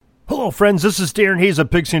Hello, friends. This is Darren Hayes of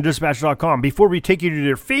PigskinDispatch.com. Before we take you to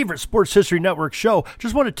your favorite Sports History Network show,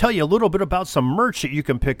 just want to tell you a little bit about some merch that you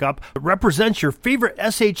can pick up that represents your favorite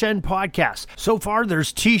SHN podcast. So far,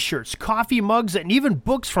 there's t-shirts, coffee mugs, and even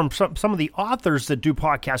books from some of the authors that do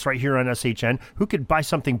podcasts right here on SHN. Who could buy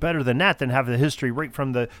something better than that, than have the history right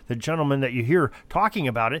from the gentleman that you hear talking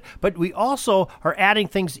about it? But we also are adding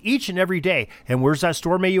things each and every day. And where's that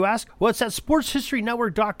store, may you ask? Well, it's at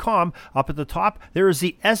SportsHistoryNetwork.com. Up at the top, there is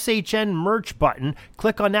the SHN merch button.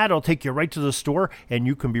 Click on that. It'll take you right to the store, and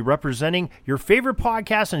you can be representing your favorite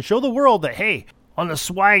podcast and show the world that, hey, on the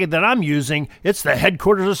swag that I'm using, it's the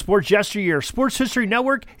headquarters of sports yesteryear, Sports History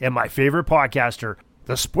Network, and my favorite podcaster,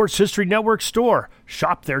 the Sports History Network store.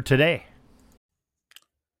 Shop there today.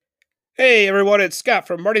 Hey everyone, it's Scott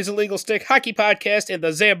from Marty's Illegal Stick Hockey Podcast and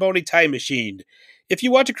the Zamboni Time Machine. If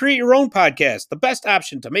you want to create your own podcast, the best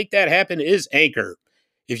option to make that happen is Anchor.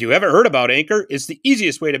 If you haven't heard about Anchor, it's the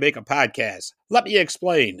easiest way to make a podcast. Let me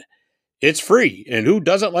explain. It's free, and who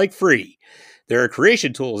doesn't like free? There are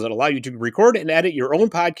creation tools that allow you to record and edit your own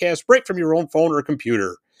podcast right from your own phone or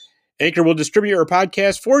computer. Anchor will distribute your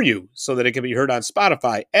podcast for you so that it can be heard on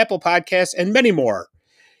Spotify, Apple Podcasts, and many more.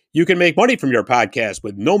 You can make money from your podcast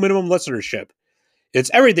with no minimum listenership.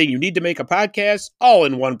 It's everything you need to make a podcast all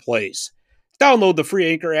in one place. Download the free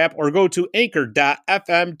Anchor app or go to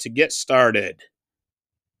anchor.fm to get started.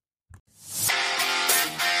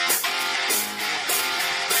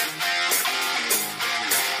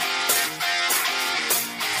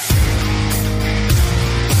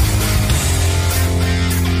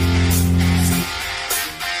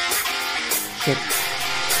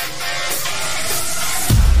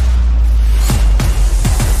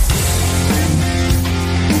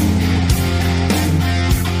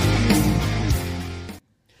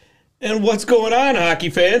 And what's going on, hockey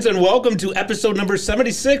fans? And welcome to episode number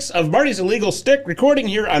 76 of Marty's Illegal Stick, recording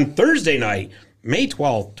here on Thursday night, May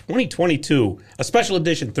 12th, 2022. A special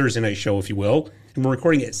edition Thursday night show, if you will. And we're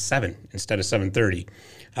recording at 7 instead of 7:30.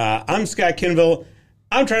 I'm Scott Kinville.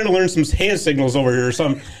 I'm trying to learn some hand signals over here.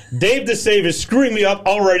 Dave DeSave is screwing me up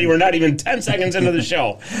already. We're not even 10 seconds into the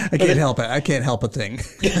show. I can't help it. I can't help a thing.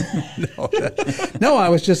 No, I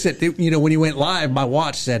was just, when you went live, my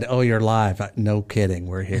watch said, "Oh, you're live." No kidding.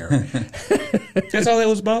 We're here. That's all that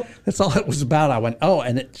was about? That's all it was about. I went, oh,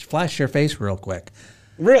 and it flashed your face real quick.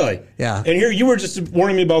 Really? Yeah. And here you were just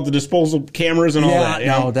warning me about the disposal cameras and all that.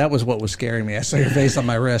 Yeah, no, that was what was scaring me. I saw your face on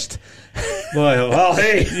my wrist. Well,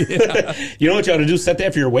 hey, You know what you ought to do? Set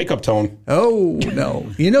that for your wake-up tone. Oh,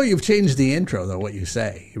 no. You've changed the intro, though, what you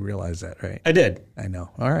say. You realize that, right? I did. I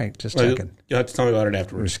know. All right, just checking. You'll have to tell me about it You're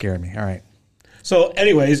afterwards. scaring me. All right. So,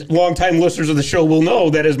 anyways, longtime listeners of the show will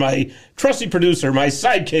know that is my trusty producer, my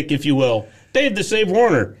sidekick, if you will, Dave DeSave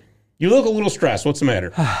Warner. You look a little stressed. What's the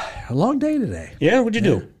matter? A long day today. Yeah? What'd you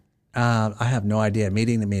do? I have no idea.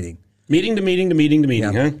 Meeting to meeting. Meeting to meeting to meeting to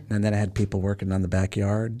meeting, huh? And then I had people working on the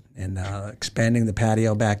backyard and expanding the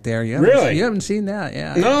patio back there. Really? You haven't seen that?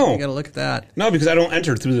 Yeah. No. You got to look at that. No, because I don't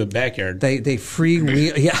enter through the backyard. They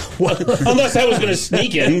freewheel. Yeah. Well, Unless I was going to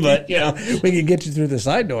sneak in, but, we can get you through the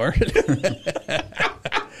side door.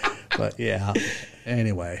 But, yeah.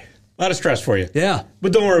 Anyway. A lot of stress for you. Yeah.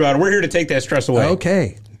 But don't worry about it. We're here to take that stress away.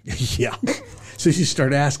 Okay. Yeah. So you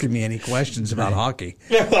start asking me any questions about hockey.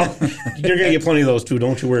 Yeah, well, you're going to get plenty of those, too.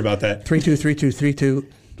 Don't you worry about that.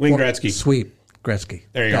 3-2-3-2-3-2. Wayne Gretzky. Sweep. Gretzky.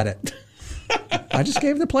 There you got go. It. I just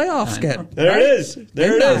gave the playoffs. There it is.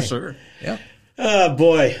 There it is. Sir. Yeah. Oh,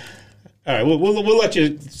 boy. All right, we'll let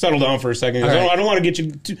you settle down for a second. Right. I don't want to get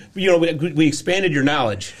you too, we expanded your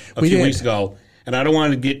knowledge a few weeks ago, and I don't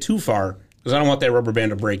want to get too far because I don't want that rubber band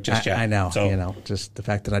to break just yet. I know. So, just the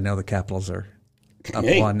fact that I know the Capitals are up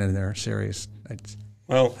one in their series.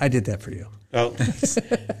 I did that for you. Well,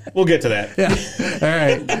 we'll get to that. Yeah. All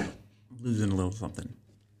right. Losing a little something.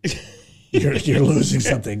 You're losing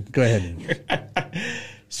something. Go ahead.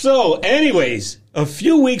 So, anyways, a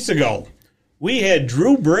few weeks ago, we had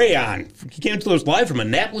Drew Bray on. He came to us live from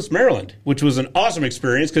Annapolis, Maryland, which was an awesome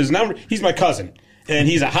experience because now he's my cousin, and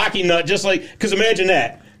he's a hockey nut, just like, because imagine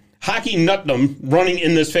that, hockey nutdom running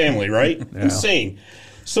in this family, right? Yeah. Insane.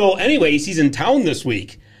 So, anyways, he's in town this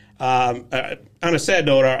week. On a sad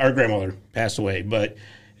note, our grandmother passed away, but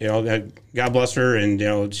God bless her, and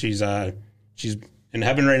she's in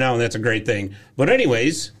heaven right now, and that's a great thing. But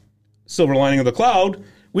anyways, silver lining of the cloud,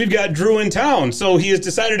 we've got Drew in town, so he has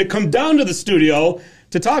decided to come down to the studio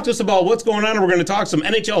to talk to us about what's going on, and we're going to talk some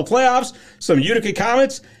NHL playoffs, some Utica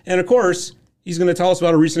Comets, and of course, he's going to tell us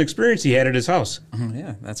about a recent experience he had at his house.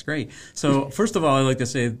 Yeah, that's great. So first of all, I'd like to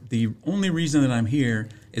say the only reason that I'm here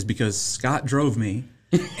is because Scott drove me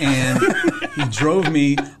and he drove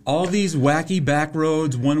me all these wacky back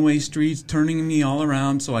roads, one-way streets, turning me all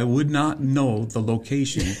around so I would not know the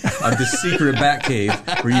location of the secret bat cave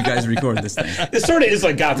where you guys record this thing. It sort of is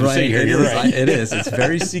like Gotham City here. You're right. It is. It's a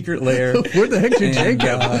very secret lair. Where the heck did Jake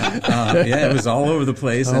go? Yeah, it was all over the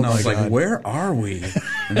place, and I was my God. like, "Where are we?"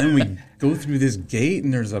 And then we go through this gate,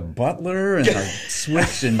 and there's a butler, and I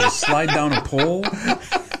switch and just slide down a pole.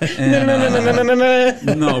 And,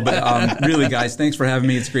 no, but really, guys, thanks for having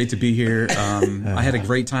me. It's great to be here. I had a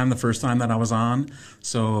great time the first time that I was on,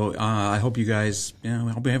 so I hope you guys, I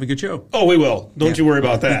hope you have a good show. Oh, we will. Don't you worry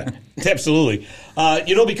about that. Absolutely.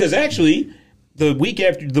 Because actually, the week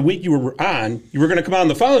you were on, you were going to come on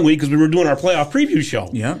the following week because we were doing our playoff preview show.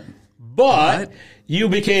 Yeah. But you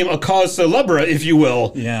became a cause celebre, if you will,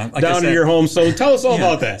 down in your home. So tell us all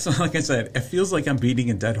about that. So like I said, it feels like I'm beating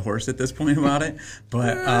a dead horse at this point about it.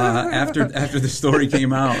 But after the story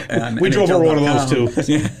came out, we drove over one of those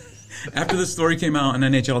too. Yeah. After the story came out on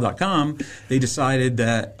NHL.com, they decided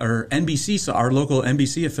that our local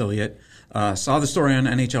NBC affiliate, saw the story on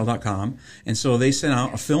NHL.com, and so they sent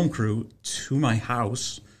out a film crew to my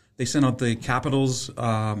house. They sent out the Capitals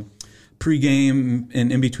pregame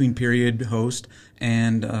and in-between period host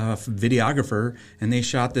and videographer, and they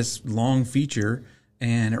shot this long feature,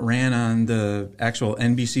 and it ran on the actual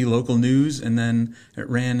NBC local news, and then it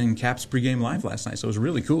ran in Caps pregame live last night. So it was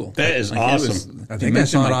really cool. That is awesome. I think I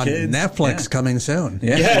saw it on Netflix coming soon.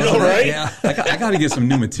 Yeah, I know, right? Yeah. I got to get some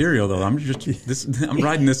new material though. I'm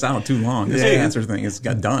riding this out too long. This answer thing has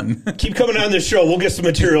got done. Keep coming on this show. We'll get some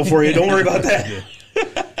material for you. Don't worry about that.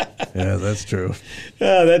 Yeah, that's true.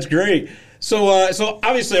 That's great. So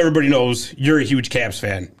obviously everybody knows you're a huge Caps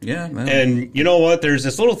fan. Yeah, man. And you know what? There's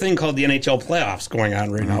this little thing called the NHL playoffs going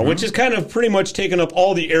on right now, which is kind of pretty much taking up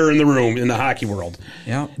all the air in the room in the hockey world.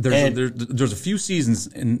 Yeah, there's a few seasons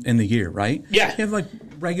in the year, right? Yeah. You have like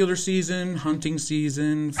regular season, hunting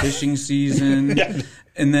season, fishing season,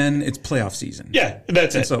 and then it's playoff season. Yeah,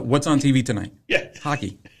 that's it. So what's on TV tonight? Yeah.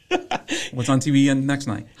 Hockey. What's on TV next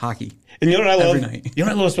night? Hockey. And you know what I love? Every night. You know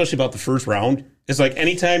what I love especially about the first round? It's like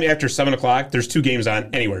anytime after 7 o'clock, there's 2 games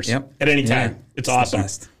on anywhere. Yep. At any time. Yeah. It's awesome. The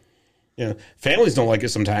best. Yeah. Families don't like it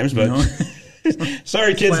sometimes, but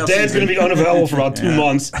sorry, kids. Playoff Dad's going to be unavailable for about 2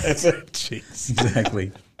 months. That's it. Jeez.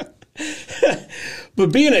 Exactly.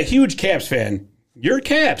 But being a huge Caps fan, your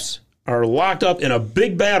Caps are locked up in a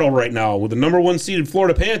big battle right now with the number 1 seeded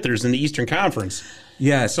Florida Panthers in the Eastern Conference.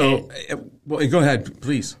 Yeah, so go ahead,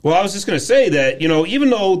 please. Well, I was just going to say that, even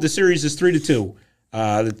though the series is 3-2,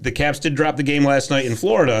 the Caps did drop the game last night in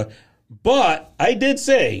Florida, but I did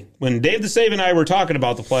say, when Dave the Save and I were talking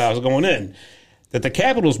about the playoffs going in, that the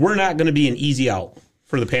Capitals were not going to be an easy out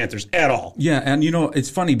for the Panthers at all. Yeah, and it's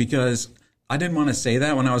funny because I didn't want to say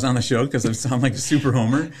that when I was on the show because I sound like a super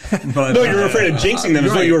homer. But no, you're afraid of jinxing them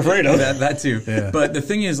is what you were afraid of. That too. Yeah. But the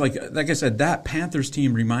thing is, like I said, that Panthers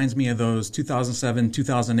team reminds me of those 2007,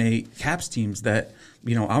 2008 Caps teams that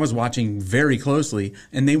I was watching very closely,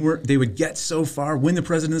 and they would get so far, win the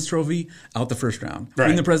President's Trophy, out the first round,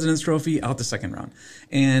 win the President's Trophy, out the second round.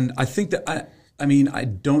 And I think that I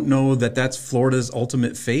don't know that that's Florida's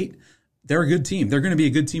ultimate fate. They're a good team. They're going to be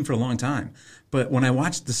a good team for a long time. But when I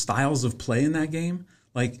watched the styles of play in that game,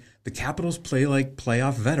 like the Capitals play like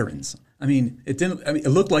playoff veterans. It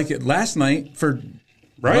looked like it last night for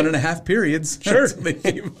 1.5 periods. Sure. They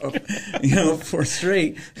gave up, 4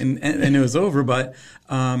 straight and it was over. But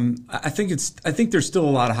I think there's still a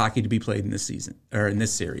lot of hockey to be played in this season or in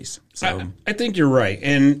this series. So I think you're right.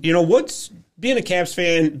 And what's being a Caps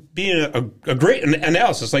fan, being a great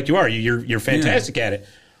analysis like you are, you're fantastic at it.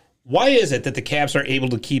 Why is it that the Caps are able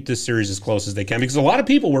to keep this series as close as they can? Because a lot of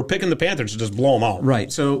people were picking the Panthers to just blow them out.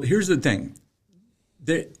 Right. So here's the thing.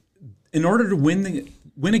 In order to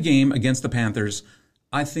win a game against the Panthers,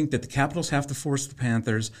 I think that the Capitals have to force the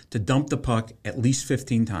Panthers to dump the puck at least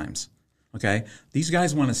 15 times. Okay? These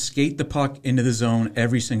guys want to skate the puck into the zone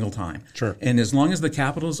every single time. Sure. And as long as the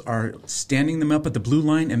Capitals are standing them up at the blue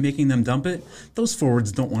line and making them dump it, those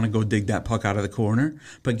forwards don't want to go dig that puck out of the corner.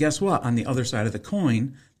 But guess what? On the other side of the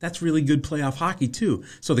coin, that's really good playoff hockey too.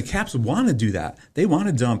 So the Caps want to do that. They want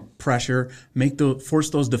to dump pressure, force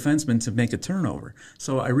those defensemen to make a turnover.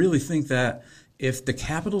 So I really think that if the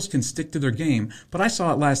Capitals can stick to their game, but I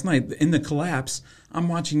saw it last night in the collapse, I'm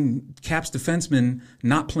watching Caps defensemen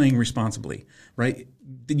not playing responsibly, right?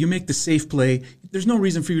 You make the safe play. There's no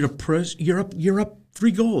reason for you to push. You're up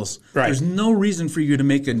 3 goals. Right. There's no reason for you to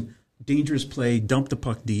make a dangerous play, dump the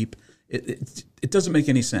puck deep. it doesn't make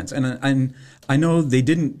any sense. And I know they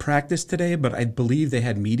didn't practice today, but I believe they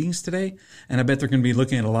had meetings today, and I bet they're going to be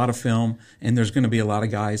looking at a lot of film, and there's going to be a lot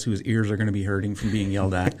of guys whose ears are going to be hurting from being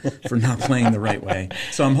yelled at for not playing the right way.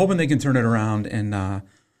 So I'm hoping they can turn it around and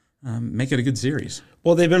make it a good series.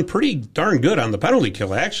 Well, they've been pretty darn good on the penalty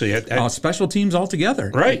kill, actually. Special teams altogether.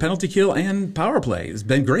 Right. Penalty kill and power play. It's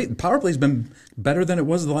been great. Power play's been better than it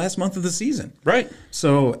was the last month of the season. Right.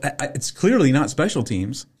 So it's clearly not special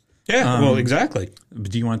teams. Yeah, well, exactly.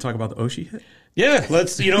 Do you want to talk about the Oshie hit? Yeah,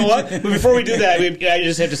 you know what? But before we do that, I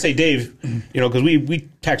just have to say, Dave, because we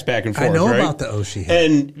text back and forth, I know right? about the Oshie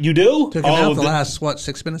hit. And you do? Took him out the last,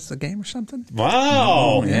 6 minutes of the game or something?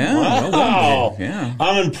 Wow. Yeah. Wow. Well done, Dave. Yeah.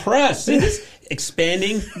 I'm impressed. See this?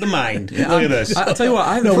 Expanding the mind. Look at this. I'll tell you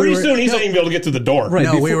what. Pretty soon he's not even able to get to the door. Right.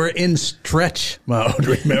 No, we were in stretch mode,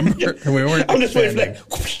 remember? We weren't I'm just waiting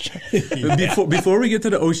for expanding. that. Before we get to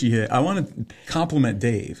the Oshie hit, I want to compliment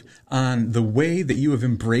Dave on the way that you have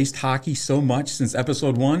embraced hockey so much since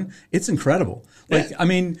episode 1. It's incredible. I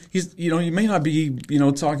mean, you may not be,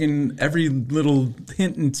 talking every little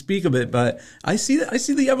hint and speak of it, but I see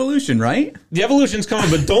the evolution, right? The evolution's coming,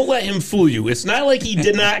 but don't let him fool you. It's not like he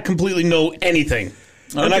did not completely know anything.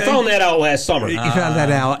 And I found that out last summer. You found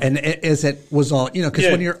that out, and it was all,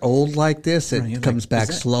 because when you're old like this, it comes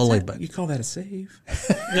back slowly. But you call that a save?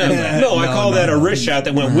 No, I call that a wrist shot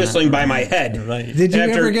that went whistling by my head. Right. Did you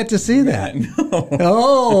ever get to see that? No.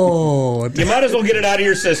 Oh. You might as well get it out of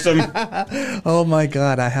your system. Oh, my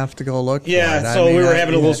God. I have to go look for it. Yeah, so we were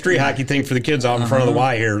having a little street hockey thing for the kids out in front of the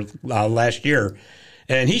Y here last year.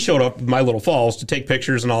 And he showed up in my little falls to take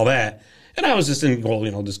pictures and all that. And I was just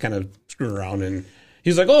just kind of screwing around. And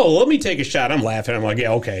he's like, oh, let me take a shot. I'm laughing. I'm like,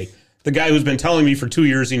 yeah, okay. The guy who's been telling me for 2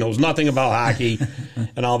 years he knows nothing about hockey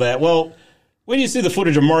and all that. Well, when you see the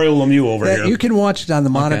footage of Mario Lemieux over here. You can watch it on the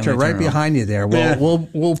monitor right behind you there.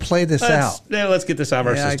 We'll play this out. Yeah, let's get this out of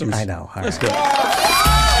our systems. I know. Let's do it.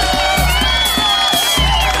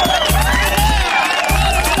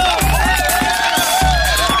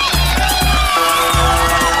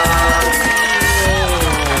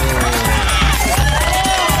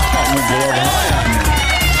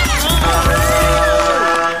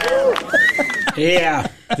 Yeah.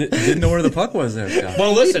 Didn't know where the puck was there.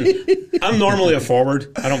 Well, listen, I'm normally a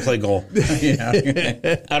forward. I don't play goal.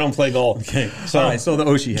 I don't play goal. Okay. All right, so the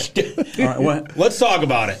Oshie hit. All right, what? Let's talk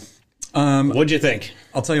about it. What'd you think?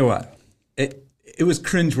 I'll tell you what. It was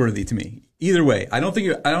cringeworthy to me. Either way, I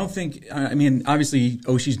mean, obviously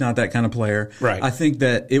Oshie's not that kind of player. Right. I think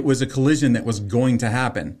that it was a collision that was going to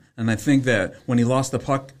happen. And I think that when he lost the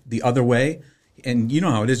puck the other way, and you know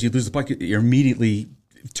how it is, you lose the puck, you immediately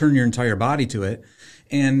turn your entire body to it.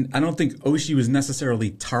 And I don't think Oshie was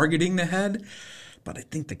necessarily targeting the head, but I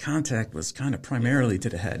think the contact was kind of primarily to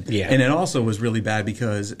the head. Yeah. And it also was really bad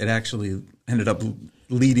because it actually ended up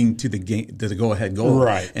leading to the game, to the go-ahead goal.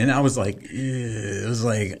 Right. And I was like, it was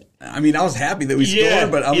like, I mean, I was happy that we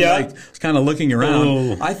scored, but I was kind of looking around.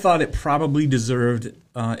 Ooh. I thought it probably deserved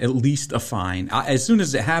at least a fine. As soon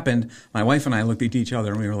as it happened, my wife and I looked at each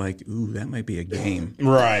other and we were like, ooh, that might be a game.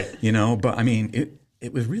 Right. But I mean,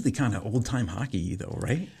 it was really kind of old-time hockey, though,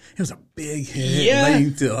 right? It was a big hit, Yeah.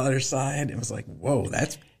 laying to the other side. It was like, whoa, I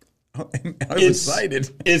was excited.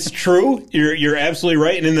 It's true. You're absolutely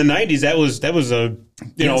right. And in the 90s, that was a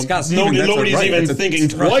Scott Stevens, nobody's right. even thinking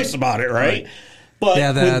twice about it, right? But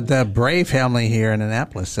Yeah, the Brave family here in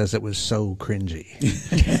Annapolis says it was so cringy.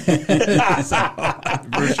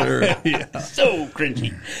 For sure. so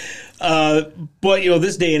cringy. But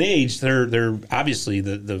this day and age, they're obviously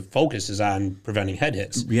the focus is on preventing head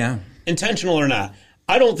hits, Yeah. intentional or not.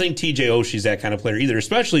 I don't think TJ Oshie's that kind of player either,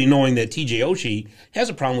 especially knowing that TJ Oshie has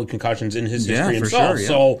a problem with concussions in his history for himself. sure, yeah.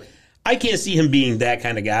 So I can't see him being that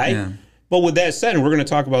kind of guy. Yeah. But with that said, and we're going to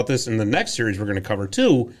talk about this in the next series we're going to cover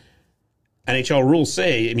too, NHL rules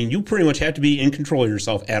say, I mean, you pretty much have to be in control of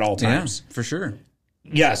yourself at all times. Yeah, for sure.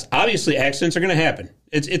 Yes, obviously accidents are going to happen.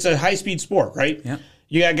 It's a high-speed sport, right? Yeah.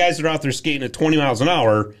 You got guys that are out there skating at 20 miles an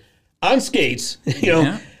hour on skates,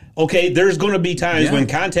 Yeah. Okay, there's going to be times Yeah. when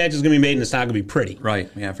contact is going to be made and it's not going to be pretty.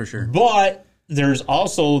 Right. Yeah, for sure. But there's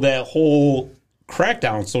also that whole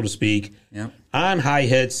crackdown, so to speak, Yeah. on high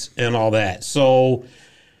hits and all that. So,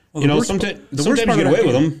 sometimes you get of away that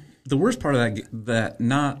with game- them. The worst part of having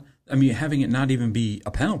it not even be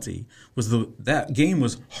a penalty was that game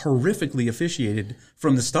was horrifically officiated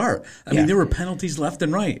from the start. I mean, there were penalties left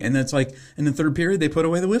and right, and it's like in the third period they put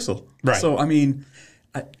away the whistle. Right. So I mean,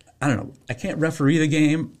 I don't know. I can't referee the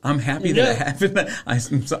game. I'm happy that it happened.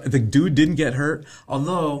 The dude didn't get hurt.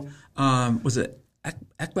 Although, was it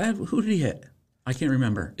Ekblad? Who did he hit? I can't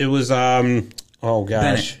remember. It was, Oh, gosh.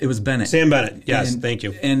 Bennett. It was Bennett. Sam Bennett. Yes, And- thank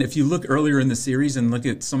you. And if you look earlier in the series and look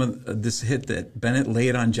at some of this hit that Bennett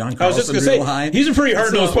laid on John I was just Carlson going to real say, high. he's a pretty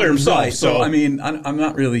hard-nosed player himself. Right, So, I mean, I'm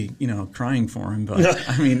not really, crying for him, but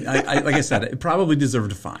I mean, I like I said, it probably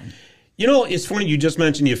deserved a fine. it's funny you just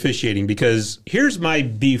mentioned the officiating because here's my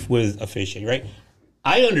beef with officiating, right?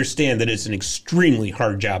 I understand that it's an extremely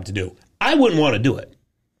hard job to do. I wouldn't want to do it,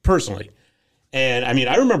 personally. And, I mean,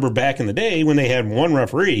 I remember back in the day when they had one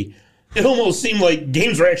referee, it almost seemed like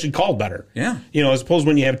games were actually called better. Yeah. As opposed to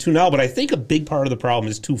when you have two now. But I think a big part of the problem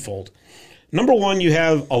is twofold. Number one, you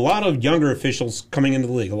have a lot of younger officials coming into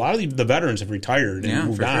the league. A lot of the veterans have retired and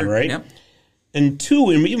moved for on, sure. right? Yep. And two,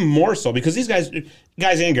 and even more so, because these guys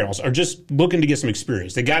and girls, are just looking to get some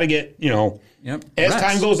experience. They got to get, as Reps.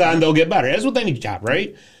 time goes on, they'll get better, as with any job,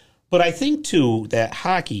 right? But I think, too, that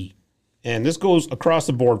hockey, and this goes across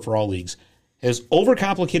the board for all leagues, has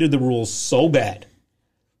overcomplicated the rules so bad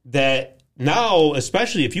that now,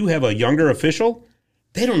 especially if you have a younger official,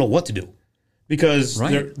 they don't know what to do. Because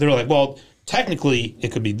Right. they're like, well, technically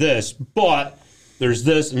it could be this, but there's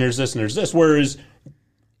this and there's this and there's this. Whereas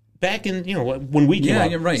back in, when we came Yeah,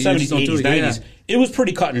 up, you're right. You just 70s, don't do 80s, it, yeah. 90s, it was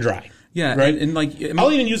pretty cut and dry. Yeah, Right? and like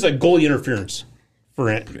I'll even use like goalie interference for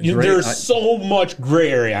it. There's so much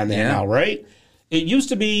gray area on that now, right? It used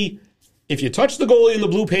to be if you touch the goalie in the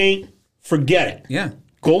blue paint, forget it. Yeah.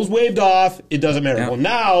 Goals waved off, it doesn't matter. Yeah. Well,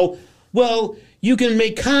 now, you can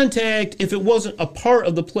make contact if it wasn't a part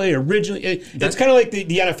of the play originally. It's kind of like the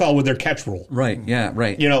NFL with their catch rule. Right. Yeah.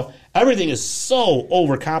 Right. Everything is so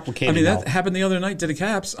overcomplicated. I mean, now. that happened the other night to the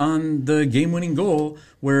Caps on the game-winning goal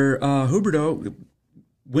where Huberdeau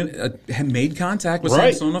had made contact with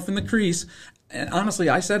Right. Samsonov in the crease. And honestly,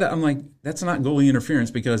 I said it. I'm like, that's not goalie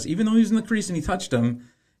interference because even though he was in the crease and he touched him,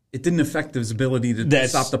 it didn't affect his ability to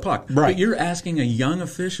stop the puck. Right. But you're asking a young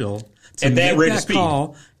official to At that make rate of that speed.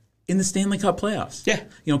 call in the Stanley Cup playoffs.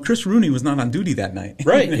 Yeah. Chris Rooney was not on duty that night.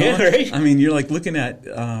 Right, yeah, right. I mean, you're like looking at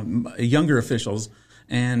younger officials,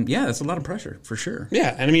 and yeah, that's a lot of pressure for sure.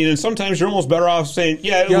 Yeah, and I mean, and sometimes you're almost better off saying,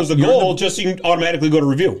 it was a you're goal, just so you can automatically go to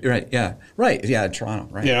review. Right, yeah. Right, yeah,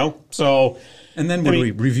 Toronto, right. So... And then what are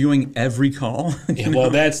we reviewing every call? Yeah, well,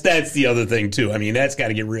 that's the other thing, too. I mean, that's got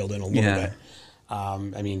to get reeled in a little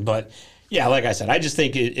bit. But, yeah, like I said, I just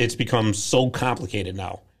think it's become so complicated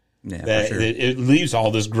now. Yeah, that for sure. it leaves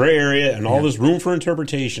all this gray area and all this room for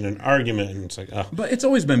interpretation and argument, and it's like, But it's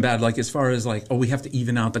always been bad, like as far as like, we have to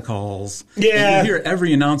even out the calls. Yeah. And you hear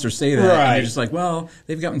every announcer say that, Right. and you're just like, well,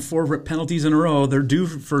 they've gotten 4 penalties in a row. They're due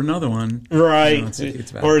for another one. right.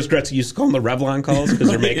 It's bad. Or as Gretzky used to call them, the Revlon calls because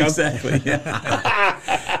they're makeup. Exactly. Yeah.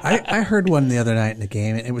 I heard one the other night in the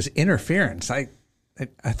game, and it was interference. I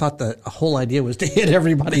thought the whole idea was to hit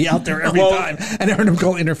everybody out there every Well- time, and I heard him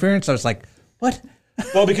go interference. I was like, what?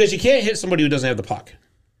 Well, because you can't hit somebody who doesn't have the puck.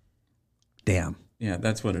 Damn, Yeah,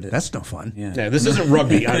 that's what it is. that's no fun. yeah. Yeah, this isn't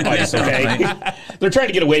rugby on ice, okay? They're trying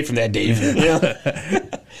to get away from that, Dave.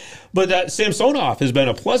 But Samsonov has been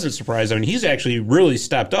a pleasant surprise. I mean, he's actually really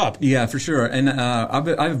stepped up. Yeah, for sure. And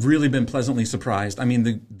I've really been pleasantly surprised. I mean,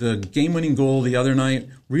 the game-winning goal the other night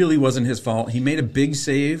really wasn't his fault. He made a big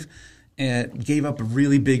save and gave up a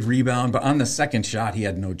really big rebound, but on the second shot, he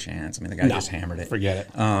had no chance. I mean, the guy just hammered it. Forget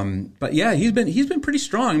it. But yeah, he's been pretty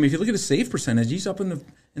strong. I mean, if you look at his save percentage, he's up in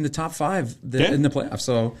the top 5 in the playoffs.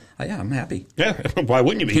 So yeah, I'm happy. Yeah, why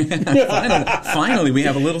wouldn't you be? Finally, we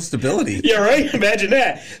have a little stability. Yeah, right? Imagine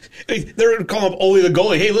that. They're calling up Ole the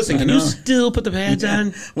goalie. Hey, listen, can you still put the pads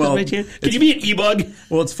on? Well, Can you be an e-bug?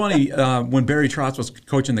 Well, it's funny. When Barry Trotz was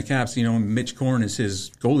coaching the Caps, Mitch Korn is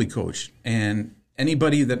his goalie coach. And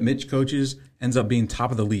anybody that Mitch coaches ends up being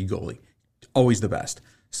top of the league goalie. Always the best.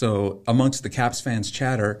 So amongst the Caps fans'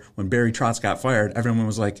 chatter, when Barry Trotz got fired, everyone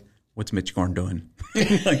was like, what's Mitch Korn doing?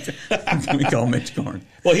 Like, we call Mitch Korn.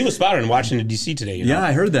 Well, he was spotted in Washington, D.C. today. Yeah,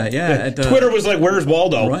 I heard that. Yeah. Twitter was like, where's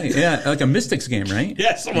Waldo? Right. Yeah. Like a Mystics game, right?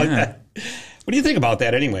 Yeah, something like that. What do you think about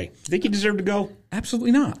that anyway? You think he deserved to go?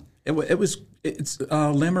 Absolutely not. It's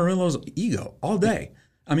Lamoriello's ego all day.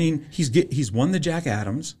 I mean, he's won the Jack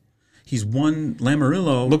Adams. He's won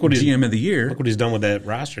Lamoriello GM of the year. Look what he's done with that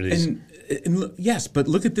roster. Yes, but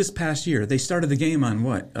look at this past year. They started the game on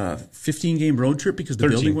what, 15-game road trip because the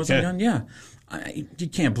 13, building wasn't yeah. done? Yeah. You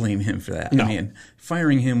can't blame him for that. No. I mean,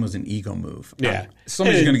 firing him was an ego move. Yeah.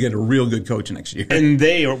 Somebody's going to get a real good coach next year. And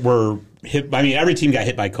they were hit. I mean, every team got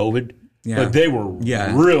hit by COVID, but they were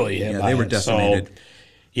really hit by they were it. decimated. So,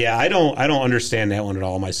 yeah, I don't understand that one at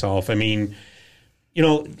all myself. I mean, I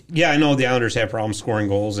know the Islanders have problems scoring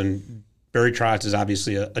goals, and Barry Trotz is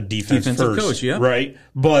obviously a defensive first coach, yeah. right?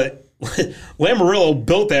 But Lamoriello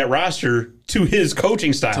built that roster to his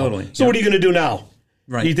coaching style. Totally. So what are you going to do now?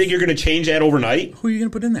 Right. Do you think you're going to change that overnight? Who are you going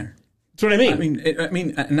to put in there? That's what I mean. I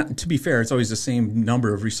mean, to be fair, it's always the same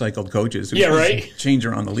number of recycled coaches who change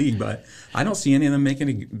around the league, but I don't see any of them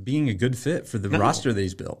being a good fit for the roster that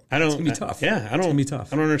he's built. It's gonna be tough. Yeah, it's gonna be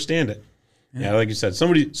tough. I don't understand it. Yeah, like you said,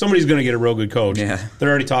 somebody's going to get a real good coach. Yeah. They're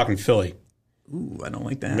already talking Philly. Ooh, I don't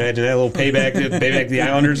like that. Imagine that little payback to the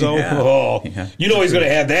Islanders, though. Yeah. Oh, Yeah. You know he's going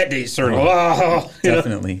to have that date circled. Oh,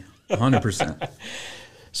 Definitely, 100%.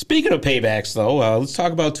 Speaking of paybacks, though, let's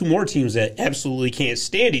talk about two more teams that absolutely can't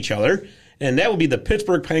stand each other, and that would be the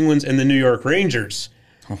Pittsburgh Penguins and the New York Rangers.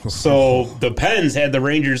 So the Pens had the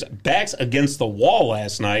Rangers' backs against the wall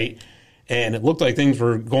last night, and it looked like things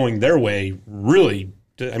were going their way, really.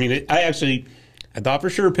 I mean, I thought for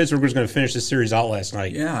sure Pittsburgh was going to finish this series out last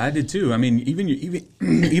night. Yeah, I did too. I mean, even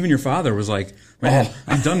your father was like, "Man,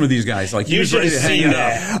 I'm done with these guys." Like, You should have seen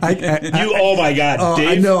that. Oh my God,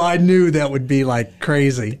 Dave! I knew that would be like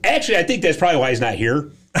crazy. Actually, I think that's probably why he's not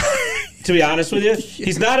here. To be honest with you,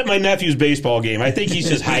 he's not at my nephew's baseball game. I think he's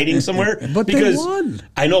just hiding somewhere. But because they won.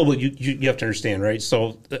 I know, but you have to understand, right?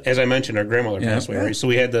 So, as I mentioned, our grandmother passed away, right? So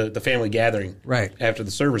we had the family gathering after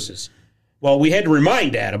the services. Well, we had to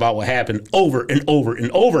remind Dad about what happened over and over and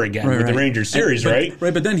over again with the Rangers series, right?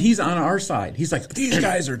 Right, but then he's on our side. He's like, these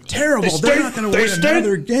guys are terrible. They're not going to win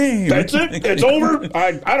another game. That's it. It's over.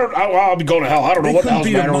 I'll be going to hell. I don't know what the hell's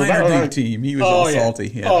the matter with that. Minor league team. He was all salty.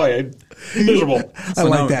 Yeah. Oh, yeah. Miserable. I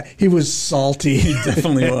like that. He was salty. He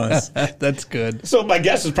definitely was. That's good. So my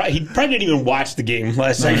guess is he probably didn't even watch the game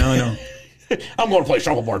last night. No. I'm going to play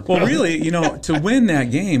shuffleboard. Well, really, to win that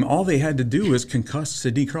game, all they had to do was concuss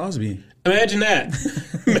Sidney Crosby. Imagine that.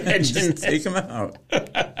 Imagine Just take him out.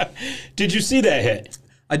 Did you see that hit?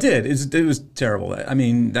 I did. It was terrible. I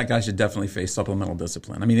mean, that guy should definitely face supplemental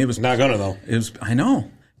discipline. I mean, it was not gonna though. It was. I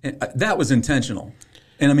know. That was intentional.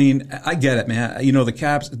 And I mean, I get it, man. The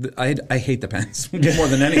Caps. I hate the Pens more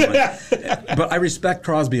than anyone. But I respect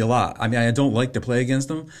Crosby a lot. I mean, I don't like to play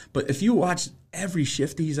against him. But if you watch every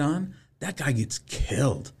shift he's on, that guy gets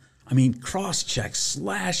killed. I mean, cross checks,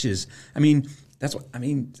 slashes. I mean,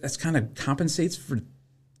 that's kind of compensates for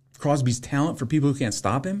Crosby's talent for people who can't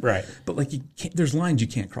stop him. Right. But there's lines you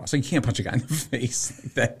can't cross. Like, you can't punch a guy in the face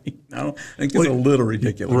like that. I think it's a little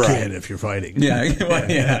ridiculous. You can if you're fighting. Yeah.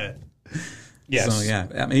 Yeah. Yes. So yeah,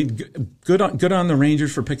 I mean, good on the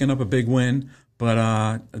Rangers for picking up a big win,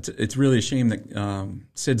 but it's really a shame that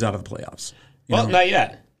Sid's out of the playoffs. Well, not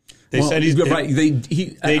yet. They said he's right.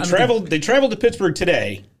 They traveled to Pittsburgh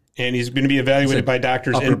today, and he's going to be evaluated by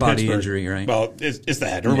doctors in body Pittsburgh. Injury, right? Well, it's the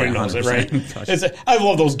head. Everybody knows it, right? I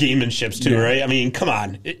love those gamesmanships too, right? I mean, come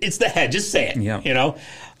on, it's the head. Just say it.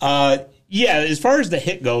 Yeah. As far as the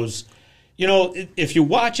hit goes, if you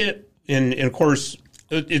watch it, and of course.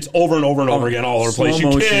 It's over and over and over again all over the place. You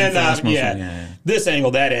cannot, this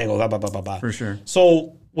angle, that angle, blah, blah, blah, blah, blah. For sure.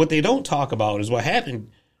 So what they don't talk about is what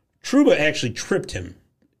happened. Trouba actually tripped him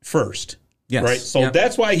first. Yes. Right? So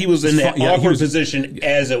that's why he was in that awkward position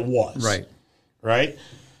as it was. Right. Right?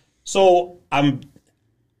 So I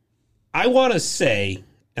want to say,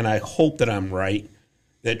 and I hope that I'm right,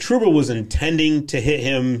 that Trouba was intending to hit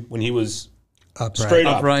him when he was straight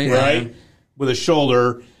up, right? With a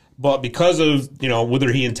shoulder. But because of,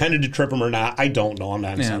 whether he intended to trip him or not, I don't know. I'm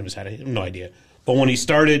not inside of his head. I have no idea. But when he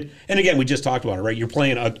started, and again, we just talked about it, right? You're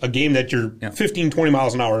playing a game that you're 15, 20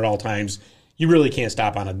 miles an hour at all times. You really can't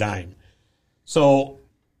stop on a dime. So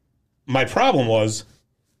my problem was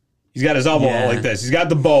he's got his elbow out like this. He's got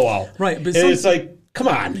the bow out. Right. But it's like, come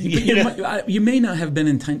on. You may not have been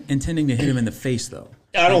intending to hit him in the face, though.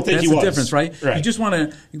 I don't think that's he was. That's the difference, right? You just want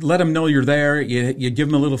to let him know you're there. You give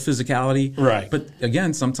him a little physicality, right? But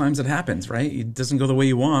again, sometimes it happens, right? It doesn't go the way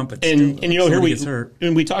you want, but here we gets hurt.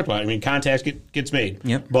 And we talked about it. I mean, contact gets made.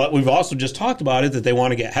 Yep. But we've also just talked about it that they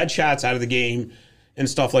want to get headshots out of the game and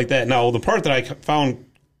stuff like that. Now, the part that I found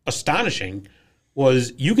astonishing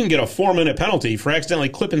was you can get a 4-minute penalty for accidentally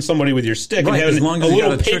clipping somebody with your stick and having a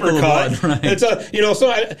little paper cut. Right. It's so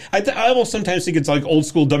I almost sometimes think it's like old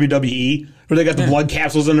school WWE where they got the blood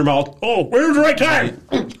capsules in their mouth. Oh, where's the right time?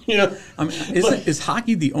 Right. Is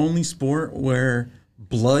hockey the only sport where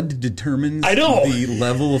blood determines the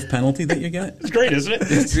level of penalty that you get? It's great, isn't it?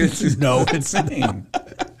 It's insane.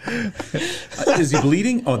 Is he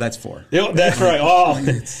bleeding? Oh, that's 4. That's right. Oh,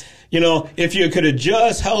 if you could have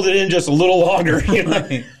just held it in just a little longer.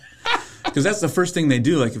 Because that's the first thing they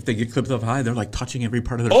do. Like, if they get clipped up high, they're like touching every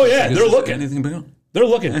part of their face. They're looking. Anything but they're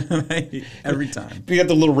looking. Every time. You got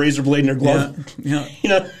the little razor blade in their glove.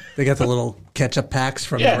 Yeah. They got the little ketchup packs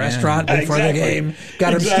from the restaurant before the game.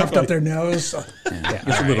 Got them stuffed up their nose.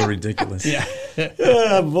 It's a little ridiculous. Yeah.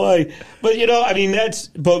 Oh, boy. But,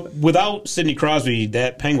 but without Sidney Crosby,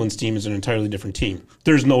 that Penguins team is an entirely different team.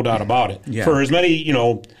 There's no doubt about it. Yeah. For as many,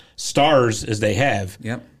 stars as they have,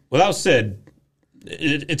 Yep. without Sid,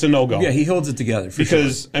 it's a no-go. Yeah, he holds it together for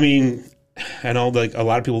because, sure. I mean, I know like a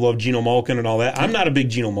lot of people love Geno Malkin and all that. I'm not a big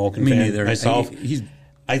Geno Malkin Me fan neither. myself.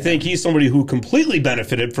 I think he's somebody who completely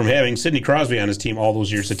benefited from having Sidney Crosby on his team all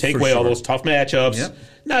those years to take away all those tough matchups. Yep.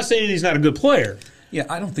 Not saying he's not a good player. Yeah,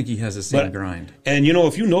 I don't think he has the same grind. And, you know,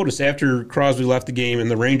 if you notice, after Crosby left the game and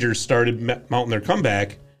the Rangers started mounting their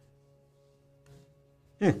comeback.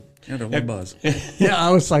 Yeah, they're a little buzz. Yeah,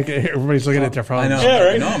 I was like, everybody's looking at their phones. I know. Yeah,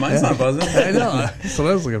 right. No, mine's not buzzing. I know. That's what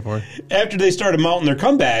I was looking for. After they started mounting their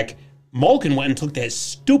comeback, Malkin went and took that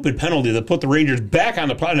stupid penalty that put the Rangers back on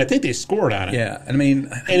the plot, and I think they scored on it. Yeah, I mean,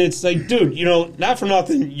 And it's like, dude, you know, not for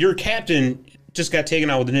nothing, your captain just got taken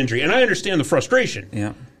out with an injury. And I understand the frustration.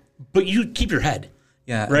 yeah, But you keep your head.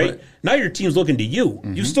 yeah, Right? but Now your team's looking to you.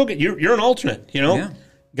 You still get you're an alternate, you know? Yeah.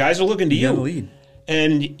 Guys are looking to you. gotta lead.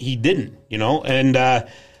 And he didn't, you know? And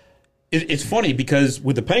it's funny because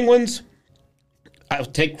with the Penguins, I'll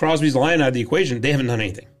take Crosby's line out of the equation. They haven't done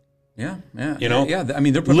anything. yeah, yeah, You know? yeah. I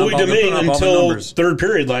mean, they're putting Louis up all, they're putting Domingue up all the until numbers. third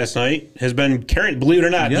period last night has been carrying, believe it or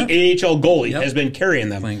not, Yeah. the AHL goalie Yep. has been carrying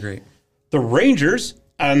them. Playing great. The Rangers,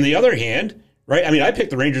 on the other hand, right? I mean, I picked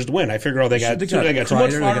the Rangers to win. I figured, they got too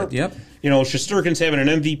much Kreider, fire. yep. You know, Shesterkin's having an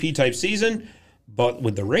MVP type season, but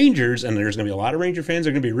with the Rangers, and there's going to be a lot of Ranger fans that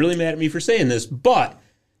are going to be really mad at me for saying this, but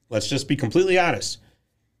let's just be completely honest.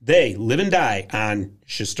 They live and die on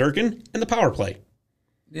Shesterkin and the power play.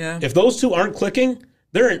 Yeah, If those two aren't clicking,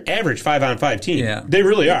 they're an average 5-on-5 team. Yeah. They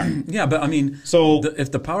really are. yeah, but I mean, So-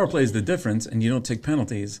 if the power play is the difference and you don't take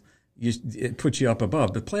penalties, it puts you up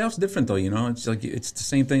above. The playoffs different though, you know. It's like it's the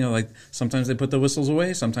same thing. Like sometimes they put the whistles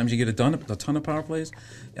away. Sometimes you get a ton of power plays.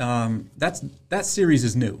 That series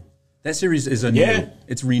is new. That series is new.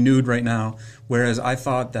 It's renewed right now. Whereas I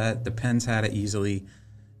thought that the Pens had it easily.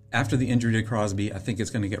 After the injury to Crosby, I think it's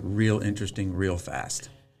going to get real interesting real fast.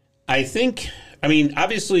 I think, I mean,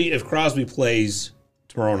 obviously, if Crosby plays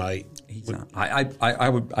tomorrow night, He's not.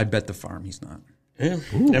 I bet the farm he's not. yeah.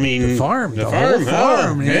 I mean, The farm. the whole farm,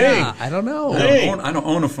 farm. huh? Yeah. Hey. I don't know. Hey. I don't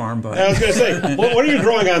own a farm, but I was going to say, what are you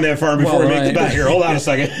growing on that farm before Well, we make the right. bet here? Hold on a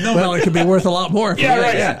second. Well, it could be worth a lot more. Yeah,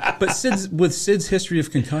 right. yeah. But Sid's history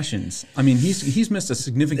of concussions, I mean, he's missed a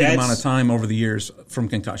significant amount of time over the years from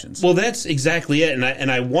concussions. Well, that's exactly it.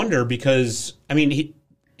 And I wonder because, I mean,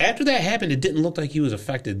 after that happened, it didn't look like he was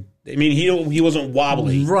affected. I mean, he wasn't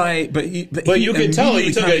wobbly. Right, but But you could tell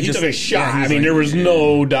he took a shot. Yeah, I mean, there was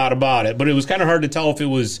no doubt about it. But it was kind of hard to tell if it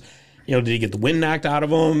was, you know, did he get the wind knocked out of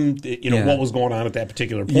him? You know, Yeah. what was going on at that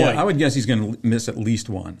particular point? Yeah, I would guess he's going to miss at least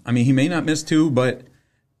one. I mean, he may not miss two, but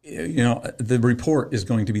you know, the report is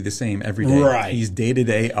going to be the same every day. Right. He's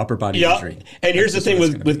day-to-day upper body Yeah, injury. and here's the That's thing what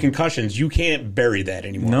it's with gonna be. concussions, you can't bury that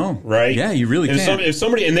anymore. No. Right? Yeah, you really can't. If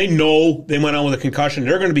somebody, and they know they went on with a concussion,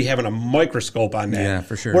 they're going to be having a microscope on that. Yeah,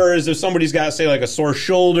 for sure. Whereas if somebody's got, say, like a sore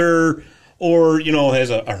shoulder or, you know, has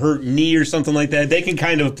a hurt knee or something like that, they can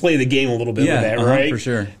kind of play the game a little bit Yeah, with that, uh-huh, right? for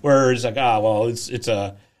sure. Whereas like, well, it's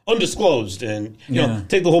undisclosed, and you Yeah. know,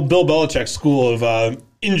 take the whole Bill Belichick school of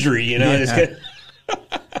injury, you know, Yeah. it's good.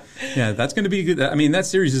 Yeah, that's going to be good. I mean, that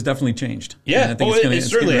series has definitely changed. Yeah, And I think it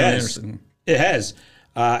certainly really has. interesting. It has.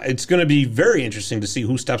 It's going to be very interesting to see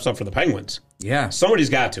who steps up for the Penguins. Yeah, Somebody's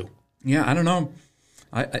got to. yeah. I don't know.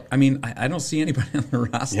 I mean, I don't see anybody on the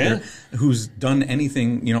roster Yeah. who's done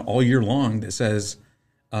anything, you know, all year long that says,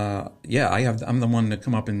 I'm the one to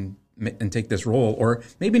come up and take this role, or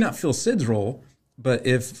maybe not fill Sid's role, but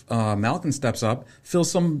if Malkin steps up, fill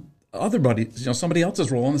some other buddy, you know, somebody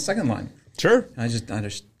else's role on the second line. Sure. I just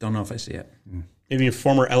don't know if I see it. Maybe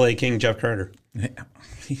former LA King Jeff Carter.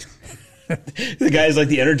 The guy's like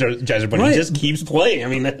the Energizer Bunny. Right. He just keeps playing. I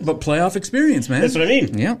mean, But playoff experience, man. that's what I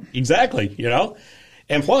mean. Yeah. Exactly. You know?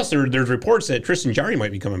 And plus, there's reports that Tristan Jarry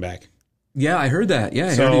might be coming back. Yeah, I heard that. Yeah,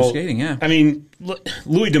 I heard he was skating. Yeah. I mean,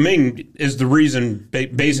 Louis Domingue is the reason,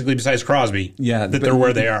 basically, besides Crosby, Yeah, that but- they're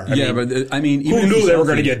where they are. I mean, even who if knew he's they were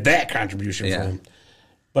going to healthy- get that contribution Yeah. from him?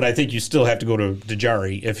 But I think you still have to go to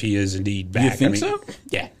Jarry if he is indeed back. think I mean, so?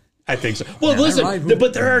 Yeah, I think so. Well, Man, listen, I ride-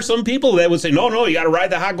 but there are some people that would say, no, you got to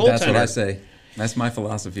ride the hot goaltender. That's what I say. That's my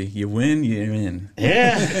philosophy. You win, you're in.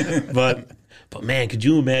 Yeah, but man, could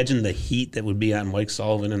you imagine the heat that would be on Mike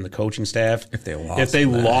Sullivan and the coaching staff If they lost If they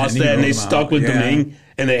that lost and he that and they wrote them stuck out, with yeah. Domingue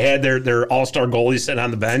and they had their all-star goalie sitting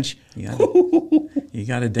on the bench? You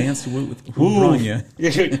got to dance with who brung you.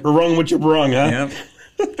 Rung what you brung, huh?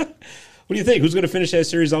 Yep. What do you think? Who's going to finish that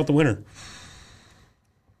series out the winner?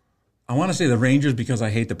 I want to say the Rangers because I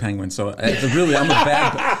hate the Penguins. So really,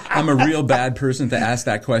 I'm a real bad person to ask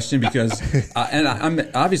that question because, and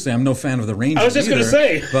I'm no fan of the Rangers. I was just going to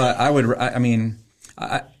say, but I would. I mean,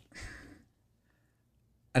 I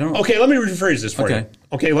don't. Okay, let me rephrase this for you.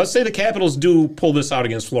 Okay, let's say the Capitals do pull this out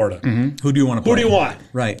against Florida. Who do you want to play? Who do you want?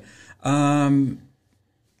 Right.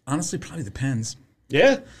 Honestly, probably the Pens.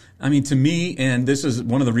 Yeah. I mean, to me, and this is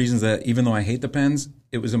one of the reasons that even though I hate the Pens,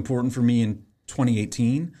 it was important for me in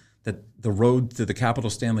 2018 that the road to the Capital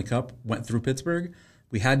Stanley Cup went through Pittsburgh.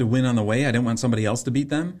 We had to win on the way. I didn't want somebody else to beat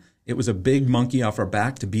them. It was a big monkey off our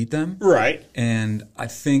back to beat them. Right. And I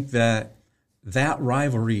think that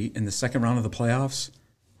rivalry in the second round of the playoffs,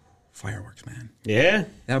 fireworks, man. Yeah.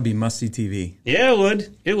 That would be must-see TV. Yeah, it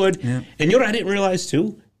would. It would. Yeah. And you know what I didn't realize,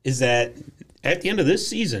 too, is that at the end of this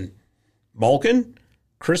season, Malkin,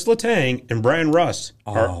 Chris Letang, and Brian Rust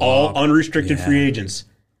are all unrestricted free agents.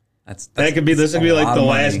 This could be like the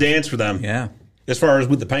last dance for them. Yeah. As far as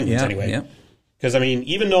with the Penguins, anyway. Yeah. Because, I mean,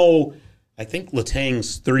 even though I think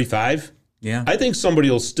Letang's 35, I think somebody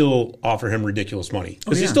will still offer him ridiculous money.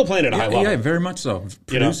 Because he's still playing at a high level. Yeah, very much so.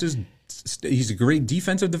 Produces. He's a great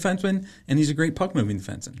defensive defenseman, and he's a great puck-moving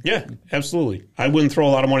defenseman. Yeah, absolutely. I wouldn't throw a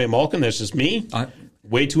lot of money at Malkin. That's just me.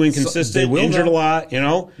 Way too inconsistent, injured a lot,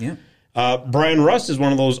 Yeah. Brian Rust is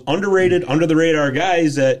one of those underrated, under-the-radar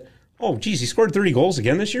guys that, oh, geez, he scored 30 goals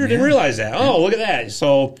again this year? Didn't realize that. Oh, look at that.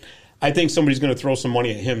 So I think somebody's going to throw some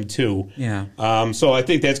money at him, too. Yeah. So I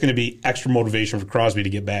think that's going to be extra motivation for Crosby to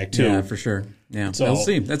get back, too. Yeah, for sure. Yeah. So, we'll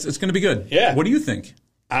see. It's going to be good. Yeah. What do you think?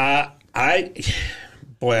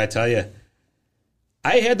 Boy, I tell you,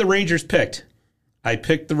 I had the Rangers picked. I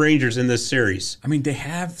picked the Rangers in this series. I mean, they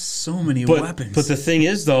have so many weapons. But the thing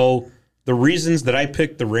is, though, the reasons that I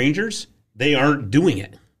picked the Rangers, they aren't doing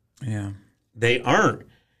it. Yeah. They aren't.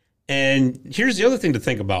 And here's the other thing to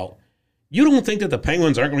think about. You don't think that the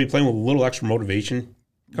Penguins aren't going to be playing with a little extra motivation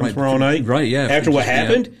come tomorrow night? Right, yeah. After what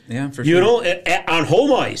happened? Yeah, for sure. You know, on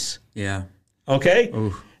home ice. Yeah. Okay?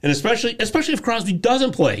 Oof. And especially if Crosby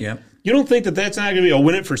doesn't play. Yeah. You don't think that that's not going to be a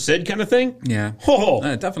win it for Sid kind of thing? Yeah. Oh.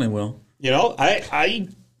 It definitely will. You know, I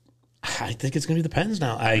think it's going to be the Pens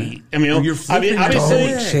now. I mean, You're flipping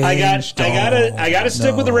obviously, I gotta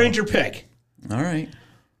stick with the Ranger pick. All right.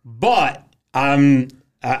 But I've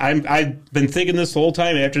been thinking this the whole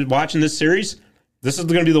time after watching this series. This is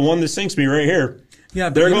going to be the one that sinks me right here. Yeah,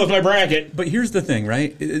 there goes my bracket. But here's the thing,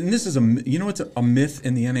 right? And this is what's a myth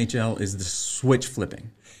in the NHL is the switch flipping.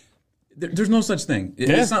 There's no such thing.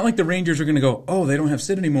 It's not like the Rangers are going to go, oh, they don't have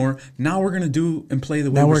Sid anymore. Now we're going to do and play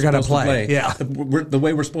the way we're supposed to play. Yeah. The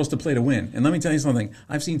way we're supposed to play to win. And let me tell you something.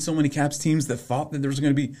 I've seen so many Caps teams that thought that there was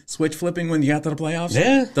going to be switch flipping when you got to the playoffs.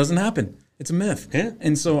 Yeah. Doesn't happen. It's a myth. Yeah.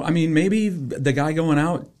 And so, I mean, maybe the guy going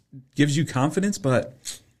out gives you confidence, but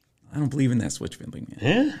I don't believe in that switch flipping.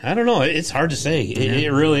 Yeah, I don't know. It's hard to say.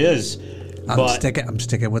 It really is. I'm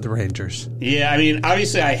sticking with the Rangers. Yeah, I mean,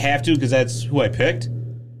 obviously I have to because that's who I picked.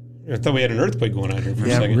 I thought we had an earthquake going on here for a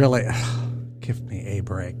second. Yeah, really. Give me a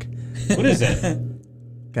break. What is that?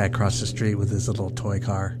 Guy across the street with his little toy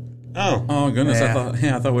car. Oh goodness!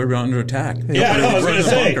 Yeah. I thought we were under attack. Yeah, I was going to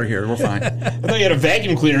say. Bunker here, we're fine. I thought you had a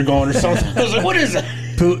vacuum cleaner going or something. I was like, what is that?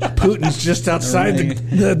 Putin's just outside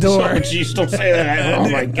the door. Oh, geez, don't say that. Oh,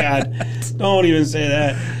 my God. Don't even say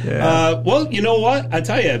that. Yeah. Well, you know what? I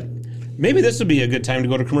tell you, maybe this would be a good time to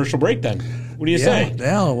go to commercial break then. What do you say?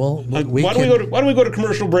 Yeah, well, why don't we go to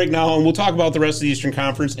commercial break now, and we'll talk about the rest of the Eastern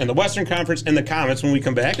Conference and the Western Conference and the Comets when we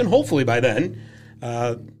come back, and hopefully by then,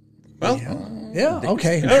 yeah,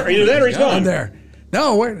 okay. Are you there or he's gone? I'm there.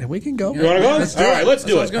 No, we can go. You want to go? All right, let's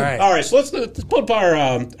do it. All right, so let's put up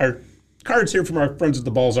our cards here from our friends at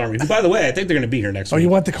the Balls Army. Who, by the way, I think they're going to be here next week. Oh, you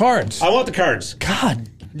want the cards? I want the cards. God.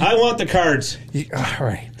 I want the cards. All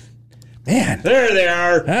right. Man. There they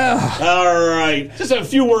are. Oh. All right. Just a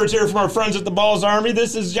few words here from our friends at the Balls Army.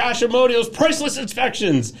 This is Josh Amodio's Priceless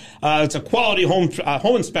Inspections. It's a quality home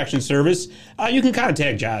inspection service. You can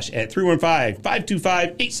contact Josh at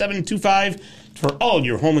 315-525-8725 for all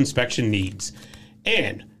your home inspection needs.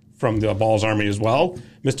 And from the Balls Army as well,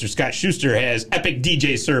 Mr. Scott Schuster has Epic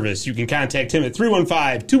DJ Service. You can contact him at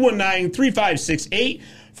 315-219-3568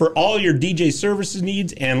 for all your DJ services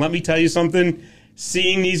needs. And let me tell you something.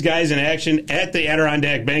 Seeing these guys in action at the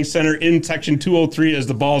Adirondack Bank Center in Section 203 as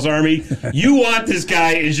the Balls Army, you want this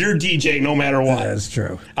guy as your DJ no matter what. That's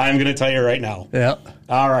true. I'm going to tell you right now. Yeah.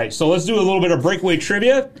 All right, so let's do a little bit of breakaway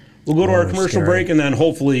trivia. We'll go to our commercial break, and then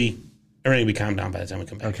hopefully everything will be calmed down by the time we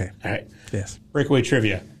come back. Okay. All right. Yes. Breakaway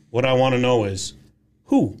trivia. What I want to know is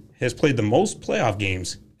who has played the most playoff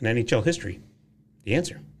games in NHL history? The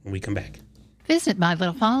answer when we come back. Visit My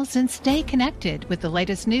Little Falls and stay connected with the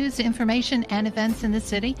latest news, information, and events in the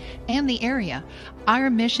city and the area.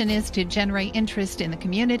 Our mission is to generate interest in the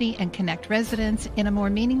community and connect residents in a more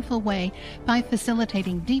meaningful way by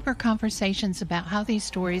facilitating deeper conversations about how these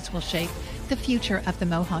stories will shape the future of the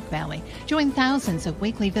Mohawk Valley. Join thousands of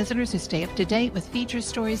weekly visitors who stay up to date with feature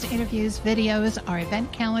stories, interviews, videos, our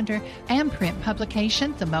event calendar, and print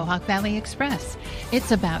publication, the Mohawk Valley Express.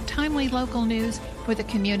 It's about timely local news for the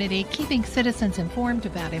community, keeping citizens informed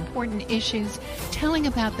about important issues, telling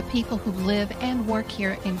about the people who live and work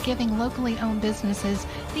here, and giving locally owned businesses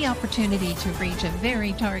the opportunity to reach a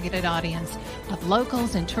very targeted audience of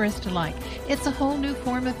locals and tourists alike. It's a whole new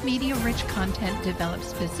form of media-rich content developed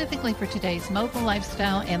specifically for today's mobile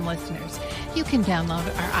lifestyle and listeners. You can download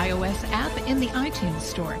our iOS app in the iTunes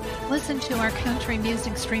Store, listen to our country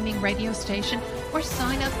music streaming radio station, or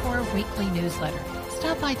sign up for a weekly newsletter.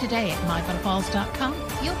 Stop by today at myvanfalls.com.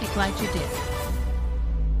 You'll be glad you did.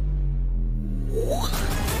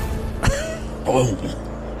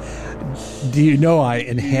 Do you know I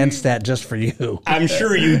enhanced that just for you? I'm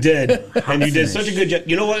sure you did. And you did such a good job.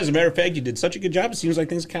 You know what? As a matter of fact, you did such a good job. It seems like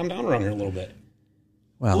things have calmed down around here a little bit.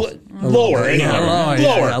 Well, Lower. yeah, Lower.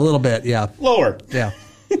 yeah, a little bit, yeah. Lower. Yeah.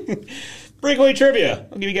 Breakaway trivia.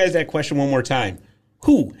 I'll give you guys that question one more time.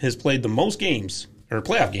 Who has played the most games, or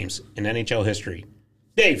playoff games, in NHL history?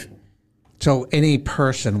 Dave. So any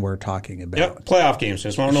person we're talking about. Yep, playoff games.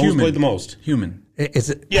 Just want to know who's played the most. Human. Is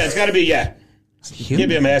it? Yeah, it's got to be, Give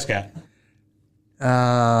me a mascot.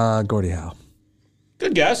 Gordie Howe.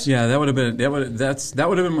 Good guess. Yeah, that would have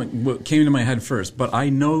been what came to my head first. But I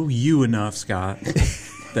know you enough, Scott,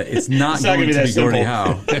 that it's not going to be Gordie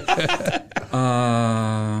Howe.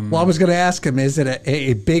 Well, I was going to ask him, is it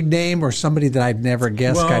a big name or somebody that I'd never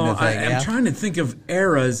guessed kind of thing? I'm trying to think of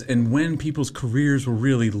eras and when people's careers were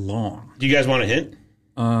really long. Do you guys want a hint?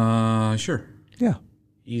 Sure. Yeah.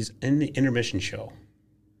 He's in the intermission show.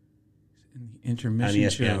 Intermission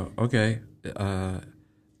show. Okay.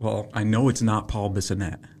 Well, I know it's not Paul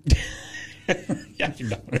Bissonnette. Yeah, you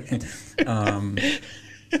know it.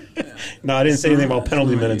 No, I didn't say anything about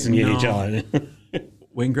penalty minutes in the NHL.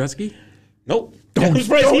 Wayne Gretzky? Nope. I'm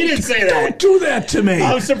surprised he didn't say that. Don't do that to me.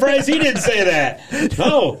 I'm surprised he didn't say that.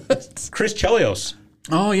 No, Chris Chelios.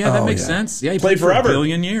 Oh, yeah, that makes sense. Yeah, he Played played for forever. a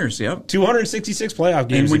billion years. Yep. 266 playoff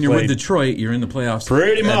games. And when he you're played. with Detroit, you're in the playoffs.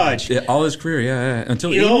 Pretty much. All his career, yeah.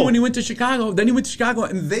 Until You know- even when he went to Chicago, then he went to Chicago,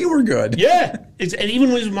 and they were good. Yeah, and even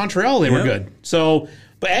when he was in Montreal, they were Yep. good. So,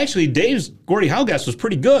 but actually, Dave's Gordie Howe guess was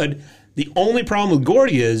pretty good. The only problem with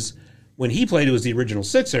Gordie is when he played, it was the original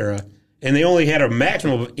 6 era, and they only had a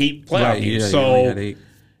maximum of 8 playoff Right, games. yeah, so you only had 8.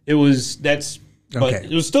 it was but Okay.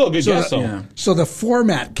 it was still a good guess. though. Yeah. So the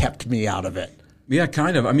format kept me out of it. Yeah,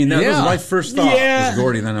 kind of. I mean, that was Yeah. my first thought Yeah. was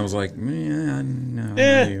Gordie. Then I was like, no, Yeah.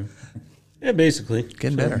 not you. Yeah, basically.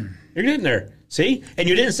 Getting better. You're getting there. See? And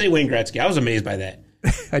you didn't say Wayne Gretzky. I was amazed by that.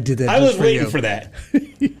 I did that. I just was waiting you. for that.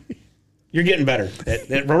 You're getting better.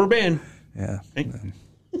 That rubber band. Yeah.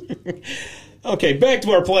 Okay, back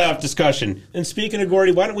to our playoff discussion. And speaking of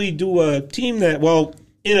Gordie, why don't we do a team that, well,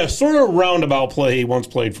 in a sort of roundabout play he once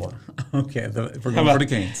played for. Okay, we're How going about- for the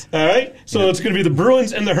Canes. All right? So it's going to be the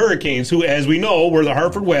Bruins and the Hurricanes, who, as we know, were the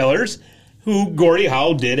Hartford Whalers, who Gordie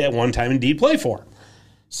Howe did at one time indeed play for.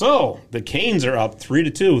 So the Canes are up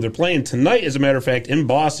 3-2. They're playing tonight, as a matter of fact, in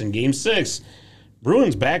Boston, Game 6.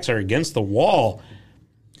 Bruins' backs are against the wall.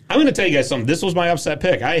 I'm going to tell you guys something. This was my upset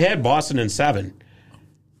pick. I had Boston in 7.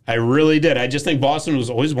 I really did. I just think Boston was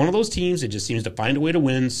always one of those teams that just seems to find a way to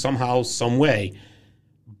win somehow, some way.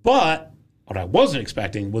 But what I wasn't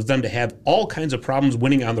expecting was them to have all kinds of problems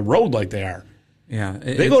winning on the road like they are. Yeah,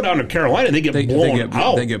 They go down to Carolina and they get blown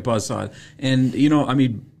out. They get buzzsawed. And, you know, I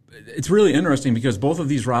mean, it's really interesting because both of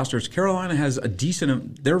these rosters, Carolina has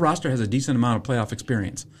their roster has a decent amount of playoff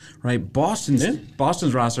experience, right?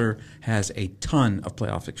 Boston's roster has a ton of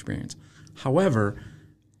playoff experience. However,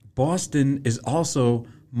 Boston is also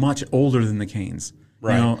much older than the Canes.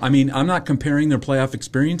 Right. You know, I mean, I'm not comparing their playoff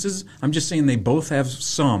experiences. I'm just saying they both have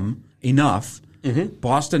enough. Mm-hmm.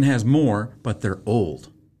 Boston has more, but they're old.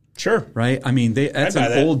 Sure. Right? I mean, that's buy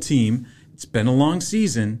an that. old team. It's been a long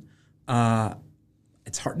season.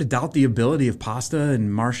 It's hard to doubt the ability of Pasta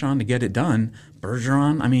and Marchand to get it done.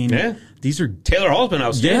 Bergeron, I mean, Yeah. these are Taylor Hall's been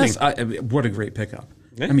outstanding. yes. What a great pickup.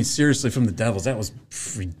 Yeah. I mean, seriously, from the Devils, that was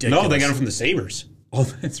ridiculous. No, they got him from the Sabres. Oh,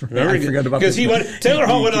 that's right. Remember? I forgot about because this. Taylor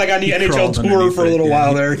Hall went like on the He NHL crawled tour underneath for a it, little yeah.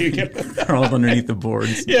 while there. Crawled underneath the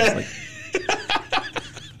boards. Yeah.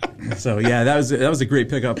 So yeah, that was a great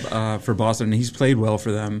pickup for Boston, and he's played well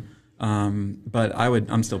for them. But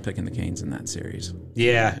I'm still picking the Canes in that series.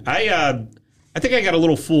 Yeah, I think I got a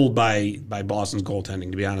little fooled by Boston's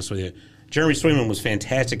goaltending, to be honest with you. Jeremy Swayman was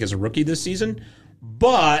fantastic as a rookie this season,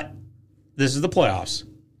 but this is the playoffs.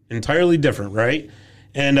 Entirely different, right?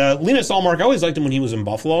 And Linus Ullmark, I always liked him when he was in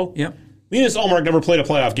Buffalo. Yep. Linus Ullmark never played a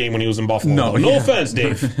playoff game when he was in Buffalo. No, No yeah. offense,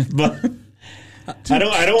 Dave.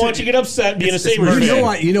 I don't want you to get upset being a Sabres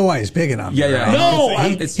fan. You know why he's picking on me. Yeah. No,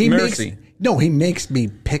 it's mercy. He makes me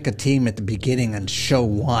pick a team at the beginning and show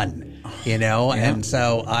one. And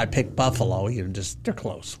so I picked Buffalo. They're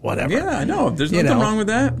close, whatever. Yeah, I know. There's nothing wrong with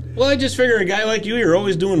that. Well, I just figure a guy like you're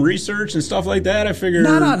always doing research and stuff like that. I figure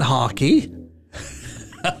not on hockey.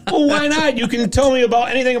 Well, why not? You can tell me about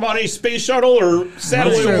anything about any space shuttle or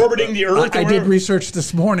satellite orbiting the Earth. I did research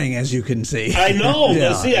this morning, as you can see. I know.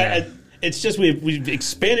 It's just we've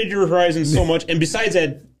expanded your horizons so much. And besides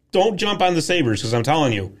that, don't jump on the Sabres because I'm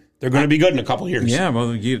telling you, they're going to be good in a couple years. Yeah,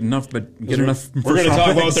 well, get enough. We're going to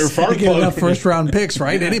talk about their farm get enough first-round picks,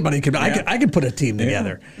 right? Anybody could. Yeah. I could put a team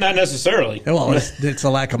together. Not necessarily. Well, it's a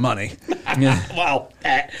lack of money. Well,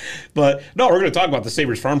 but no, we're going to talk about the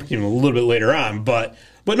Sabres farm team a little bit later on. But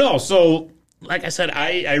no, so like I said,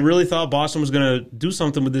 I really thought Boston was going to do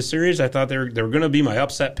something with this series. I thought they were going to be my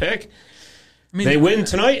upset pick. I mean, they win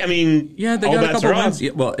tonight. I mean, yeah, they got a couple wins.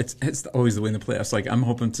 Yeah, well, it's always the way in the playoffs. Like I'm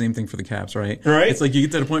hoping the same thing for the Caps, right? Right. It's like you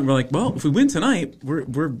get to the point where like, well, if we win tonight,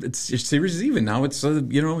 it's your series is even now. It's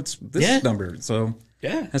it's this number. So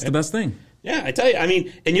that's the best thing. Yeah, I tell you. I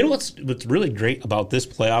mean, and you know what's really great about this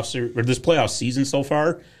playoff season so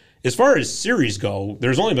far as series go,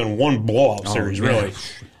 there's only been one blowout series really.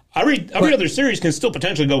 Every other series can still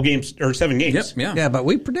potentially go 7 games. Yep, yeah, but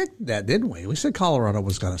we predicted that, didn't we? We said Colorado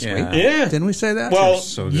was going to sweep. Yeah. Didn't we say that? Well,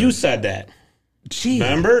 you said that. Gee,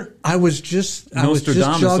 remember? I was just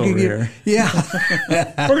jogging here. Yeah.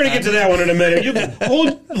 We're going to get to that one in a minute. You can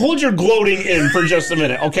hold your gloating in for just a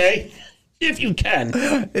minute, okay? If you can.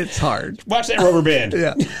 It's hard. Watch that rubber band.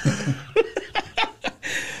 Yeah.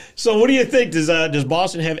 So what do you think? Does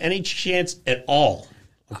Boston have any chance at all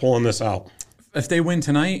of pulling this out? If they win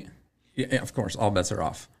tonight, of course, all bets are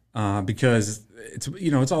off because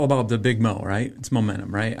it's all about the Big Mo, right? It's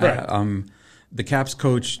momentum, right? The Caps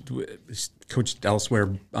coached elsewhere,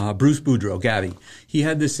 Bruce Boudreau, Gabby. He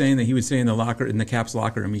had this saying that he would say in the Caps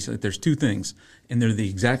locker room. He said, "There's two things, and they're the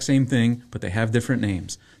exact same thing, but they have different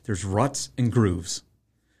names. There's ruts and grooves.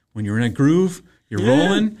 When you're in a groove, you're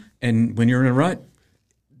rolling, and when you're in a rut."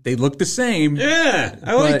 They look the same. Yeah,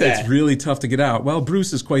 I like that. It's really tough to get out. Well,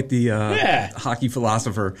 Bruce is quite the hockey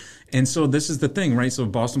philosopher. And so this is the thing, right? So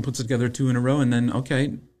Boston puts together 2 in a row, and then,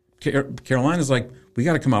 okay, Carolina's like, we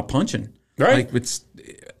got to come out punching. Right. Like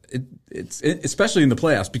it's especially in the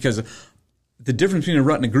playoffs because the difference between a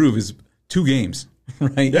rut and a groove is 2 games,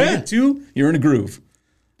 right? Yeah. You get 2, you're in a groove.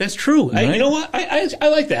 That's true. Right? You know what? I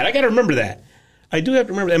like that. I got to remember that. I do have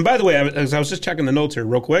to remember that. And by the way, I was just checking the notes here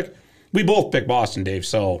real quick. We both picked Boston, Dave,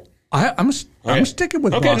 so... I'm sticking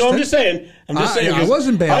with Boston. Okay, no, I'm just saying. I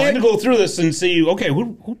wasn't bailing. I had to go through this and see, okay,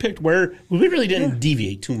 who picked where? We really didn't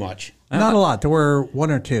deviate too much. Not a lot. There were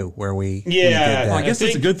 1 or 2 where we did that. Well, I guess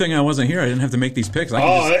it's a good thing I wasn't here. I didn't have to make these picks. It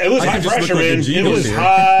was high pressure, man. It was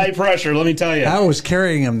high pressure, let me tell you. I was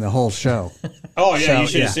carrying him the whole show. Oh, yeah, you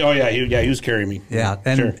should have seen. Oh, yeah, he was carrying me. Yeah,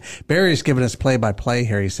 and Barry's giving us play-by-play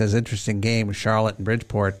here. He says, interesting game, Charlotte and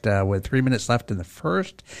Bridgeport with 3 minutes left in the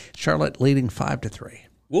first. Charlotte leading 5-3.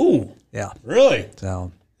 Ooh. Yeah. Really?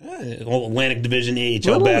 So. Atlantic Division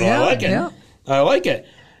AHL battle. I like it. Yeah. I like it.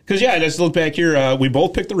 Because, let's look back here. We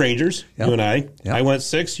both picked the Rangers, you and I. Yep. I went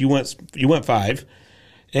 6, you went 5.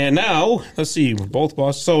 And now, let's see, we're both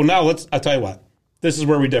Boston. So now I'll tell you what. This is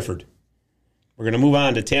where we differed. We're going to move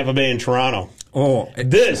on to Tampa Bay and Toronto. Oh,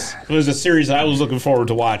 this was a series I was looking forward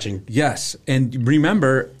to watching. Yes. And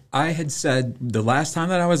remember, I had said the last time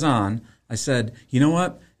that I was on, I said, you know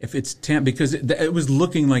what? If it's Tampa, because it was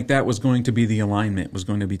looking like that was going to be the alignment, was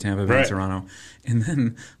going to be Tampa Bay and Toronto. And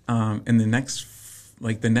then in the next,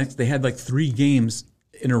 they had like 3 games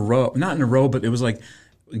in a row. Not in a row, but it was like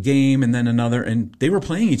a game and then another. And they were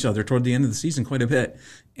playing each other toward the end of the season quite a bit.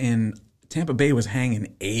 And Tampa Bay was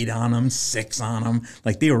hanging 8 on them, 6 on them.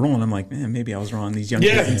 Like they were rolling. I'm like, man, maybe I was wrong. These young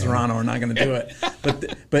kids in Toronto are not going to do it.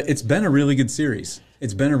 But it's been a really good series.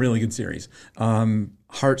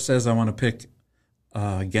 Hart says I want to pick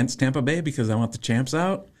against Tampa Bay because I want the champs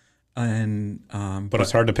out. But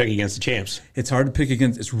it's hard to pick against the champs. It's hard to pick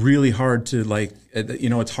against. It's really hard to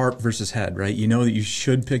it's heart versus head, right? You know that you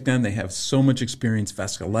should pick them. They have so much experience.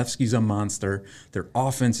 Vasilevsky's a monster. Their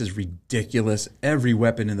offense is ridiculous. Every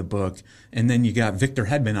weapon in the book. And then you got Victor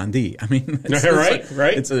Hedman on D. I mean,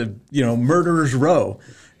 right. It's a murderer's row.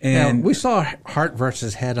 And we saw Hart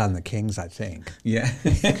versus Head on the Kings, I think. Yeah.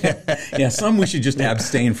 Some we should just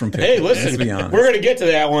abstain from picking. Hey, listen, let's be honest. We're going to get to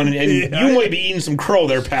that one, and you might be eating some crow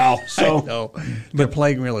there, pal. So they're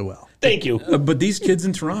playing really well. Thank you. But these kids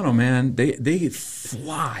in Toronto, man, they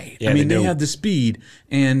fly. Yeah, they have the speed.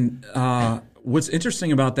 And what's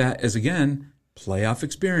interesting about that is, again, playoff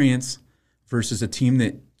experience versus a team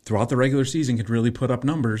that throughout the regular season could really put up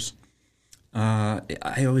numbers.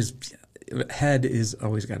 Head is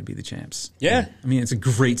always got to be the champs. Yeah. I mean, it's a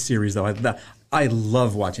great series, though. I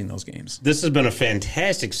love watching those games. This has been a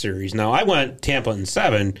fantastic series. Now, I went Tampa in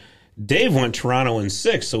 7. Dave went Toronto in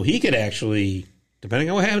 6, so he could actually, depending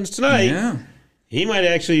on what happens tonight, he might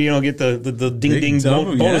actually get the ding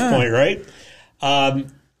bonus point, right? I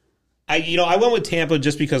went with Tampa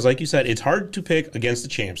just because, like you said, it's hard to pick against the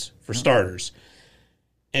champs for starters,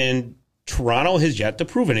 and Toronto has yet to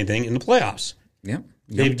prove anything in the playoffs. Yep.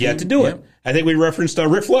 They've yet to do it. I think we referenced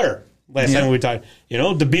Ric Flair last time we talked.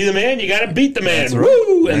 To be the man, you got to beat the man. That's right.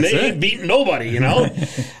 Woo! And they ain't beating nobody,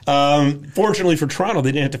 Fortunately for Toronto,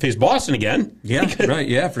 they didn't have to face Boston again. Yeah, right.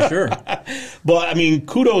 Yeah, for sure. But, I mean,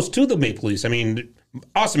 kudos to the Maple Leafs. I mean,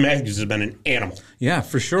 Austin Matthews has been an animal. Yeah,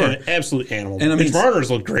 for sure. An absolute animal. And I mean, Mitch Marner's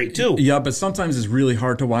looked great, too. Yeah, but sometimes it's really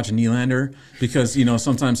hard to watch a Nylander because,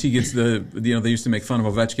 sometimes he gets they used to make fun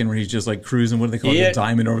of Ovechkin where he's just like cruising, what do they call it, the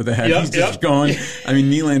diamond over the head. He's just going. I mean,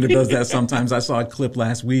 Nylander does that sometimes. I saw a clip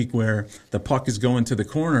last week where the puck is going to the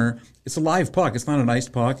corner. It's a live puck. It's not an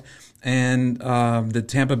iced puck. And the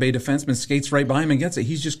Tampa Bay defenseman skates right by him and gets it.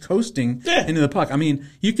 He's just coasting into the puck. I mean,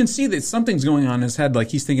 you can see that something's going on in his head. Like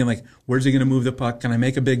he's thinking, like, where's he going to move the puck? Can I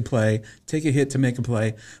make a big play? Take a hit to make a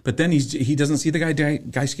play? But then he doesn't see the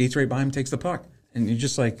guy skates right by him, takes the puck, and you're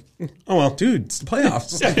just like, oh well, dude, it's the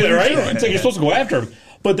playoffs. Right? It's like you're supposed to go after him.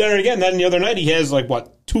 But then again, the other night he has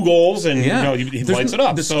 2 goals and he lights it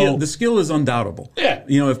up. The skill is undoubtable. Yeah.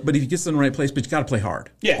 But if he gets in the right place, but you got to play hard.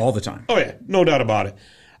 Yeah. All the time. Oh yeah, no doubt about it.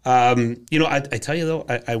 I tell you though,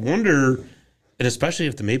 I wonder, and especially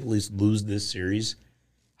if the Maple Leafs lose this series,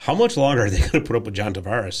 how much longer are they going to put up with John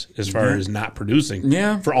Tavares as far as not producing?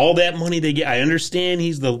 Yeah. For all that money they get, I understand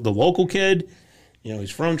he's the local kid. He's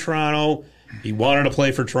from Toronto. He wanted to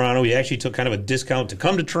play for Toronto. He actually took kind of a discount to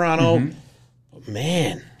come to Toronto. Mm-hmm. But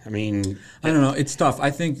man, I mean, I don't know. It's tough. I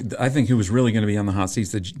think who was really going to be on the hot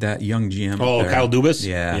seats, that young GM. Oh, Kyle Dubas?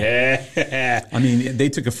 Yeah. I mean, they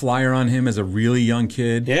took a flyer on him as a really young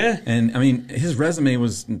kid. Yeah. And I mean, his resume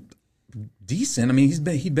was decent. I mean,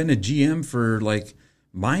 he'd been a GM for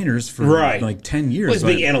minors for 10 years. Well, he's a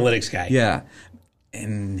big analytics guy. Yeah.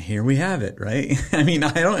 And here we have it, right? I mean,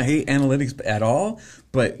 I don't hate analytics at all,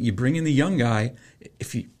 but you bring in the young guy.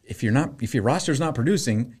 If your roster's not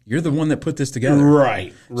producing, you're the one that put this together.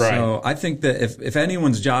 Right. So I think that if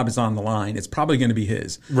anyone's job is on the line, it's probably going to be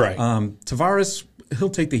his. Right. Tavares, he'll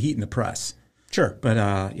take the heat in the press. Sure. But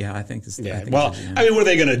I think this. Yeah. Well, I mean, what are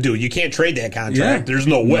they going to do? You can't trade that contract. Yeah. There's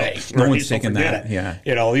no way. No one's taking that. Yeah.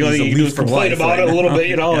 The only thing you can do is complain about it a little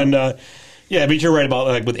bit, and. Yeah, but you're right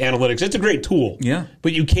about with analytics. It's a great tool. Yeah.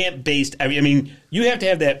 But you can't base. I mean, you have to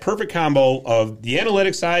have that perfect combo of the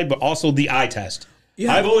analytics side, but also the eye test.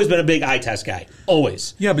 Yeah. I've always been a big eye test guy.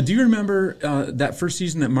 Always. Yeah, but do you remember that first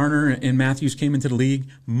season that Marner and Matthews came into the league?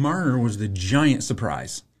 Marner was the giant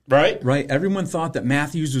surprise. Right. Everyone thought that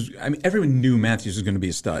Matthews was. I mean, everyone knew Matthews was going to be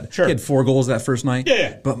a stud. Sure. He had 4 goals that first night.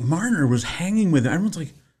 Yeah. But Marner was hanging with him. Everyone's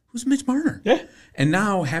like, who's Mitch Marner? Yeah. And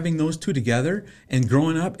now having those two together and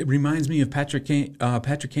growing up, it reminds me of Patrick Kane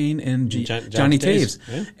and Johnny Taves.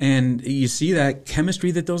 Yeah. And you see that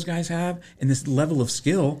chemistry that those guys have and this level of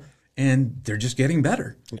skill, and they're just getting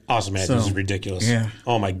better. Awesome, man. This is ridiculous. Yeah.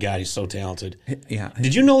 Oh, my God, he's so talented. Yeah.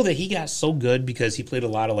 Did you know that he got so good because he played a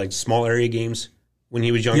lot of small area games when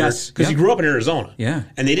he was younger? Yes. Because he grew up in Arizona. Yeah.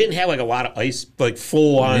 And they didn't have a lot of ice,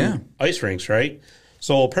 full-on ice rinks, right?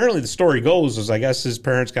 So apparently the story goes is I guess his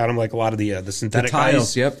parents got him a lot of the synthetic tiles,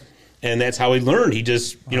 ice. Yep. And that's how he learned. He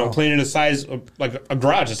just, playing in a size of, a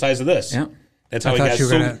garage the size of this. Yep. That's how I he thought got you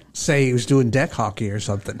were going to say he was doing deck hockey or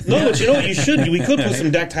something. No, but you know what? You should. We could put some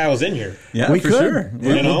deck tiles in here. Yeah, we for could. sure.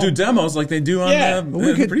 We'll do demos like they do on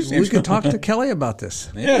we could talk to Kelly about this.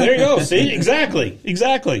 Yeah, there you go. See?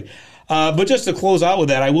 Exactly. But just to close out with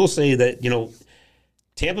that, I will say that,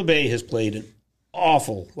 Tampa Bay has played an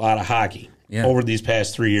awful lot of hockey over these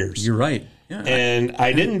past 3 years. You're right. Yeah, and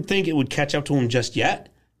I didn't think it would catch up to him just yet,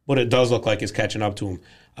 but it does look like it's catching up to him,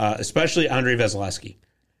 especially Andrei Vasilevsky.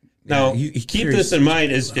 Now, keep this in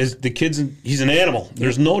mind: is the kid's he's an animal.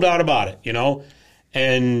 There's no doubt about it,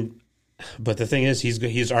 but the thing is,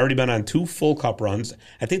 he's already been on 2 full cup runs.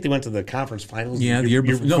 I think they went to the conference finals. Yeah, the year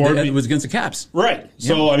before. No, it was against the Caps. Right.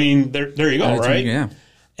 So I mean, there you go. Right. Yeah.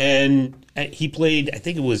 And he played, I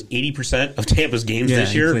think it was 80% of Tampa's games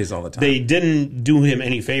this year. He plays all the time. They didn't do him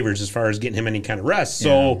any favors as far as getting him any kind of rest.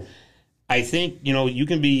 So I think, you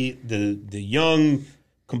can be the young,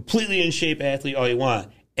 completely in shape athlete all you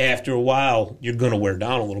want. After a while, you're going to wear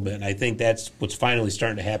down a little bit. And I think that's what's finally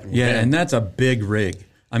starting to happen with him. And that's a big rig.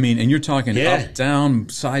 I mean, and you're talking up, down,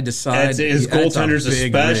 side to side. As goaltenders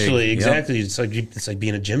especially, rig. exactly. Yep. It's like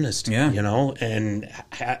being a gymnast, yeah. And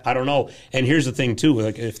I don't know. And here's the thing, too.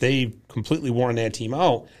 Like, if they completely worn that team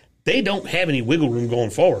out, they don't have any wiggle room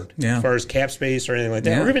going forward as far as cap space or anything like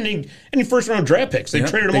that, or even any first-round draft picks. They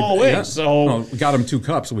traded them all away. Yeah. So we got them 2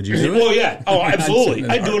 cups. Would you do it? Well, yeah. Oh, absolutely.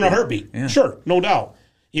 I'd do it in a heartbeat. Yeah. Sure, no doubt.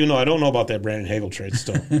 Even though I don't know about that Brandon Hagel trade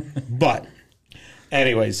still. But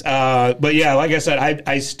anyways, but yeah, like I said,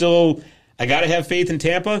 I got to have faith in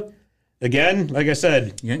Tampa. Again, like I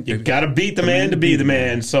said, you got to beat the man to be the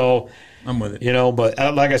man. So I'm with it. But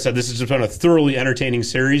like I said, this has just been a thoroughly entertaining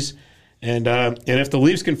series. And if the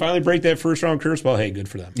Leafs can finally break that first round curse, well, hey, good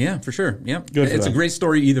for them. Yeah, for sure. Yeah, good for it's them. a great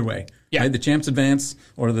story either way. Yeah, right? The champs advance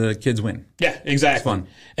or the kids win. Yeah, exactly. It's fun.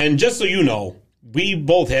 And just so you know, we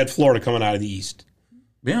both had Florida coming out of the East.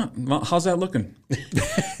 Yeah, well, how's that looking?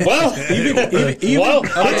 Well, I'll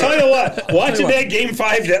tell you what. Watching that Game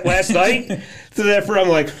 5 last night, I'm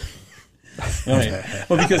like, right.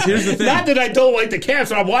 Well, because here's the thing. Not that I don't like the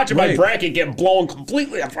Caps, but I'm watching my bracket get blown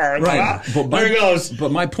completely apart. Right. There it goes.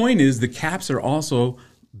 But my point is the Caps are also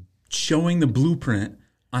showing the blueprint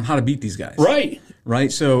on how to beat these guys. Right.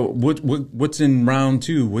 Right. So what's in round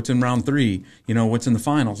 2? What's in round 3? What's in the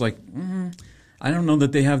finals? Like, I don't know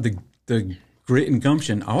that they have the grit and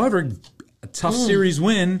gumption. However, a tough series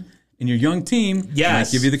win in your young team might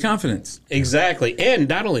give you the confidence. Exactly. And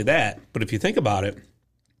not only that, but if you think about it,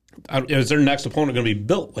 is their next opponent going to be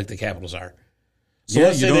built like the Capitals are? So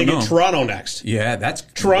let's say they get Toronto next. Yeah,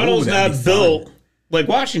 Toronto's not built like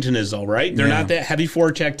Washington is, though, right? They're not that heavy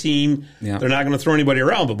forecheck team. Yeah. They're not going to throw anybody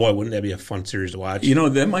around, but boy, wouldn't that be a fun series to watch?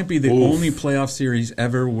 That might be the only playoff series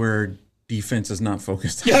ever where defense is not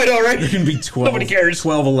focused. Yeah, I know, right? There can be 12, nobody cares.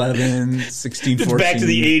 12-11, 16-14. It's back to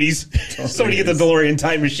the 80s. Somebody get the DeLorean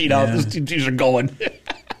time machine out. Those two teams are going.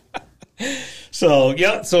 So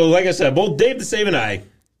like I said, both Dave the Save and I,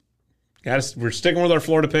 we're sticking with our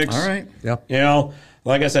Florida picks. All right. Yep.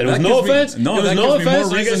 Like I said, it was no offense. That gives me more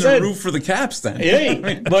reason to root for the Caps then.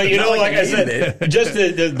 Yeah, but like I said, just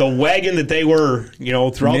the wagon that they were,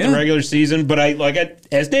 throughout the regular season. But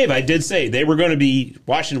as Dave, I did say they were going to be.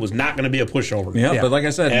 Washington was not going to be a pushover. Yeah, but like I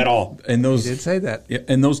said, at all. And you did say that.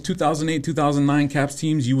 In those 2008, 2009 Caps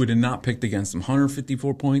teams, you would have not picked against them.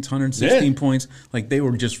 154 points, 116 points. Like they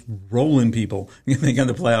were just rolling people. They got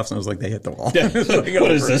the playoffs, and I was like, they hit the wall. Yeah. What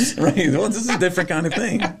is this? Right. Well, this is a different kind of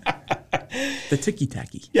thing. The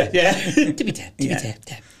ticky-tacky. Yeah. Tippy-tap,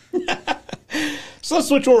 tippy-tap. So let's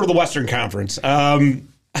switch over to the Western Conference.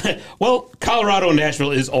 Well, Colorado and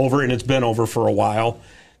Nashville is over, and it's been over for a while.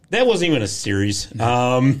 That wasn't even a series.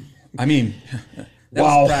 That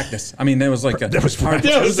was practice. That was like that was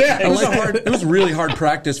hard. It was really hard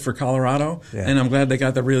practice for Colorado, and I'm glad they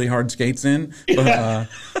got the really hard skates in. But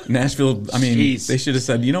Nashville, they should have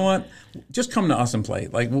said, you know what? Just come to us and play.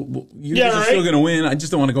 Like, you guys are still going to win. I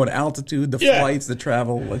just don't want to go to altitude, the flights, the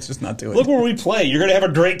travel. Let's just not do it. Look where we play. You're going to have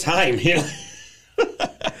a great time.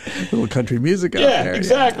 Little country music out there. Yeah,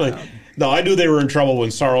 exactly. Yeah. No, I knew they were in trouble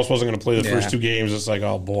when Saros wasn't going to play the first 2 games. It's like,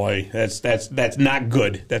 oh boy, that's not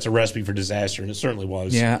good. That's a recipe for disaster, and it certainly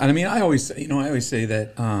was. Yeah, and I always say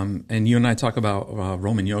that, and you and I talk about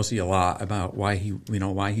Roman Josi a lot about why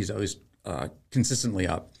he's always consistently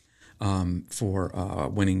up for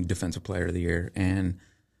winning Defensive Player of the Year. And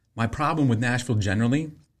my problem with Nashville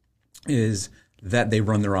generally is that they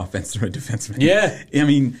run their offense through a defenseman. Yeah,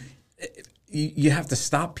 you have to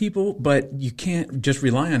stop people, but you can't just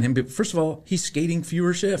rely on him. But first of all, he's skating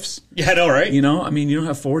fewer shifts. Yeah, I know, right? You don't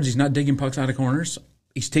have forwards. He's not digging pucks out of corners.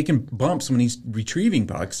 He's taking bumps when he's retrieving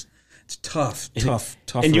pucks. It's tough.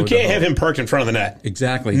 And you can't have him parked in front of the net.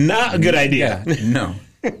 Exactly. Not a good idea. Yeah, no.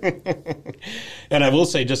 And I will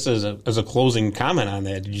say, just as a closing comment on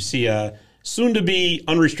that, did you see soon-to-be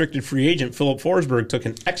unrestricted free agent Philip Forsberg took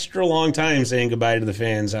an extra long time saying goodbye to the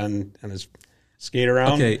fans on his skate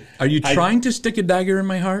around? Okay, are you trying to stick a dagger in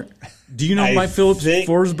my heart? Do you know my Philip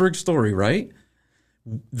Forsberg story, right?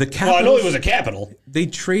 The Capitals, well, I know he was a Capital. They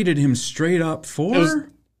traded him straight up for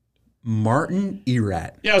Martin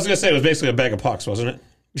Erat. Yeah, I was going to say it was basically a bag of pucks, wasn't it?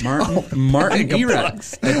 Martin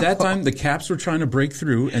Erat. At that time, the Caps were trying to break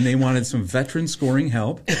through, and they wanted some veteran scoring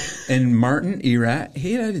help. And Martin Erat,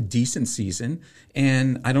 he had a decent season,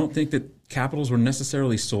 and I don't think that Capitals were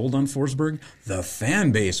necessarily sold on Forsberg. The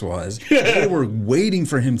fan base was. They were waiting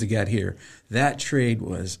for him to get here. That trade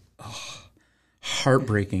was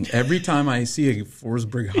heartbreaking. Every time I see a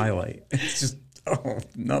Forsberg highlight, it's just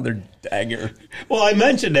another dagger. Well, I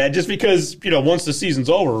mentioned that just because, once the season's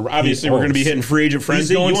over, obviously we're going to be hitting free agent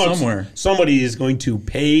frenzy. He's going somewhere. Somebody is going to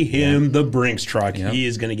pay him the Brinks truck. Yep. He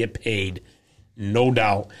is going to get paid, no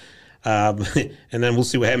doubt. And then we'll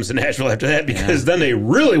see what happens in Nashville after that, because then they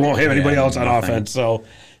really won't have anybody else on offense. So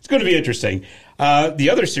it's going to be interesting. The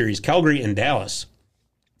other series, Calgary and Dallas.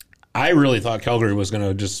 I really thought Calgary was going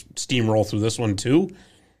to just steamroll through this one too.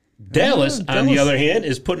 Dallas, on the other hand,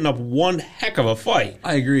 is putting up one heck of a fight.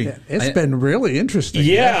 I agree. Yeah, it's been really interesting.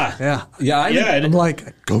 Yeah. I'm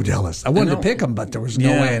like, go Dallas. I wanted to pick them, but there was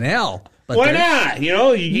no way in hell. But why not? You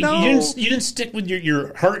know, you didn't stick with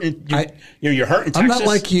your heart and your heart in Texas. I'm not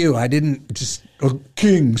like you. I didn't just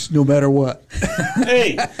Kings no matter what.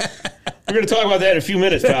 Hey, we're going to talk about that in a few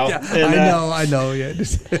minutes, pal. I know. Yeah. I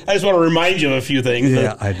just want to remind you of a few things.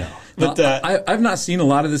 Yeah, I know. But I've not seen a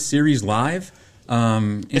lot of this series live.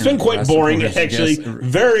 It's been quite boring, actually.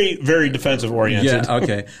 Very, very defensive oriented. Yeah.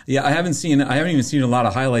 Okay. Yeah. I haven't even seen a lot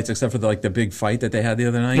of highlights except for the big fight that they had the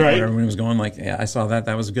other night, right, where everyone was going I saw that.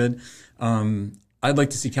 That was good. I'd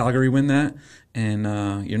like to see Calgary win that, and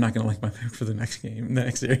you're not going to like my pick for the next game, the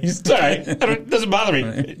next series. It's all right. It doesn't bother me.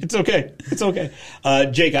 It's okay. It's okay.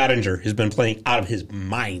 Jake Ottinger has been playing out of his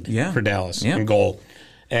mind for Dallas in goal,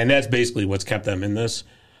 and that's basically what's kept them in this.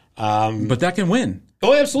 But that can win.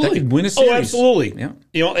 Oh, absolutely. That could win a series. Oh, absolutely. Yeah.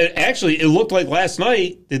 You know, it looked like last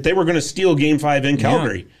night that they were going to steal Game 5 in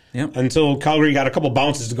Calgary until Calgary got a couple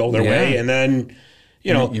bounces to go their way, and then.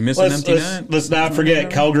 You know, you miss an empty net. Let's not forget,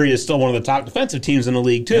 Calgary is still one of the top defensive teams in the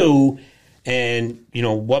league, too. Yeah. And, you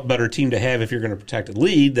know, what better team to have if you're going to protect a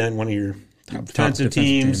lead than one of your top defensive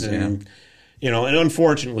teams? And, you know, and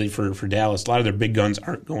unfortunately for Dallas, a lot of their big guns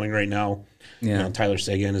aren't going right now. Yeah. You know, Tyler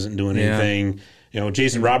Seguin isn't doing anything. You know,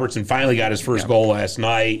 Jason Robertson finally got his first goal last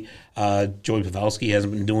night. Joey Pavelski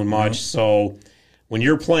hasn't been doing much. So when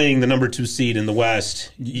you're playing the number 2 seed in the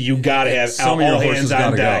West, you got to have all hands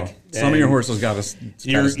on deck. Some of your horses got to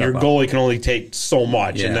your goalie can only take so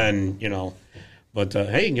much, and then, you know. But,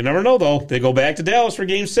 hey, you never know, though. They go back to Dallas for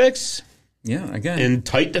Game 6. Yeah, again. In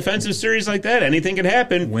tight defensive series like that, anything can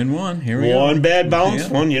happen. Win one. Here we go. One bad bounce,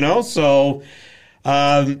 one, you know. So,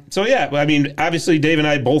 yeah, I mean, obviously Dave and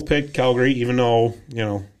I both picked Calgary, even though, you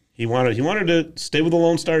know, he wanted to stay with the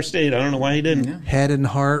Lone Star State. I don't know why he didn't. Yeah. Head and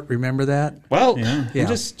heart, remember that? Well, I'm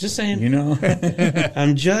just saying. You know.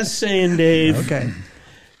 I'm just saying, Dave. Okay.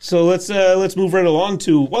 So let's move right along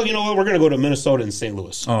to, well, you know what? We're going to go to Minnesota and St.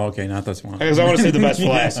 Louis. Oh, okay. Not this one. Because I want to save the best for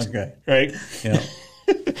last. Okay. Right? Yeah.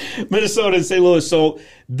 Minnesota and St. Louis. So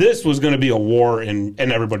this was going to be a war, and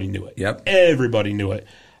everybody knew it. Yep. Everybody knew it.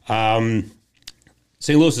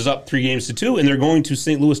 St. Louis is up 3-2, and they're going to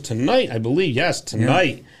St. Louis tonight, I believe. Yes,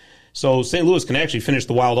 tonight. Yeah. So St. Louis can actually finish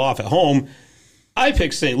the Wild off at home. I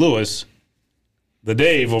picked St. Louis. The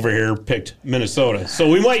Dave over here picked Minnesota, so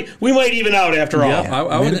we might even out after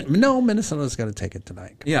all. Minnesota's going to take it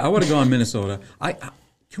tonight. Yeah, I would have gone Minnesota.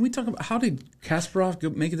 Can we talk about how did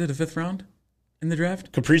Kasparov make it to the 5th round in the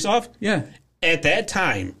draft? Kaprizov? Yeah. At that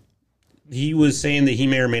time, he was saying that he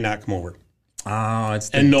may or may not come over. Oh,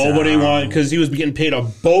 and nobody wanted, because he was getting paid a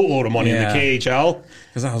boatload of money in the KHL.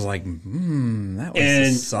 Because I was like, that was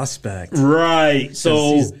a suspect, right?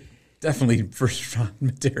 So he's definitely first round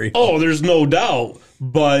material. Oh, there's no doubt.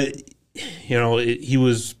 But, you know, I think he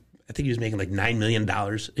was making like $9 million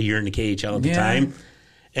a year in the KHL at the time.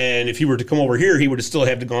 And if he were to come over here, he would have still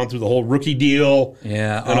had to gone through the whole rookie deal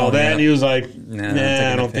and all that. Yeah. And he was like,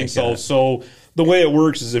 nah, I don't think so. So the way it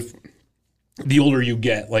works is if the older you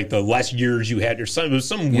get, like the less years you had, it was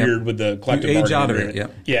something weird with the collective bargaining agreement. Age out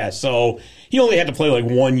of it, Yeah, so he only had to play like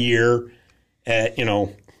 1 year at, you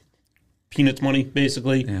know, peanuts money,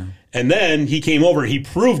 basically. Yeah. And then he came over, he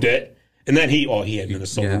proved it, and then he had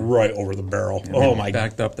Minnesota right over the barrel. Oh, my God.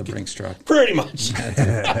 Backed up the Brinks truck. Pretty much.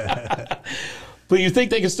 But you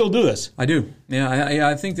think they can still do this? I do. Yeah,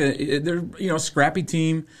 I think that they're, you know, scrappy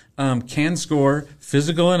team, can score,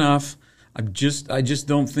 physical enough. I just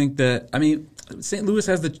don't think that. I mean, St. Louis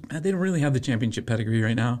they don't really have the championship pedigree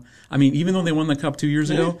right now. I mean, even though they won the Cup 2 years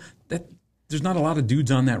ago, there's not a lot of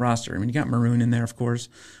dudes on that roster. I mean, you got Maroon in there, of course,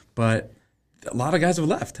 but a lot of guys have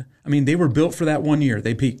left. I mean, they were built for that 1 year.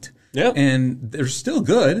 They peaked. Yeah. And they're still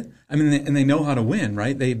good. I mean, and they know how to win,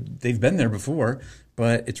 right? They've been there before,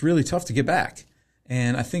 but it's really tough to get back.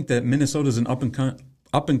 And I think that Minnesota's an up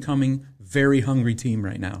and coming, very hungry team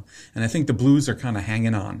right now. And I think the Blues are kind of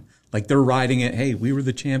hanging on. Like, they're riding it. Hey, we were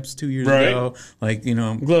the champs 2 years ago. Like, you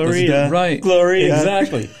know. Gloria. Right. Gloria.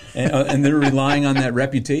 Exactly. And they're relying on that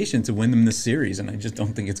reputation to win them this series. And I just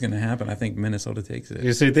don't think it's going to happen. I think Minnesota takes it.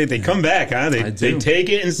 You say they come back, huh? They take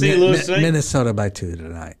it in St. Louis. Minnesota by 2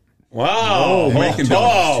 tonight. Wow. Making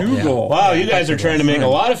Donuts. 2 goals. Wow, you guys are trying to make a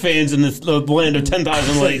lot of fans in this land of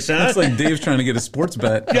 10,000 lakes, huh? That's like Dave's trying to get a sports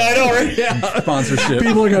bet Yeah, I know, right? sponsorship.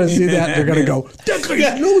 People are going to see that. They're going to go, that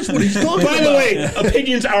guy knows what he's talking By the way,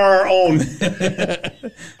 opinions are our own.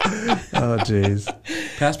 Oh, jeez.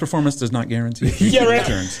 Past performance does not guarantee Yeah, right.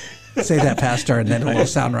 returns. Say that, Pastor, and then it will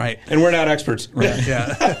sound right. And we're not experts.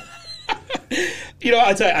 Yeah. You know,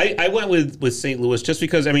 I'll tell you, I went with St. Louis just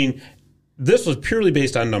because, I mean, this was purely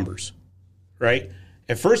based on numbers, right?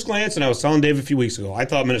 At first glance, and I was telling Dave a few weeks ago, I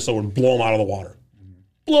thought Minnesota would blow them out of the water.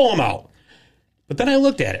 Blow them out. But then I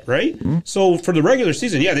looked at it, right? Mm-hmm. So for the regular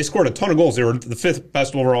season, yeah, they scored a ton of goals. They were the 5th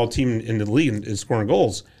best overall team in the league in scoring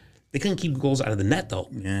goals. They couldn't keep goals out of the net, though.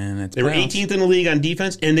 Yeah, they were 18th in the league on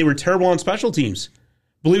defense, and they were terrible on special teams.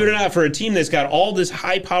 Believe it or not, for a team that's got all this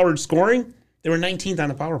high-powered scoring, they were 19th on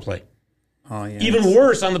the power play. Oh, yeah. Even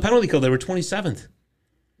worse, on the penalty kill, they were 27th.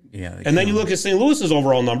 Yeah, and then you look at St. Louis's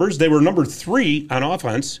overall numbers. They were number 3 on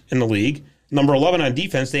offense in the league, number 11 on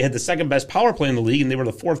defense. They had the 2nd best power play in the league, and they were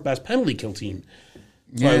the 4th best penalty kill team.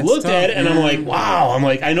 So I looked at it, and I'm like, wow. I'm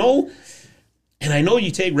like, I know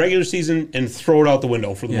you take regular season and throw it out the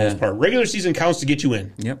window for the most part. Regular season counts to get you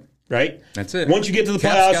in. Yep. Right? That's it. Once you get to the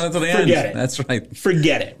playoffs, forget it. That's right.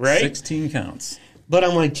 Forget it, right? 16 counts. But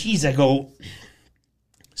I'm like, geez, I go,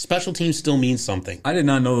 special teams still means something. I did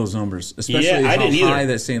not know those numbers, especially how high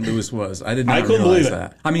that St. Louis was. I did not realize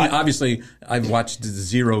that. I mean, obviously, I've watched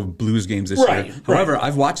 0 Blues games this year. However,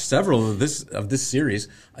 I've watched several of this series.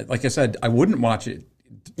 Like I said, I wouldn't watch it,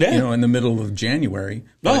 in the middle of January.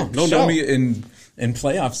 No show doubt. me in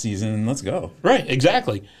playoff season and let's go. Right,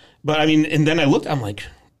 exactly. But I mean, and then I looked. I'm like,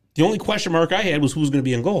 the only question mark I had was who's going to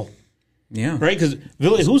be in goal. Yeah, right, because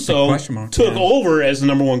Ville Husso took over as the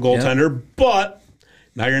number 1 goaltender, but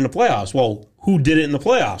now you're in the playoffs. Well, who did it in the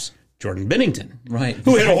playoffs? Jordan Binnington, right?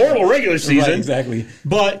 Who had a horrible regular season, right, exactly.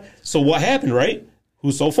 But so what happened, right?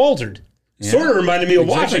 Husso faltered. Yeah. Sort of reminded me of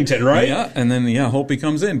Washington, right? Yeah, and then Holtby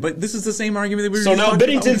comes in. But this is the same argument that we were. So now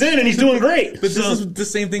Binnington's in and he's doing great. But this is the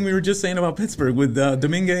same thing we were just saying about Pittsburgh with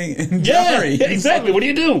Domingue and Jarry. Yeah, exactly. What do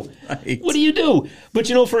you do? Right. What do you do? But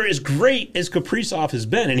for as great as Kaprizov has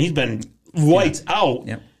been, and he's been lights out.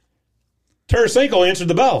 Yep. Tarasenko answered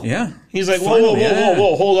the bell. Yeah. He's like,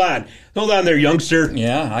 whoa, hold on there, youngster.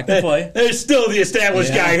 Yeah, I can play. There's still the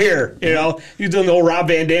established guy here. He's doing the whole Rob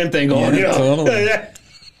Van Dam thing going. Totally.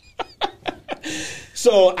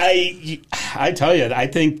 So I tell you, I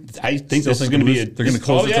think this is going to be they're going to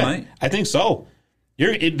close it tonight. I think so.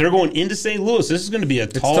 They're going into St. Louis. This is going to be a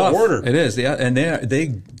tall order. It is, yeah, and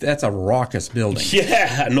that's a raucous building.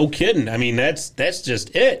 Yeah, no kidding. I mean, that's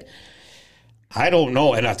just it. I don't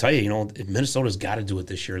know, and I'll tell you, Minnesota's got to do it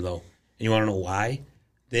this year, though. And you want to know why?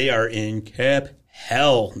 They are in cap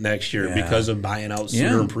hell next year because of buying out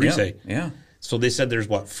Suter and Parise. Yeah. So they said there's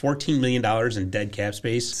 $14 million in dead cap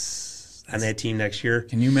space on that team next year.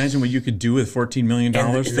 Can you imagine what you could do with $14 million,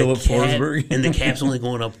 Philip Forsberg? And the cap's only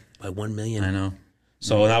going up by $1 million. I know.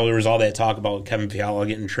 So now there was all that talk about Kevin Fiala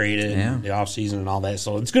getting traded in the offseason and all that.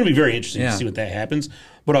 So it's going to be very interesting to see what that happens.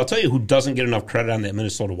 But I'll tell you who doesn't get enough credit on that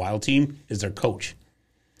Minnesota Wild team is their coach,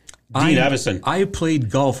 Dean Evason. I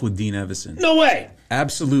played golf with Dean Evason. No way.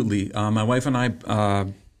 Absolutely. My wife and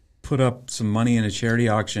I put up some money in a charity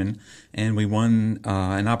auction, and we won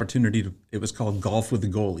an opportunity it was called Golf with the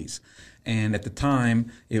Goalies. And at the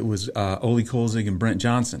time, it was Ole Kolzig and Brent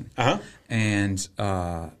Johnson. Uh-huh. And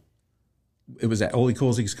it was at Ole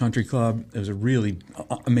Kolzig's Country Club. It was a really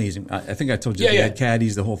amazing. I think I told you they had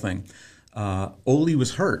caddies, the whole thing. Ole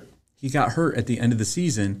was hurt. He got hurt at the end of the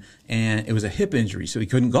season, and it was a hip injury, so he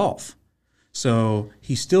couldn't golf. So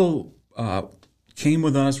he still came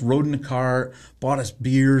with us, rode in the car, bought us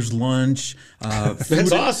beers, lunch.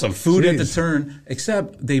 That's awesome. Food at the turn,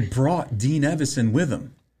 except they brought Dean Evason with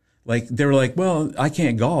them. Like, they were like, well, I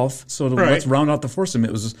can't golf, so let's round out the foursome.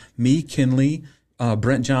 It was me, Kinley,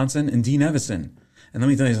 Brent Johnson, and Dean Evason. And let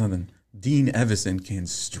me tell you something. Dean Evason can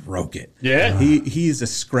stroke it. Yeah. He's a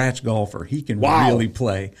scratch golfer. He can really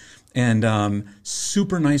play. And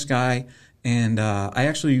super nice guy. And I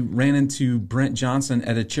actually ran into Brent Johnson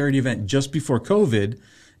at a charity event just before COVID,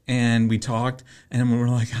 and we talked, and we were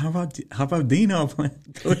like, how about Dino playing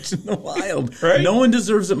coach in the Wild? Right. No one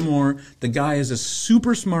deserves it more. The guy is a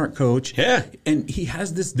super smart coach. Yeah. And he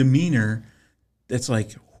has this demeanor that's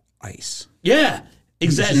like ice. Yeah.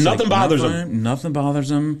 Exactly. Nothing bothers him. Nothing bothers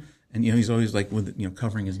him. And he's always like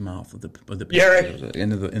covering his mouth with the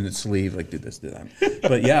in the sleeve, like do this, do that.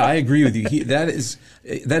 But yeah, I agree with you. That is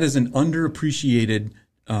an underappreciated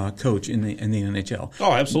coach in the NHL.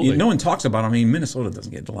 Oh, absolutely. No one talks about him. I mean, Minnesota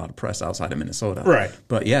doesn't get a lot of press outside of Minnesota. Right.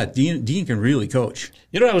 But yeah, Dean can really coach.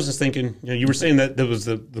 You know what I was just thinking? You were saying that was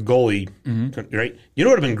the goalie, right? You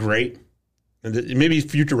know what would have been great? And maybe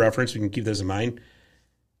future reference, we can keep this in mind.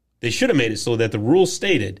 They should have made it so that the rules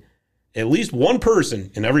stated at least one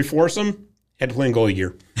person in every foursome had to play in goalie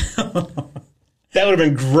gear. That would have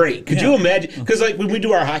been great. Could you imagine? Because like when we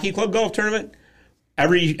do our hockey club golf tournament,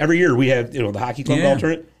 every year we have the hockey club golf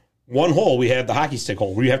tournament. One hole we have the hockey stick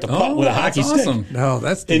hole where you have to putt with a hockey stick. No,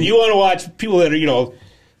 that's and you want to watch people that are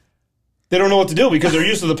they don't know what to do because they're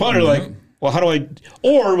used to the putter. Like, well, how do I?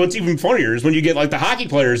 Or what's even funnier is when you get like the hockey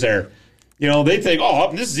players there. They think,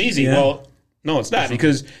 oh, this is easy. Yeah. Well, no, it's not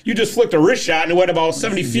because you just flicked a wrist shot and it went about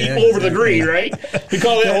 70 feet over the green, right? We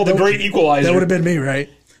call that the great equalizer. That would have been me, right?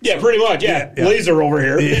 Yeah, pretty much. Yeah. Laser over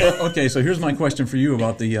here. Yeah. Okay, so here's my question for you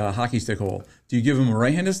about the hockey stick hole. Do you give him a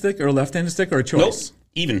right-handed stick or a left-handed stick or a choice? Nope.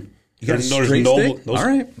 Even. You got a straight stick? All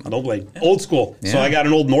right. No blade. Old school. Yeah. So I got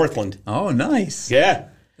an old Northland. Oh, nice. Yeah.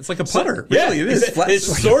 It's like a putter. Yeah, really, it is. It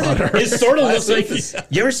sort of looks like.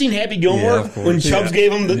 You ever seen Happy Gilmore when Chubbs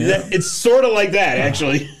gave him it's sort of like that,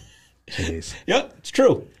 actually. Jeez. Yep, it's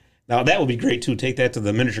true. Now that would be great too. Take that to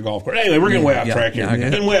the miniature golf course. Anyway, we're getting way off track here. Okay.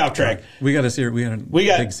 Getting way off track. We got a series. We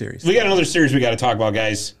got a big series. We got another series we got to talk about,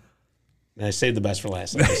 guys. And I saved the best for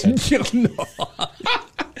last. Like I said.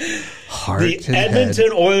 The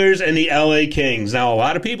Edmonton Oilers and the LA Kings. Now, a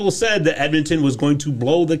lot of people said that Edmonton was going to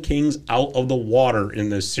blow the Kings out of the water in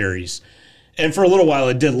this series. And for a little while,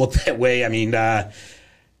 it did look that way. I mean,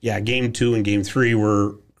 Game 2 and Game 3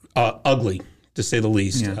 were ugly, to say the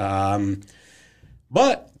least. Yeah.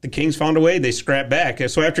 But the Kings found a way. They scrapped back.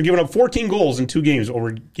 So after giving up 14 goals in 2 games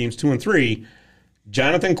over Games 2 and 3,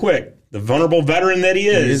 Jonathan Quick, the vulnerable veteran that he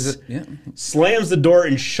is, slams the door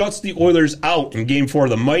and shuts the Oilers out in Game 4,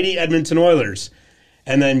 the mighty Edmonton Oilers.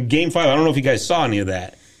 And then Game 5, I don't know if you guys saw any of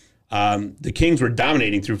that. The Kings were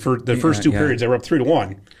dominating through the first 2 periods. They were up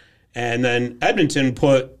 3-1. And then Edmonton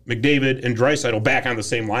put McDavid and Draisaitl back on the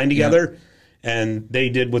same line together, and they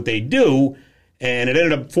did what they do, and it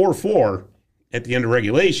ended up 4-4 at the end of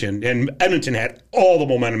regulation. And Edmonton had all the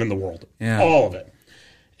momentum in the world, all of it.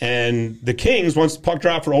 And the Kings, once the puck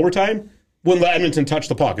dropped for overtime, wouldn't let Edmonton touch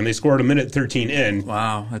the puck, and they scored a minute 13 in.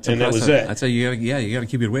 Wow, that's and impressive. That was it. I'd say you got to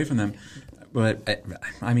keep it away from them. But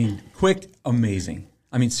I mean, Quick, amazing.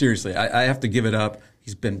 I mean, seriously, I have to give it up.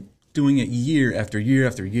 He's been doing it year after year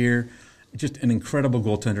after year. Just an incredible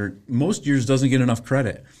goaltender. Most years doesn't get enough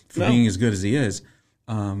credit for being as good as he is.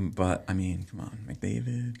 But, I mean, come on,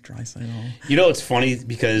 McDavid, Draisaitl. You know, it's funny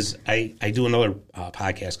because I do another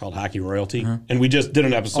podcast called Hockey Royalty, and we just did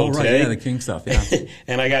an episode today. Yeah, the King stuff, yeah.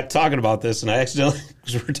 And I got talking about this, and I accidentally,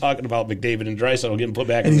 because we were talking about McDavid and Draisaitl getting put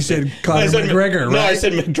back. And you said Conor McGregor, right? No, I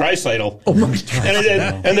said McDraisaitl. Oh,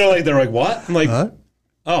 McDraisaitl. And they're like, what? I'm like,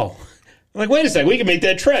 oh. I'm like, wait a second, we can make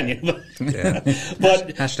that trend. But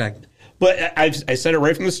hashtag. But I said it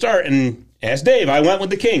right from the start, and asked Dave, I went with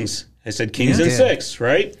the Kings. I said Kings in 6,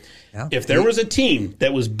 right? Yeah. If there was a team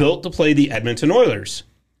that was built to play the Edmonton Oilers,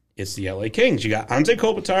 it's the LA Kings. You got Anze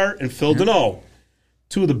Kopitar and Phil Deneau,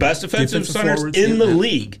 2 of the best defensive centers in the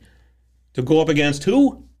league, to go up against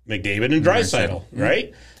who? McDavid and Draisaitl,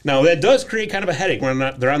 right? Now, that does create kind of a headache when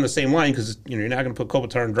they're on the same line because you're not going to put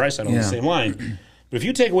Kopitar and Draisaitl on the same line. But if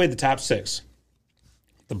you take away the top 6,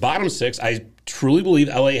 the bottom 6, I truly believe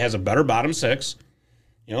LA has a better bottom 6.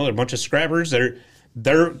 They're a bunch of scrappers.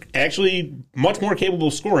 They're actually much more capable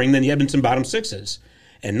of scoring than the Edmonton bottom 6 is.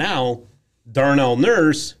 And now, Darnell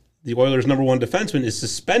Nurse, the Oilers' number 1 defenseman, is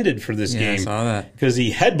suspended for this game. I saw that. Because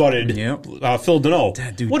he headbutted Phil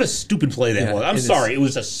Deneau. What a stupid play that was. I'm sorry. It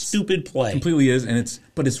was a stupid play. Completely is,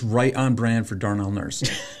 but it's right on brand for Darnell Nurse.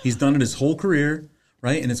 He's done it his whole career,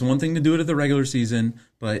 right? And it's one thing to do it at the regular season,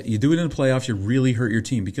 but you do it in the playoffs, you really hurt your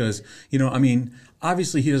team because,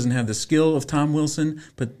 obviously he doesn't have the skill of Tom Wilson,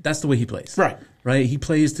 but that's the way he plays. Right? He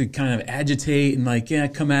plays to kind of agitate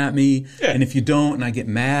and come at me. Yeah. And if you don't, and I get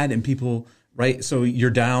mad and people, right? So you're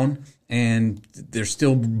down and they're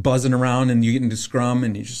still buzzing around and you get into scrum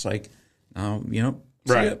and you're just like, oh,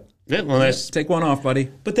 right. Yeah, well, take one off, buddy.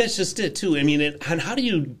 But that's just it too. I mean, and how do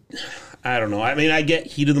you, I don't know. I mean, I get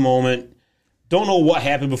heat of the moment. Don't know what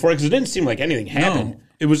happened before because it didn't seem like anything happened. No.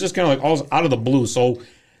 It was just kind of like all out of the blue. So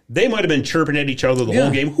they might have been chirping at each other the whole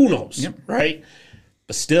game. Who knows, right?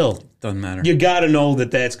 But still, doesn't matter. You got to know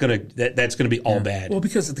that's gonna be all bad. Well,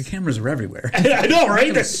 because the cameras are everywhere. I know,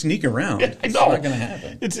 right? They sneak around. I know. It's not going to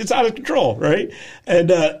happen. It's out of control, right?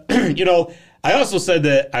 And I also said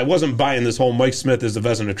that I wasn't buying this whole Mike Smith is the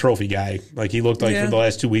Vezina Trophy guy like he looked like for the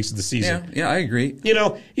last 2 weeks of the season. Yeah, I agree.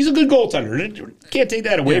 He's a good goaltender. Can't take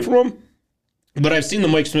that away from him. But I've seen the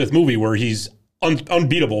Mike Smith movie where he's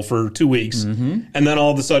unbeatable for 2 weeks, and then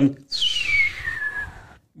all of a sudden,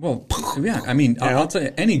 Well, yeah. I mean, I'll tell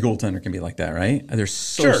you, any goaltender can be like that, right? They're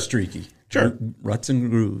so Sure. streaky. Sure. Ruts and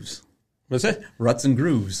grooves. what's that? Ruts and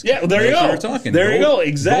grooves. Yeah, well, there you That's what go. we're talking. There you go.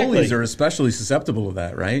 Exactly. Goalies are especially susceptible to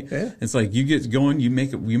that, right? Yeah. It's like you get going, you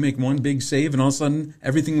make one big save, and all of a sudden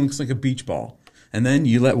everything looks like a beach ball. And then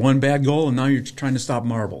you let one bad goal, and now you're trying to stop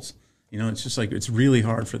marbles. You know, it's just like it's really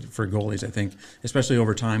hard for goalies, I think, especially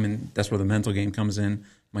over time, and that's where the mental game comes in.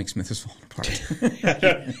 Mike Smith is falling apart.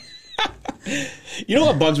 You know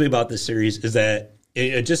what bugs me about this series is that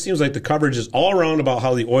it just seems like the coverage is all around about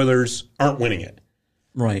how the Oilers aren't winning it.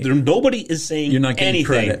 Right. Nobody is saying You're not getting anything.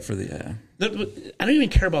 credit for the. I don't even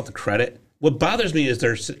care about the credit. What bothers me is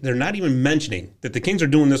they're not even mentioning that the Kings are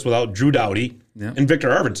doing this without Drew Doughty and Victor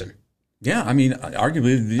Arvidsson. Yeah, I mean,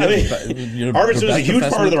 arguably, Arvidsson is a huge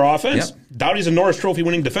part of their offense. Yep. Doughty's a Norris Trophy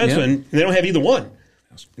winning defenseman, and they don't have either one.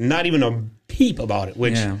 Not even a peep about it.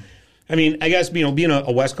 Which, I mean, I guess being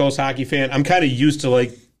a West Coast hockey fan, I'm kind of used to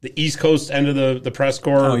like the East Coast end of the press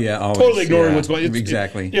corps. Oh yeah, always, totally ignoring what's going on.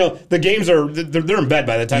 Exactly. The games are they're in bed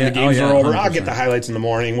by the time the games are over. 100%. I'll get the highlights in the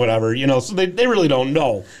morning, whatever. So they really don't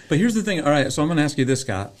know. But here's the thing. All right, so I'm going to ask you this,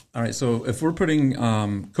 Scott. All right, so if we're putting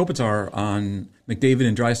Kopitar on McDavid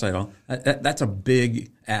and Draisaitl, that's a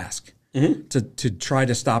big ask to try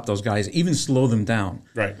to stop those guys, even slow them down.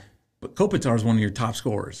 Right. But Kopitar is one of your top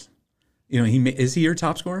scorers. Is he your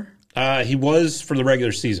top scorer? He was for the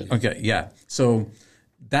regular season. Okay, yeah. So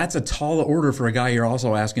that's a tall order for a guy you're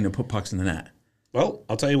also asking to put pucks in the net. Well,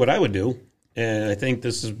 I'll tell you what I would do. And I think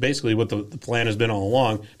this is basically what the plan has been all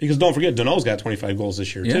along. Because don't forget, Danault's got 25 goals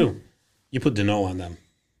this year, too. You put Danault on them.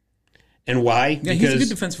 And why? Yeah, he's a good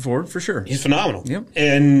defensive forward, for sure. He's phenomenal. Yep.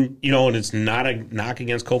 And, and it's not a knock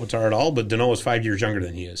against Kopitar at all, but Danault is 5 years younger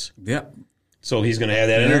than he is. Yep. So he's going to have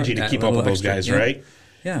that energy to keep up with those guys, right?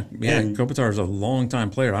 Yeah. Kopitar is a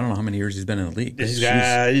long-time player. I don't know how many years he's been in the league.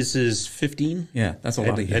 This is 15. Yeah, that's a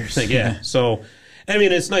lot of years. I think, yeah. So, I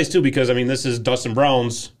mean, it's nice, too, because, I mean, this is Dustin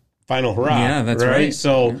Brown's final hurrah. Yeah, that's right.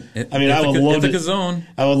 So,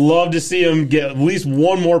 I would love to see him get at least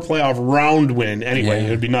one more playoff round win anyway.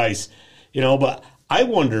 It would be nice. But I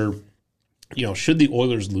wonder, should the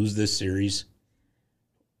Oilers lose this series,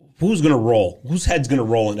 who's going to roll? Whose head's going to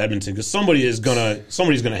roll in Edmonton? Because somebody's going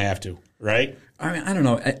to have to, right? I mean, I don't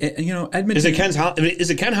know. Edmonton. Is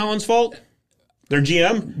it Ken Holland's fault? Their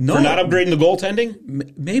GM No. for not upgrading the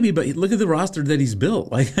goaltending? Maybe, but look at the roster that he's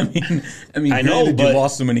built. Like, I mean, I know, granted, but you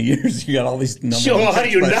lost so many years. You got all these numbers. Sure, how do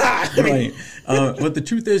you not? Right. But the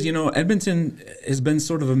truth is, Edmonton has been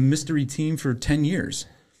sort of a mystery team for 10 years.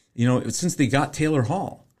 Since they got Taylor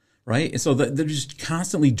Hall, right? So they're just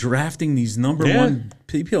constantly drafting these number one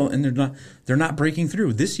people, and they're not breaking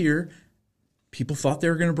through. This year, people thought they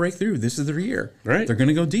were going to break through. This is their year. Right. They're going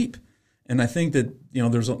to go deep. And I think that,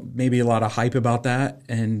 there's maybe a lot of hype about that.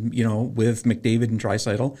 And, with McDavid and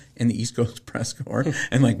Draisaitl and the East Coast press corps.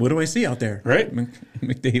 And what do I see out there? Right.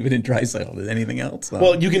 McDavid and Draisaitl. Is anything else?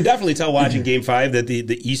 Well, you can definitely tell watching Game 5 that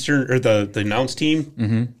the Eastern, or the announced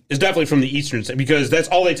team is definitely from the Eastern side, because that's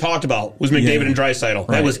all they talked about was McDavid and Draisaitl.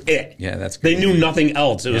 That was it. Yeah, that's good. They knew nothing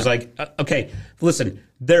else. It was like, okay, listen,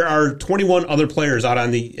 there are 21 other players out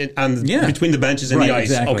on between the benches and the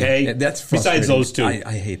ice. Exactly. Okay, That's besides those two.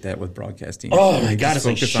 I hate that with broadcast teams. Oh my God, it's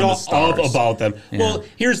like, Focus on the shut up stars. about them. Yeah. Well,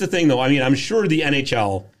 here's the thing, though. I mean, I'm sure the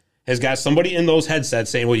NHL has got somebody in those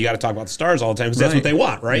headsets saying, well, you got to talk about the stars all the time, because that's what they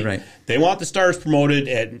want, right? Right. They want the stars promoted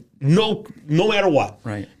at no matter what.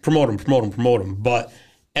 Right. Promote them. But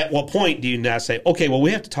at what point do you not say, okay, well,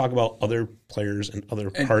 we have to talk about other players and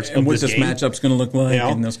other parts and of what this this game? matchup's going to look like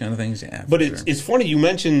and those kind of things? Yeah. But it's funny, you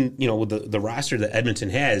mentioned, with the roster that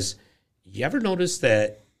Edmonton has, you ever notice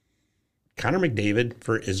that Connor McDavid,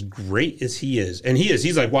 for as great as he is, and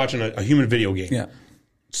he's like watching a human video game. Yeah.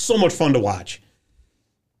 So much fun to watch.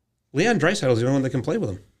 Leon Draisaitl is the only one that can play with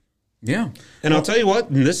him. Yeah. And I'll tell you what,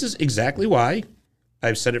 and this is exactly why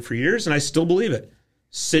I've said it for years, and I still believe it.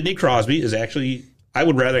 Sidney Crosby is actually, I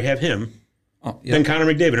would rather have him than Connor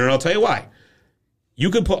McDavid. And I'll tell you why. You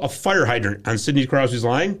could put a fire hydrant on Sidney Crosby's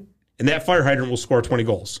line, and that fire hydrant will score 20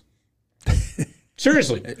 goals.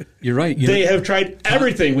 Seriously. You're right. They have tried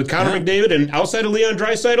everything with Connor McDavid, and outside of Leon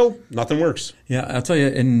Draisaitl, nothing works. Yeah, I'll tell you.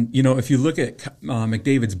 And, if you look at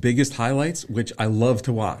McDavid's biggest highlights, which I love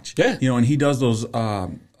to watch, and he does those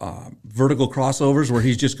vertical crossovers where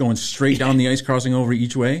he's just going straight down the ice, crossing over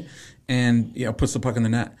each way, and puts the puck in the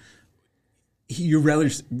net. You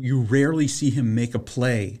rarely see him make a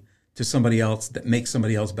play to somebody else that makes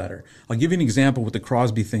somebody else better. I'll give you an example with the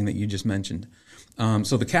Crosby thing that you just mentioned.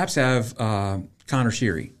 So the Caps have Connor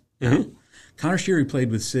Sheary. Mm-hmm. Connor Sheary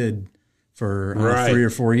played with Sid for Right. 3 or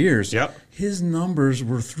 4 years. Yep. His numbers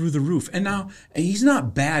were through the roof. And now he's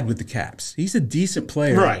not bad with the Caps. He's a decent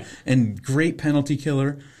player. Right. And great penalty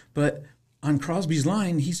killer. But on Crosby's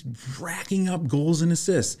line, he's racking up goals and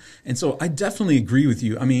assists. And so I definitely agree with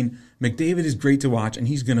you. I mean, McDavid is great to watch, and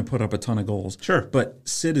he's going to put up a ton of goals. Sure. But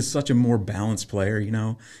Sid is such a more balanced player, you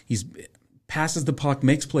know. He's passes the puck,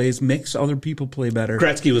 makes plays, makes other people play better.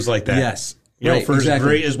 Gretzky was like that. Yes. You know, Right, for as exactly.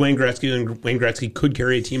 great as Wayne Gretzky, and Wayne Gretzky could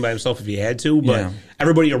carry a team by himself if he had to, but Yeah.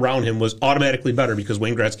 everybody around him was automatically better because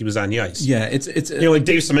Wayne Gretzky was on the ice. Yeah, it's You know, like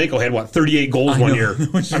Dave Semenko had, 38 goals one year.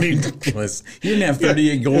 I mean, ridiculous. He didn't have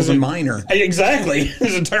 38 goals in minor. Exactly.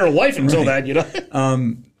 His entire life until that, you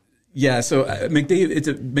know? Yeah, so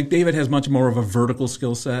McDavid has much more of a vertical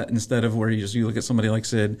skill set instead of where you look at somebody like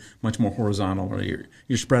Sid, much more horizontal, where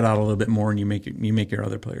you're spread out a little bit more and you make your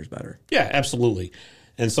other players better. Yeah, absolutely.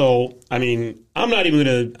 And so, I mean, I'm not even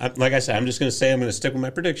going to, like I said, I'm just going to say I'm going to stick with my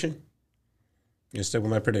prediction. I'm going to stick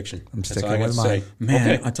with my prediction. I'm That's all sticking I got with to mine. say. Man,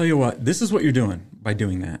 Okay. I tell you what, this is what you're doing by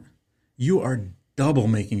doing that. You are double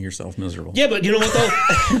making yourself miserable. Yeah, but you know what,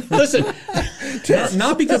 though? Listen,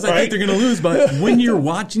 Not because I think they're going to lose, but when you're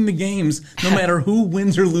watching the games, no matter who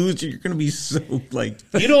wins or loses, you're going to be so like.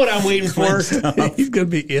 you know what I'm waiting for? He's going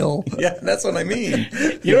to be ill. Yeah, that's what I mean.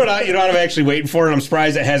 You know what I'm actually waiting for, and I'm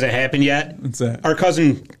surprised it hasn't happened yet? What's that? Our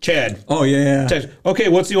cousin, Chad. Oh yeah. Text, okay,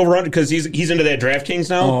 what's the over-under? Because he's into that DraftKings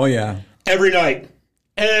now. Oh yeah. Every night.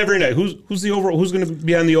 Who's the over? Who's going to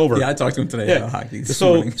be on the over? Yeah, I talked to him today about hockey. This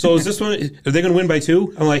So morning. is this one? Are they going to win by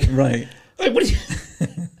 2? I'm like, Right. Like, what?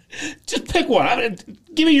 Just pick one.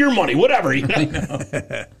 Give me your money, whatever. You know? I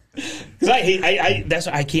know. Because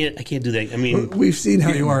I can't do that. I mean, We've seen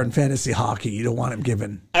how you are in fantasy hockey. You don't want him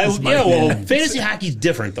given. fantasy hockey's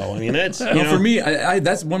different thoh. I mean, that's For me, I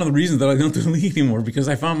that's one of the reasons that I don't do the league anymore because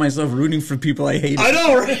I found myself rooting for people I hate. I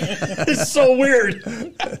know, right? It's so weird.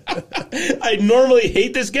 I normally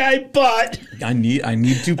hate this guy, but I need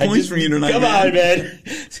 2 points from you tonight. Come on, man.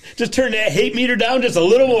 Just turn that hate meter down just a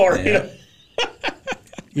little more. You know?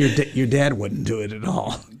 Your dad wouldn't do it at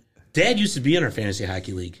all. Dad used to be in our fantasy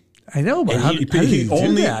hockey league. I know, but And how he did he do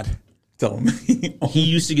only- that? Tell him. He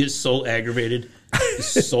used to get so aggravated.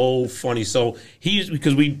 It's so funny. So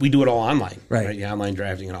because we do it all online, Right. Yeah, online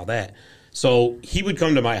drafting and all that. So he would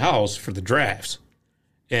come to my house for the drafts,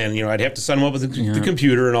 and I'd have to set him up with the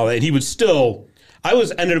computer and all that. And he would still.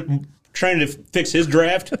 Ended up trying to fix his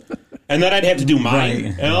draft, and then I'd have to do mine.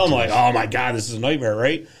 Right. And I'm like, oh my god, this is a nightmare,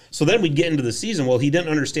 right? So then we'd get into the season. Well, he didn't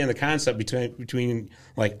understand the concept between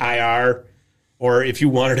like IR, or if you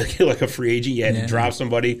wanted to get like a free agent, you had to drop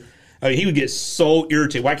somebody. I mean, he would get so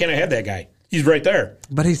irritated. Why can't I have that guy? He's right there.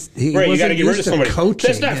 But he Right, you got to wasn't get rid of used to somebody. coaching.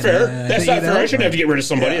 That's not fair. That's not fair. I shouldn't have to get rid of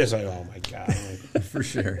somebody. Yeah. It's like, oh my god. For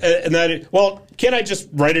sure. And then, can't I just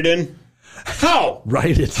write it in? How?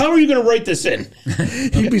 Write it. How are you going to write this in?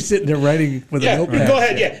 He'd be sitting there writing with a notepad. Go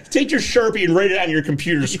ahead. Yeah, take your Sharpie and write it on your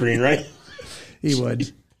computer screen, right? He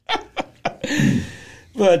would.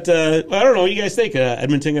 But I don't know. What you guys think?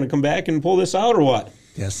 Edmonton going to come back and pull this out or what?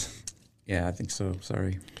 Yes. Yeah, I think so.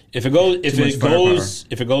 Sorry. If it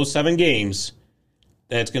goes 7 games,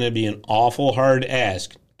 that's going to be an awful hard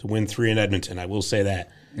ask to win 3 in Edmonton. I will say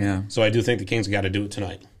that. Yeah. So I do think the Kings got to do it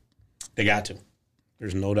tonight. They got to.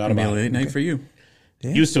 There's no doubt Maybe a about it. late night for you.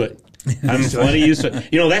 Used to it. I'm plenty used to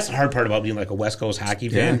it. That's the hard part about being like a West Coast hockey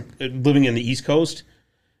fan, living in the East Coast.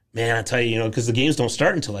 Man, I tell you, because the games don't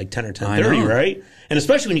start until like 10 or 10:30, right? And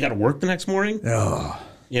especially when you got to work the next morning. Oh.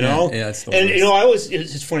 Yeah, it's the and worst. I always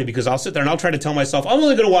it's funny because I'll sit there and I'll try to tell myself I'm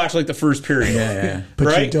only going to watch like the first period, Yeah. But you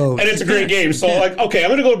right? don't. And it's a great game, so like, okay, I'm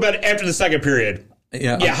going to go to bed after the second period.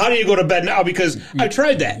 Yeah. How do you go to bed now? Because I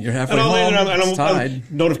tried that. You're halfway and home, I'm it's tied.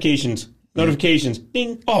 notifications,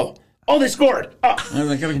 ding. Oh, they scored. Oh.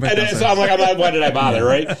 I gotta go back And then, so I'm like, why did I bother,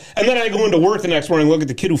 right? And then I go into work the next morning and look at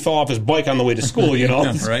the kid who fell off his bike on the way to school,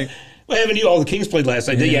 Right. Well, haven't you? The Kings played last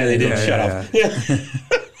night. Yeah, they did. Shut up. Yeah.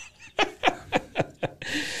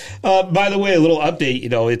 By the way, a little update.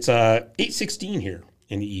 It's 8:16 here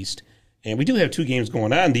in the East, and we do have 2 games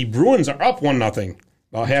going on. The Bruins are up 1-0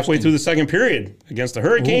 about halfway through the second period against the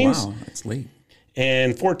Hurricanes. Oh, wow. That's late.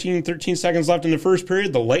 And 13 seconds left in the first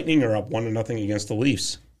period. The Lightning are up 1-0 against the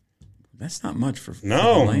Leafs. That's not much for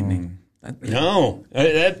No. the Lightning. No,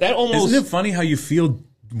 that almost. Isn't it funny how you feel?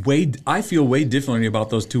 I feel way differently about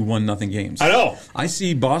those 2 1-0 games. I know. I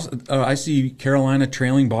see I see Carolina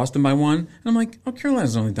trailing Boston by 1, and I'm like, oh,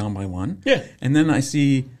 Carolina's only down by 1. Yeah. And then I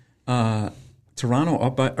see Toronto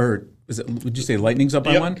up by, or would you say Lightning's up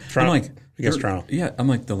by Yep. 1? Toronto. I'm like, Against Toronto. Yeah, I'm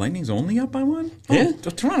like, the Lightning's only up by 1? Oh, Yeah.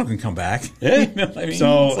 Toronto can come back. Yeah. You know what I mean?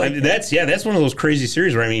 So It's like- that's one of those crazy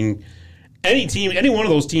series where any one of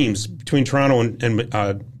those teams between Toronto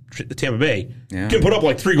and Tampa Bay, Yeah. can put up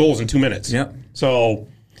like 3 goals in 2 minutes. Yep. So,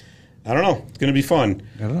 I don't know. It's going to be fun.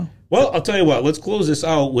 I don't know. Well, I'll tell you what. Let's close this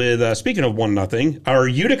out with, speaking of 1-0, our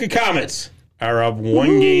Utica Comets are up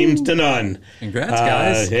 1-0. Congrats,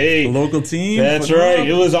 guys. Hey. The local team. That's Put 'em right. up.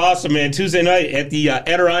 It was awesome, man. Tuesday night at the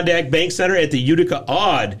Adirondack Bank Center at the Utica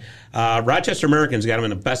Odd. Rochester Americans got them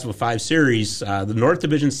in a best-of-5 series, the North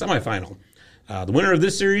Division semifinal. The winner of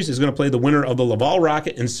this series is going to play the winner of the Laval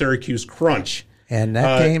Rocket and Syracuse Crunch. And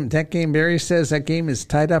that game, Barry says that game is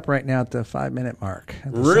tied up right now at the 5-minute mark.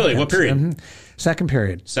 Really? What period? Mhm. Second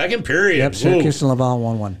period. Second period. Yep, Syracuse and Laval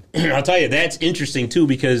 1-1. I'll tell you, that's interesting, too,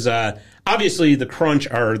 because obviously the Crunch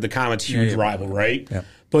are the Comets' huge rival, right? Yep.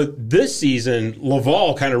 But this season,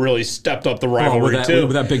 Laval kind of really stepped up the rivalry, too.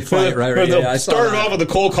 With that big fight, right? I started off with the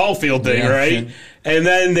Cole Caulfield thing, right? And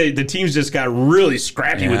then the teams just got really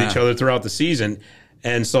scrappy with each other throughout the season.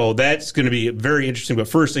 And so that's going to be very interesting. But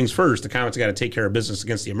first things first, the Comets got to take care of business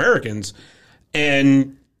against the Americans.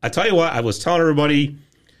 And I tell you what, I was telling everybody,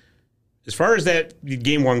 as far as that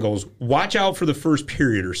game 1 goes, watch out for the first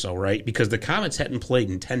period or so, right? Because the Comets hadn't played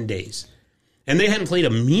in 10 days. And they hadn't played a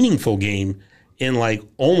meaningful game in like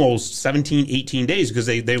almost 17, 18 days because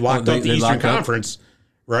they locked up the Eastern Conference,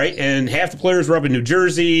 right? And half the players were up in New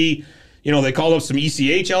Jersey. You know, they called up some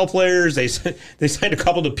ECHL players. They signed a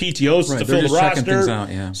couple of PTOs to fill the roster. Things out,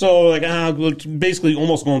 yeah. So, like, basically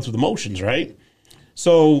almost going through the motions, right?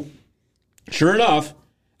 So, sure enough,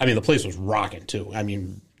 I mean, the place was rocking, too. I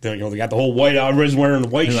mean, they got the whole white out. Everybody's wearing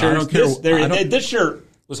white shirts. I don't care. This shirt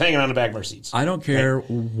was hanging on the back of our seats. I don't care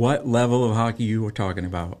what level of hockey you were talking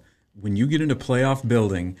about. When you get into playoff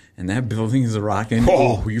building and that building is rocking,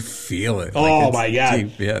 you feel it. Oh, my God.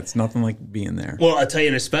 Deep. Yeah, it's nothing like being there. Well, I tell you,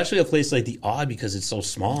 and especially a place like the Odd because it's so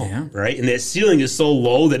small, right? And that ceiling is so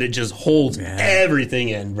low that it just holds everything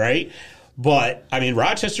in, right? But, I mean,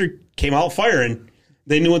 Rochester came out firing.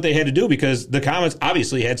 They knew what they had to do because the Comets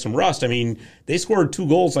obviously had some rust. I mean, they scored 2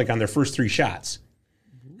 goals like on their first 3 shots.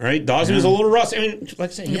 Right, Dawson was a little rusty. I mean, like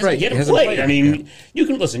I said, he hasn't played. I mean, you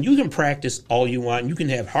can practice all you want. You can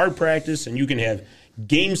have hard practice, and you can have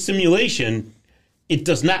game simulation. It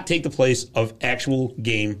does not take the place of actual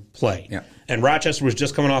game play. Yeah. And Rochester was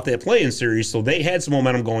just coming off that play-in series, so they had some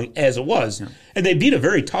momentum going as it was, and they beat a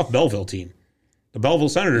very tough Belleville team. The Belleville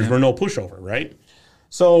Senators were no pushover, right?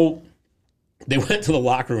 So they went to the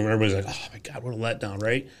locker room, and everybody's like, "Oh my God, what a letdown!"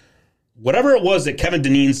 Right? Whatever it was that Kevin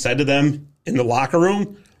Dineen said to them in the locker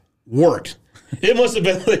room worked. It must have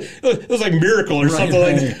been like, it was like Miracle or something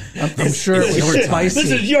like that. I'm sure it was spicy.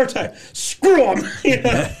 This is your time. Screw them.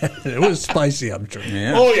 It was spicy, I'm sure.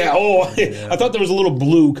 Yeah. Oh, yeah. I thought there was a little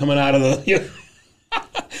blue coming out of the...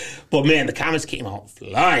 But, man, the Comets came out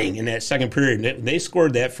flying in that second period. And they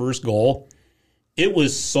scored that first goal. It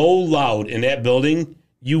was so loud in that building,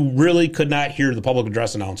 you really could not hear the public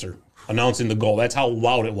address announcer announcing the goal. That's how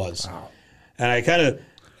loud it was. Wow. And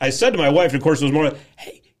I said to my wife, and of course, it was more like,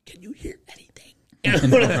 hey, can you hear anything?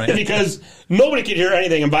 Right. Because nobody could hear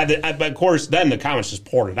anything. And by of course, then the Comets just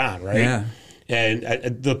poured it on, right? Yeah.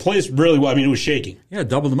 And the place really, it was shaking. Yeah,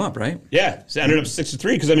 doubled them up, right? Yeah. So it ended up 6-3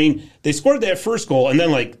 because, I mean, they scored that first goal, and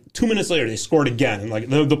then, like, 2 minutes later, they scored again. And, like,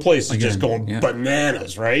 the place is just going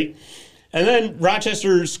bananas, right? And then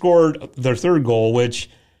Rochester scored their third goal, which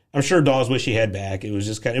I'm sure Dawes wish he had back. It was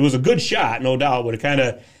just it was a good shot, no doubt, but it kind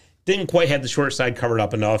of didn't quite have the short side covered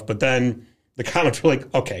up enough. But then the Comets were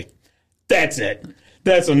like, okay, that's it.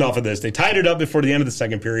 That's enough of this. They tied it up before the end of the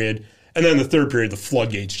second period. And then the third period, the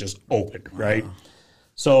floodgates just opened, right? Wow.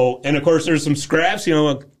 So, and of course, there's some scraps,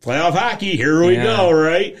 playoff hockey. Here we go,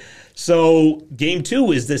 right? So, game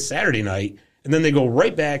 2 is this Saturday night. And then they go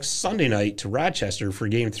right back Sunday night to Rochester for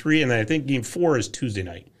game 3. And then I think game 4 is Tuesday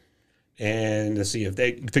night. And let's see, if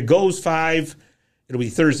it goes 5, it'll be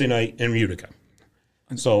Thursday night in Utica.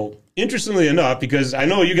 So, interestingly enough, because I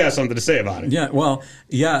know you got something to say about it. Yeah, well,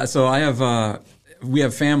 yeah. So we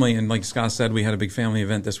have family, and like Scott said, we had a big family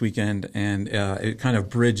event this weekend, and it kind of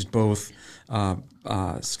bridged both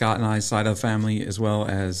Scott and I's side of the family as well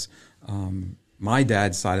as my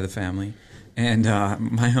dad's side of the family. And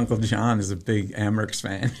my Uncle John is a big Amherst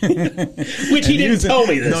fan, which he didn't tell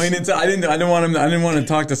me this. No, he didn't. I didn't want him. I didn't want to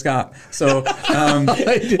talk to Scott. So, there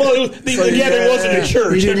wasn't a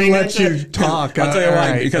church. He didn't let you talk. I'll tell you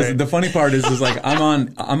why. Because the funny part is like I'm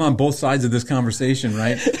on both sides of this conversation,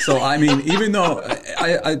 right? So I mean, even though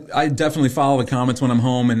I definitely follow the Comets when I'm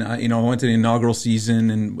home, and I went to the inaugural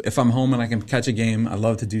season, and if I'm home and I can catch a game, I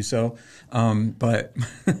love to do so. But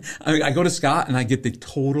I go to Scott and I get the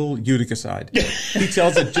total Utica side. He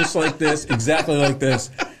tells it just like this, exactly like this.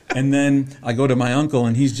 And then I go to my uncle,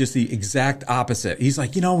 and he's just the exact opposite. He's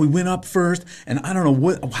like, we went up first, and I don't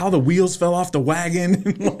know how the wheels fell off the wagon.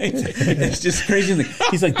 Like, it's just crazy.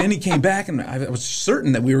 He's like, then he came back, and I was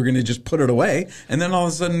certain that we were going to just put it away. And then all of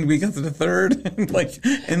a sudden, we got to the third,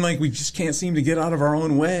 and we just can't seem to get out of our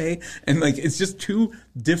own way. And like, it's just two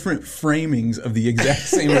different framings of the exact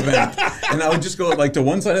same event. And I would just go to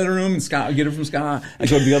one side of the room, and Scott would get it from Scott. I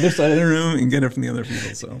go to the other side of the room and get it from the other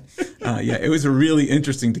people. So, it was really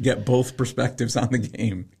interesting to get both perspectives on the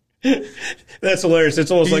game. That's hilarious.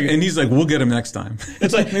 It's almost like, and he's like, "We'll get him next time."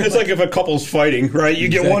 It's like if a couple's fighting, right? You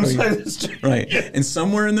get one side of the street, right, and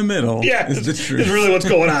somewhere in the middle, is the truth. Is really what's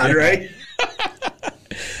going on, right?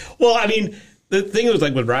 Well, I mean, the thing was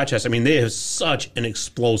with Rochester. I mean, they have such an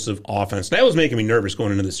explosive offense. That was making me nervous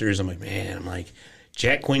going into the series. I'm like,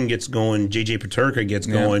 Jack Quinn gets going, JJ Peterka gets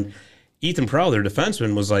going. Ethan Proud, their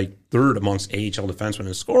defenseman, was like third amongst AHL defensemen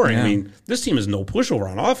in scoring. I mean, this team is no pushover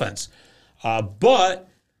on offense. But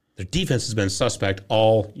their defense has been suspect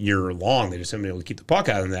all year long. They just haven't been able to keep the puck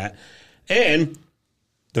out of that. And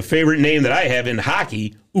the favorite name that I have in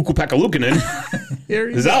hockey, Ukko-Pekka Luukkonen,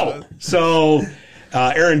 is out. So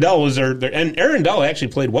Aaron Dell was there. And Aaron Dell actually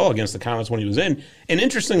played well against the Comets when he was in. And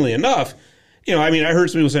interestingly enough, I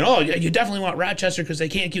heard some people saying, oh, you definitely want Rochester because they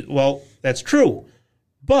can't keep. Well, that's true.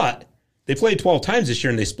 But they played 12 times this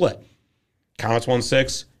year, and they split. Comets won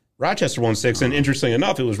 6. Rochester won 6, and interestingly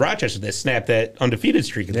enough, it was Rochester that snapped that undefeated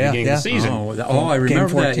streak at the beginning of the season. Oh, I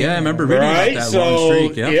remember that. Yeah, I remember reading about that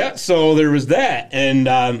long streak. Yeah, so there was that. And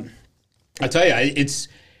I tell you,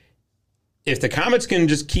 if the Comets can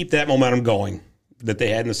just keep that momentum going that they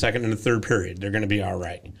had in the second and the third period, they're going to be all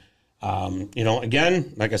right.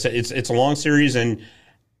 Again, like I said, it's a long series, and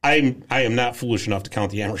I am not foolish enough to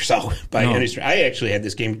count the Amherst out by any stretch. I actually had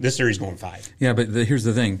this series going 5. Yeah, but here's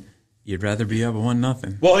the thing. You'd rather be up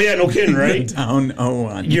 1-0. Well, yeah, no kidding, right? Down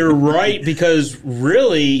 0-1. You're right, because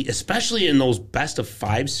really, especially in those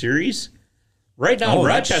best-of-5 series, right now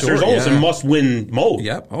Rochester's almost in must-win mode.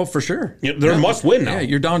 Yep. Oh, for sure. They're must-win now. Yeah,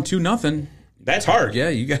 you're down 2-0. That's hard. Yeah,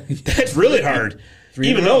 you got. That's really hard.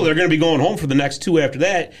 Even though they're going to be going home for the next 2 after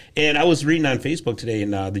that. And I was reading on Facebook today in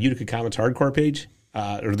the Utica Comets Hardcore page,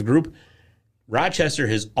 or the group, Rochester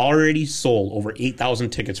has already sold over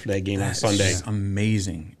 8,000 tickets for that game on Sunday. That's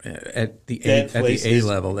amazing. At the A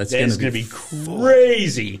level, that's going to be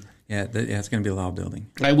crazy. Yeah, it's going to be a loud building.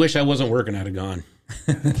 I wish I wasn't working. I'd have gone.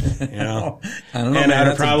 I don't know. And man,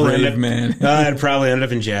 I'd probably I'd probably end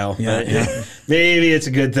up in jail. Yeah. Maybe it's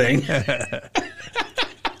a good thing.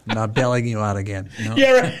 Not bailing you out again. No.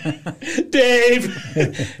 Yeah, right. Dave,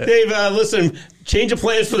 listen, change of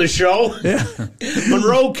plans for the show. Yeah.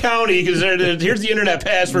 Monroe County, because here's the internet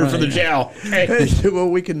password for the jail. Okay. Well,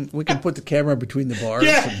 we can put the camera between the bars.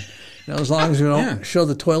 Yeah. And, as long as we don't show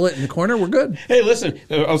the toilet in the corner, we're good. Hey, listen,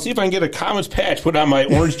 I'll see if I can get a Comets patch, put on my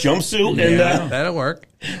orange jumpsuit, and that'll work.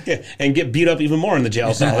 Yeah, and get beat up even more in the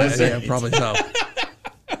jail cell. Yeah, probably so.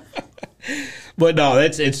 But no,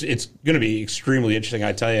 it's going to be extremely interesting.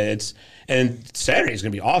 I tell you, and Saturday is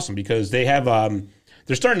going to be awesome because they have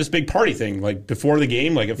they're starting this big party thing like before the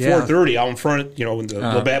game, like at 4:30 out in front, in the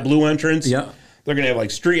Labatt Blue entrance. Yeah, they're going to have like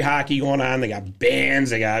street hockey going on. They got bands,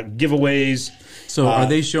 they got giveaways. So are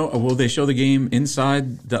they will they show the game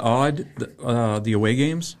inside the the away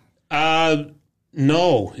games?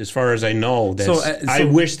 No, as far as I know. I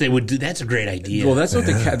wish they would do. That's a great idea. Well, that's what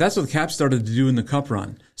the Caps started to do in the Cup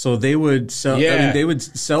run. So they would sell. Yeah. I mean, they would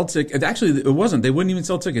sell tickets. Actually, it wasn't. They wouldn't even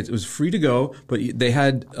sell tickets. It was free to go, but they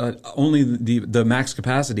had only the max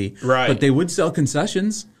capacity. Right. But they would sell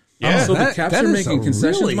concessions. Yeah, so the Caps are making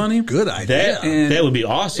concessions really money. Good idea. That would be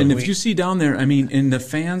awesome. And if you see down there, I mean, and the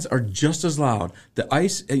fans are just as loud. The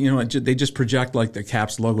ice, they just project like the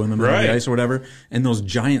Caps logo in the middle of the ice or whatever, and those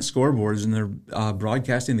giant scoreboards, and they're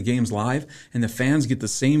broadcasting the games live, and the fans get the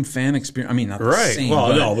same fan experience. I mean, not the same.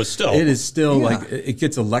 Well, but still, it is still like it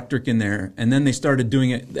gets electric in there. And then they started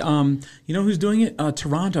doing it. You know who's doing it?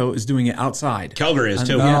 Toronto is doing it outside. Calgary is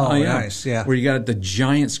too. Nice. Yeah. Where you got the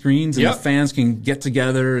giant screens and the fans can get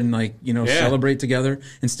together and celebrate together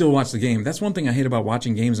and still watch the game. That's one thing I hate about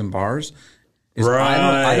watching games in bars. Is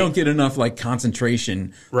I don't get enough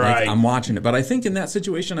concentration. Like I'm watching it, but I think in that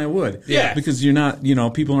situation I would. Yeah, because you're not.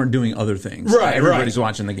 People aren't doing other things. Right. Everybody's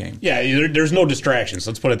watching the game. Yeah, there's no distractions.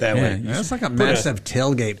 Let's put it that way. That's like a massive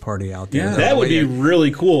tailgate party out there. Yeah, that would be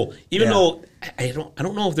really cool. Even though I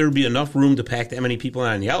don't know if there would be enough room to pack that many people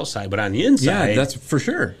on the outside, but on the inside, yeah, that's for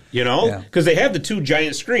sure. Because they have the 2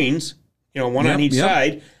 giant screens. One on each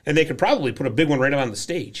side, and they could probably put a big one right on the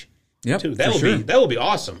stage. Yep, too. That would be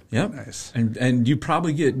awesome. Yep, nice. And you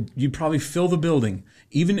probably fill the building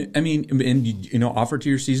even, I mean, and you know, offer to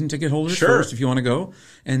your season ticket holders Sure. first if you want to go,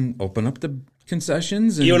 and open up the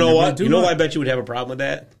concessions. And You know what? do You know it. why I bet you would have a problem with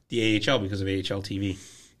that? The AHL, because of AHL TV.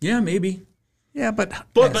 Yeah, maybe. Yeah, but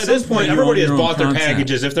But by this point, you everybody own has your own bought their content.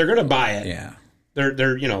 packages. If they're going to buy it, Yeah.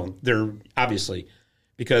 they're obviously,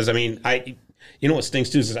 because I mean, you know what stinks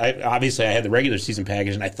too is I had the regular season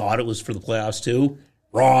package and I thought it was for the playoffs too.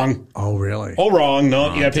 Wrong. oh really? Oh, wrong.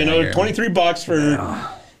 No, you got to pay another $23 for,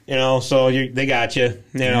 you know. So they got you,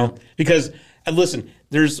 you know, because listen,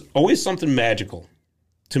 there's always something magical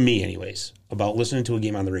to me, anyways, about listening to a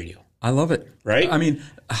game on the radio. I love it. Right? I mean,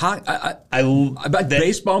 I bet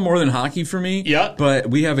baseball more than hockey for me. Yeah. But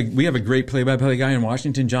we have a great play-by-play guy in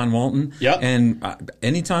Washington, John Walton. Yeah. And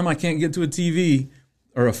anytime I can't get to a TV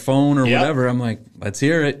or a phone or Yeah. whatever, I'm like, let's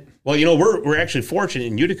hear it. Well, you know, we're actually fortunate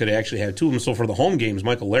in Utica to actually have two of them. So for the home games,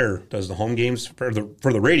 Michael Lair does the home games for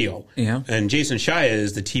the radio. Yeah. And Jason Shia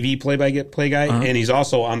is the TV play guy, and he's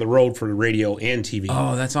also on the road for the radio and TV.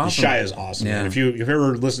 Oh, that's awesome. Shia is awesome. Yeah. And if you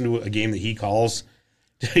ever listen to a game that he calls,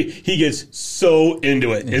 he gets so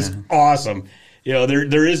into it. It's awesome. You know,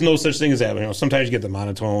 there is no such thing as that. You know, sometimes you get the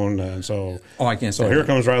monotone. I can't. So here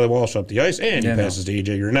comes Riley Walsh up the ice, and he passes to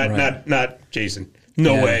AJ. You're not Jason.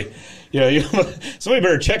 No way. Yeah, somebody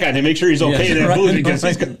better check on him, make sure he's okay in that booth because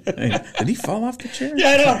he's going Did he fall off the chair?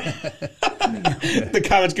 Yeah, I know. The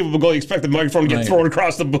comments give him a goal. You expect the microphone to get thrown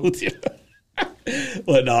across the booth.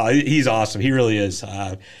 But no, he's awesome. He really is.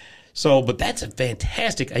 But that's a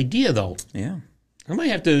fantastic idea, though. Yeah. I might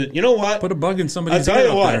have to, you know what? Put a bug in I'll somebody's tell ear you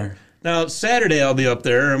up what. there. Now, Saturday I'll be up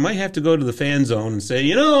there. I might have to go to the fan zone and say,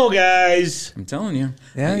 you know, guys, I'm telling you.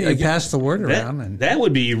 Yeah, you pass the word that, around, and that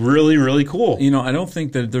would be really, really cool. You know, I don't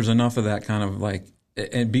think that there's enough of that kind of like,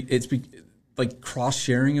 like cross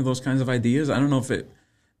sharing of those kinds of ideas. I don't know if it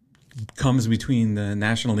comes between the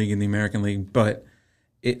National League and the American League, but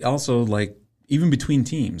it also like even between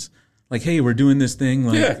teams. Like, hey, we're doing this thing.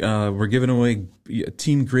 Like, we're giving away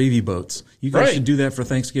team gravy boats. You guys should do that for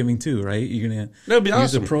Thanksgiving too, right? You're gonna That'd be use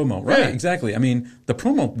awesome. a promo, right? Yeah. Exactly. I mean, the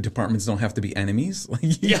promo departments don't have to be enemies. Like,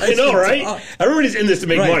 Yeah, I know, right? Everybody's in this to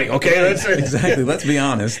make money, okay? Right. That's Exactly. Let's be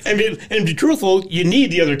honest. And to be truthful, you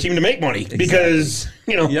need the other team to make money because,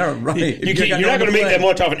 you know, Yeah, right. you're not going to make that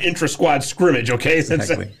much off an intra-squad scrimmage, okay?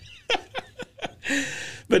 Exactly.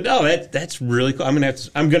 But no, that's really cool. That's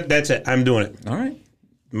it. I'm doing it. All right.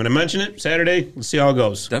 I'm going to mention it Saturday. Let's see how it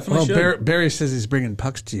goes. Definitely well, should. Barry says he's bringing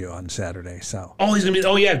pucks to you on Saturday. So Oh, he's going to be.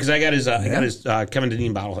 Oh, yeah, because I got his Kevin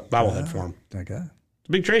Dineen bobblehead for him. okay, It's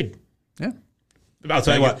a big trade. yeah. I'll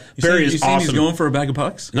tell you what, You Barry saying is awesome. he's going for a bag of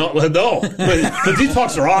pucks? No, but these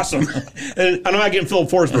pucks are awesome. And I'm not getting Philip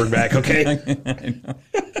Forsberg back, okay?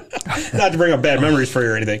 Not to bring up bad memories for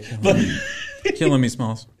you or anything, but Killing me,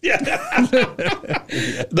 Smalls.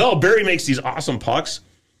 no, Barry makes these awesome pucks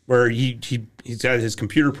where he's got his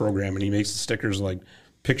computer program and he makes the stickers like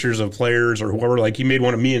pictures of players or whoever. Like he made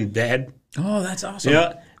one of me and Dad. Oh, that's awesome.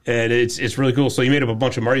 Yeah, and it's really cool. So he made up a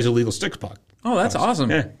bunch of Marty's Illegal Sticks puck. Oh, that's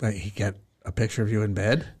awesome. Yeah. But he got a picture of you in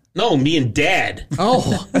bed. No, me and Dad.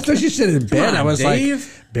 Oh, I thought you said in bed. on, I was Dave.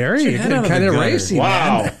 like, Barry, Get you're your head getting out of kind the of gutter. racy,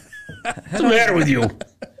 Wow. man. What's the matter with you?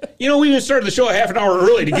 You know, we even started the show a half an hour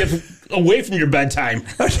early to get away from your bedtime.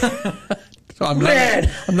 So I'm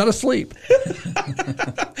Dad. not asleep.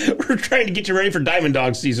 We're trying to get you ready for Diamond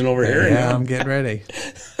Dog season over here. Yeah, I'm getting ready.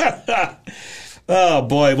 Oh,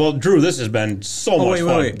 boy. Well, Drew, this has been so much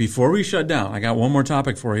fun. Wait. Before we shut down, I got one more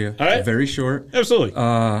topic for you. All right. Very short. Absolutely.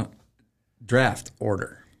 Draft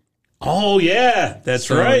order. Oh, yeah. That's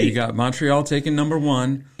So right. you got Montreal taking number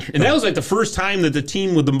one. And that was like the first time that the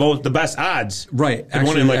team with the best odds Right. had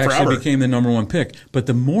won in like actually forever. became the number one pick. But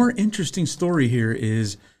the more interesting story here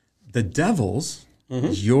is the Devils,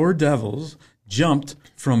 your Devils, jumped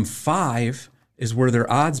from 5 is where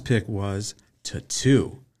their odds pick was to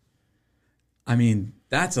 2. I mean,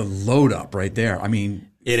 that's a load up right there. I mean,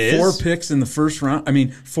 It is. 4 picks in the first round. I mean,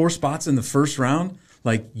 4 spots in the first round.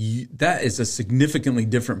 Like, that is a significantly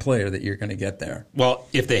different player that you're going to get there. Well,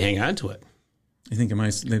 if they hang on to it. You think it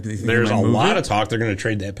might? There's a lot of talk they're going to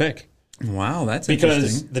trade that pick. Wow, that's Because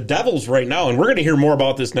interesting. the Devils right now, and we're going to hear more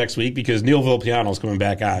about this next week because Neil Villapiano's coming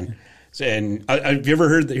back on. And have you ever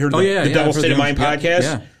heard the yeah, Devil's I've heard State of Mind yeah, podcast?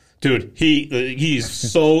 yeah. Dude, he's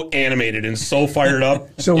so animated and so fired up.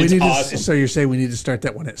 So we it's need awesome. to. So you're saying we need to start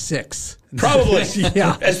that one at 6? Probably.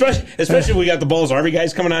 Yeah. Especially if we got the Balls Army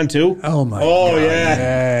guys coming on too. Oh, my Oh, God.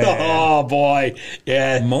 yeah. Oh, boy.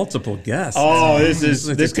 Yeah. Multiple guests. Oh, It's this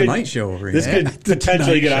like could the Tonight Show over here. This could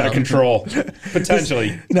potentially get out of control.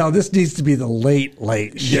 Potentially. No, this needs to be the late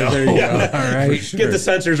show. there you go. All right. Get the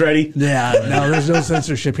censors ready. Yeah. No, there's no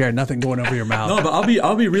censorship here. Nothing going over your mouth. No, but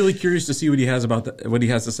I'll be really curious to see what he has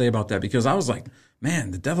to say about that because I was like,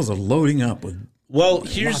 Man, the Devils are loading up with Well,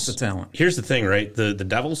 lots of talent. Here's the thing, right? The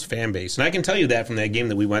Devils fan base, and I can tell you that from that game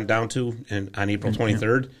that we went down to on April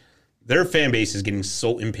 23rd, their fan base is getting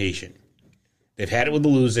so impatient. They've had it with the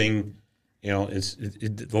losing. You know,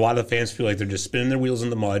 a lot of the fans feel like they're just spinning their wheels in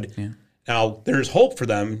the mud. Yeah. Now, there's hope for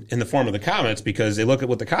them in the form of the Comets because they look at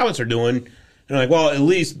what the Comets are doing and they're like, well, at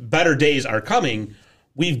least better days are coming.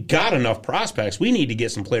 We've got enough prospects. We need to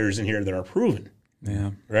get some players in here that are proven.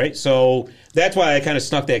 Yeah. Right? So that's why I kind of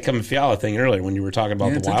snuck that Kevin Fiala thing earlier when you were talking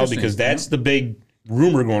about the Wild, because that's the big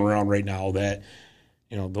rumor going around right now that,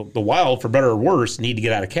 you know, the Wild, for better or worse, need to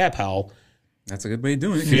get out of cap hell. That's a good way of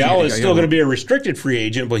doing it. Fiala is still going to be a restricted free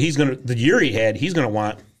agent, but he's going to, the year he had, he's going to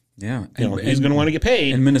want, yeah, he's going to want to get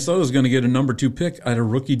paid. And Minnesota's going to get a number 2 pick at a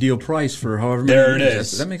rookie deal price for however many years. There it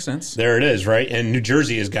is. That makes sense. There it is, right? And New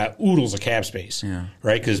Jersey has got oodles of cap space,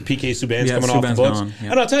 right? Because PK Subban's coming off the books.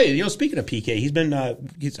 And I'll tell you, speaking of PK, he's been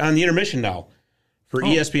he's on the intermission now for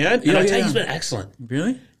ESPN. And I'll tell you, he's been excellent.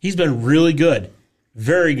 Really? He's been really good.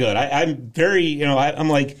 Very good. I'm very, I'm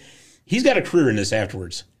like, he's got a career in this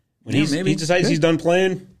afterwards. When he decides he's done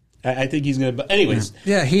playing, I think he's going to. But anyways.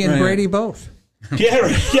 Yeah, he and Brady both. Yeah,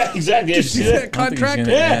 exactly. Did you see that contract?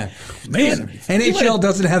 Yeah. Man, NHL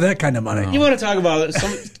doesn't have that kind of money. You want to talk about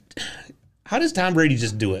how does Tom Brady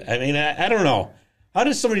just do it? I mean, I don't know. How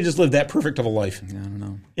does somebody just live that perfect of a life? I don't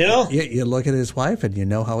know. You know? You look at his wife and you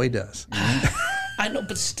know how he does. I know,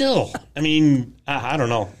 but still. I mean, I don't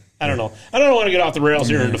know. I don't want to get off the rails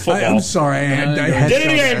here into football. I'm sorry. I did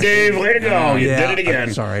it again, Dave. Way to go. You did it again.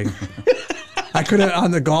 I'm sorry. I could have,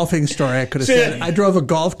 on the golfing story, I could have said, I drove a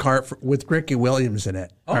golf cart with Ricky Williams in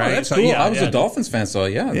it. Oh, that's cool. Yeah, I was a Dolphins fan, so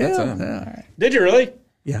yeah. That's all right. Did you really?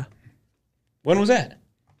 Yeah. When was that?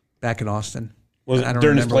 Back in Austin. Was it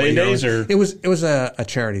during his playing days? Or? It was a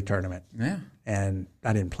charity tournament. Yeah. And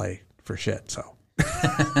I didn't play for shit, so.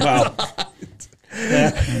 Wow.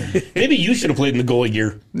 Maybe you should have played in the goalie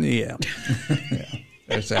gear. Yeah.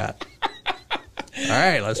 There's that. All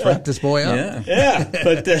right, let's wrap this boy up. Yeah.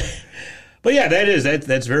 But yeah,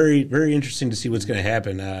 that's very, very interesting to see what's going to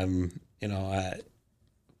happen. Who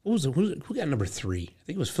got number 3? I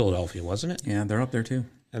think it was Philadelphia, wasn't it? Yeah, they're up there too.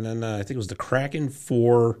 And then I think it was the Kraken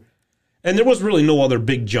 4. And there was really no other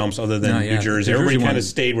big jumps other than New Jersey. Everybody kind of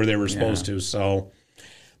stayed where they were supposed to. So,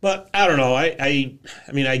 but I don't know. I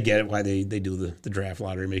mean, I get it why they do the draft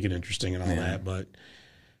lottery, make it interesting and all that. But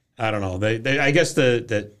I don't know. I guess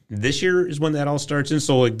that this year is when that all starts. And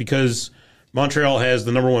so, like, because Montreal has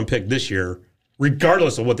the number 1 pick this year,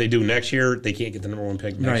 regardless of what they do next year, they can't get the number 1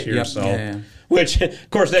 pick next year. Yep. So, which, of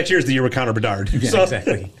course, next year is the year with Connor Bedard. Yeah, so,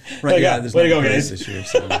 exactly. Right. Way to go, guys. This year,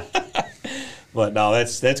 so. But no,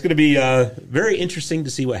 that's going to be very interesting to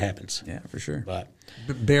see what happens. Yeah, for sure. But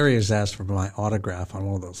Barry has asked for my autograph on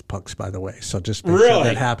one of those pucks, by the way. So just make sure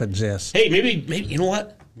that happens. Yes. Hey, maybe you know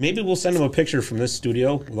what? Maybe we'll send him a picture from this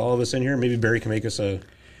studio with all of us in here. Maybe Barry can make us a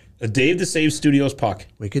Dave the Save Studios puck.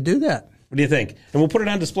 We could do that. What do you think? And we'll put it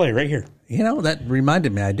on display right here. You know, that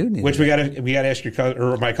reminded me. I do need. Which we got to ask your cousin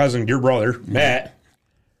or my cousin, your brother, Matt.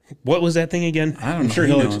 What was that thing again? I don't know. I'm sure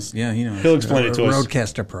he knows. Yeah, he knows. He'll explain it to us.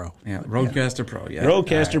 Roadcaster Pro. Yeah, Roadcaster Pro. Yeah,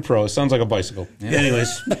 Roadcaster Pro. Sounds like a bicycle. Yeah.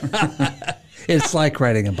 Anyways, it's like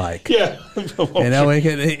riding a bike. Yeah, you know,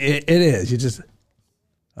 it is. You just.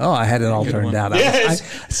 Oh, I had it all turned out. Yeah,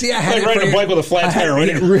 I had like riding a bike with a flat tire.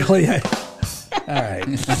 It really. All right.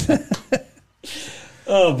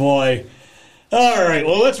 Oh boy. All right.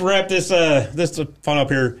 Well, let's wrap this fun up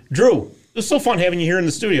here, Drew. It was so fun having you here in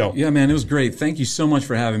the studio. Yeah, man, it was great. Thank you so much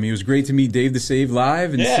for having me. It was great to meet Dave the Save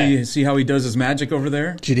live and see how he does his magic over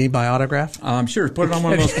there. Do you need my autograph? Sure. Put it on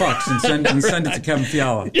one of those pucks and send it to Kevin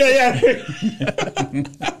Fiala. Yeah.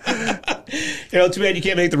 Too bad you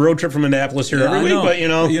can't make the road trip from Annapolis here every week, but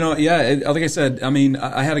like I said, I mean,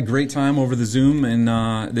 I had a great time over the Zoom, and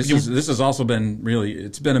this has also been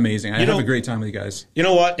it's been amazing. I have a great time with you guys. You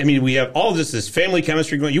know what? I mean, we have all this family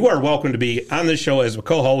chemistry going. You are welcome to be on this show as a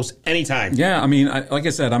co-host anytime. Yeah, I mean, like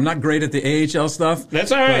I said, I'm not great at the AHL stuff.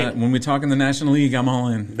 That's all right. But when we talk in the National League, I'm all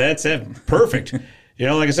in. That's it. Perfect.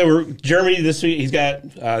 Like I said, Jeremy this week, he's got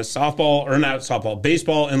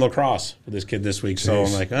baseball and lacrosse for this kid this week. Jeez. So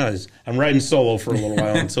I'm like, I'm riding solo for a little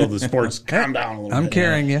while until the sports calm down a little bit. I'm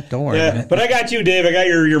carrying you. Don't worry. Yeah, but I got you, Dave. I got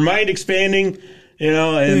your mind expanding.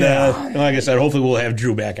 Like I said, hopefully we'll have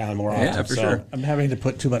Drew back on more often. Yeah, for sure. I'm having to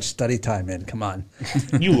put too much study time in. Come on.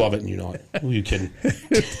 You love it and you know it. Who are you kidding? I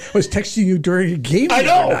was texting you during a game. I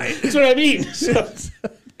know. That's what I mean.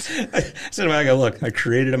 I said, look, I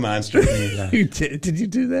created a monster. You did you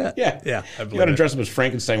do that? Yeah. Yeah. You got to dress up as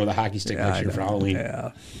Frankenstein with a hockey stick next year for Halloween.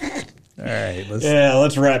 Yeah. All right.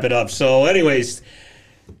 Let's wrap it up. So anyways,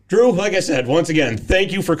 Drew, like I said, once again,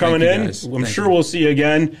 thank you for coming in. Guys. I'm sure we'll see you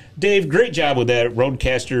again. Dave, great job with that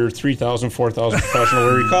Roadcaster 3000, 4000 professional,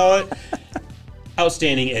 whatever you call it.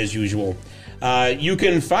 Outstanding as usual. You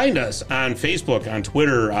can find us on Facebook, on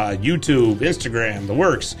Twitter, YouTube, Instagram, the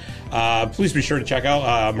works. Please be sure to check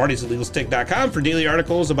out martysillegalstick.com for daily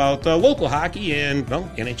articles about local hockey and,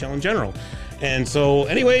 well, NHL in general. And so,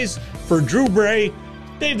 anyways, for Drew Bray,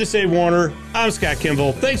 Dave the Save Warner, I'm Scott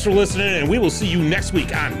Kimball. Thanks for listening, and we will see you next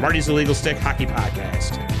week on Marty's Illegal Stick Hockey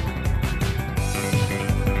Podcast.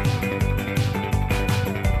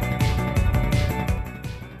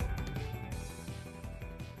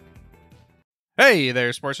 Hey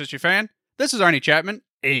there, sports history fan. This is Arnie Chapman,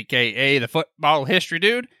 a.k.a. the Football History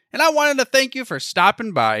Dude, and I wanted to thank you for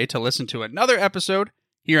stopping by to listen to another episode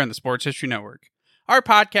here on the Sports History Network. Our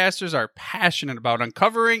podcasters are passionate about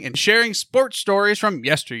uncovering and sharing sports stories from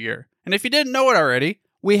yesteryear. And if you didn't know it already,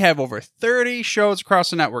 we have over 30 shows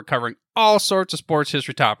across the network covering all sorts of sports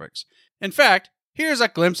history topics. In fact, here's a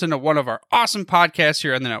glimpse into one of our awesome podcasts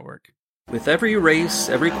here on the network. With every race,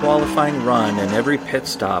 every qualifying run, and every pit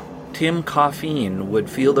stop, Tim Coffeen would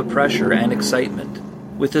feel the pressure and excitement.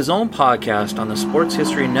 With his own podcast on the Sports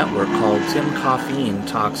History Network called Tim Coffeen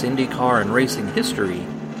Talks IndyCar and Racing History,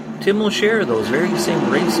 Tim will share those very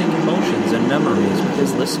same racing emotions and memories with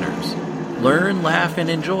his listeners. Learn, laugh, and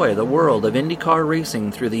enjoy the world of IndyCar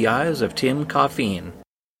racing through the eyes of Tim Coffeen.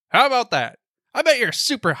 How about that? I bet you're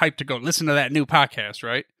super hyped to go listen to that new podcast,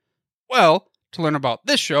 right? Well, to learn about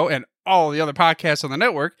this show and all the other podcasts on the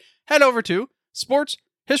network, head over to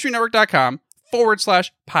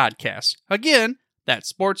sportshistorynetwork.com/podcasts. Again,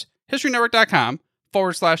 that's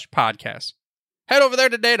sportshistorynetwork.com/podcasts. Head over there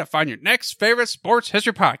today to find your next favorite sports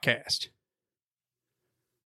history podcast.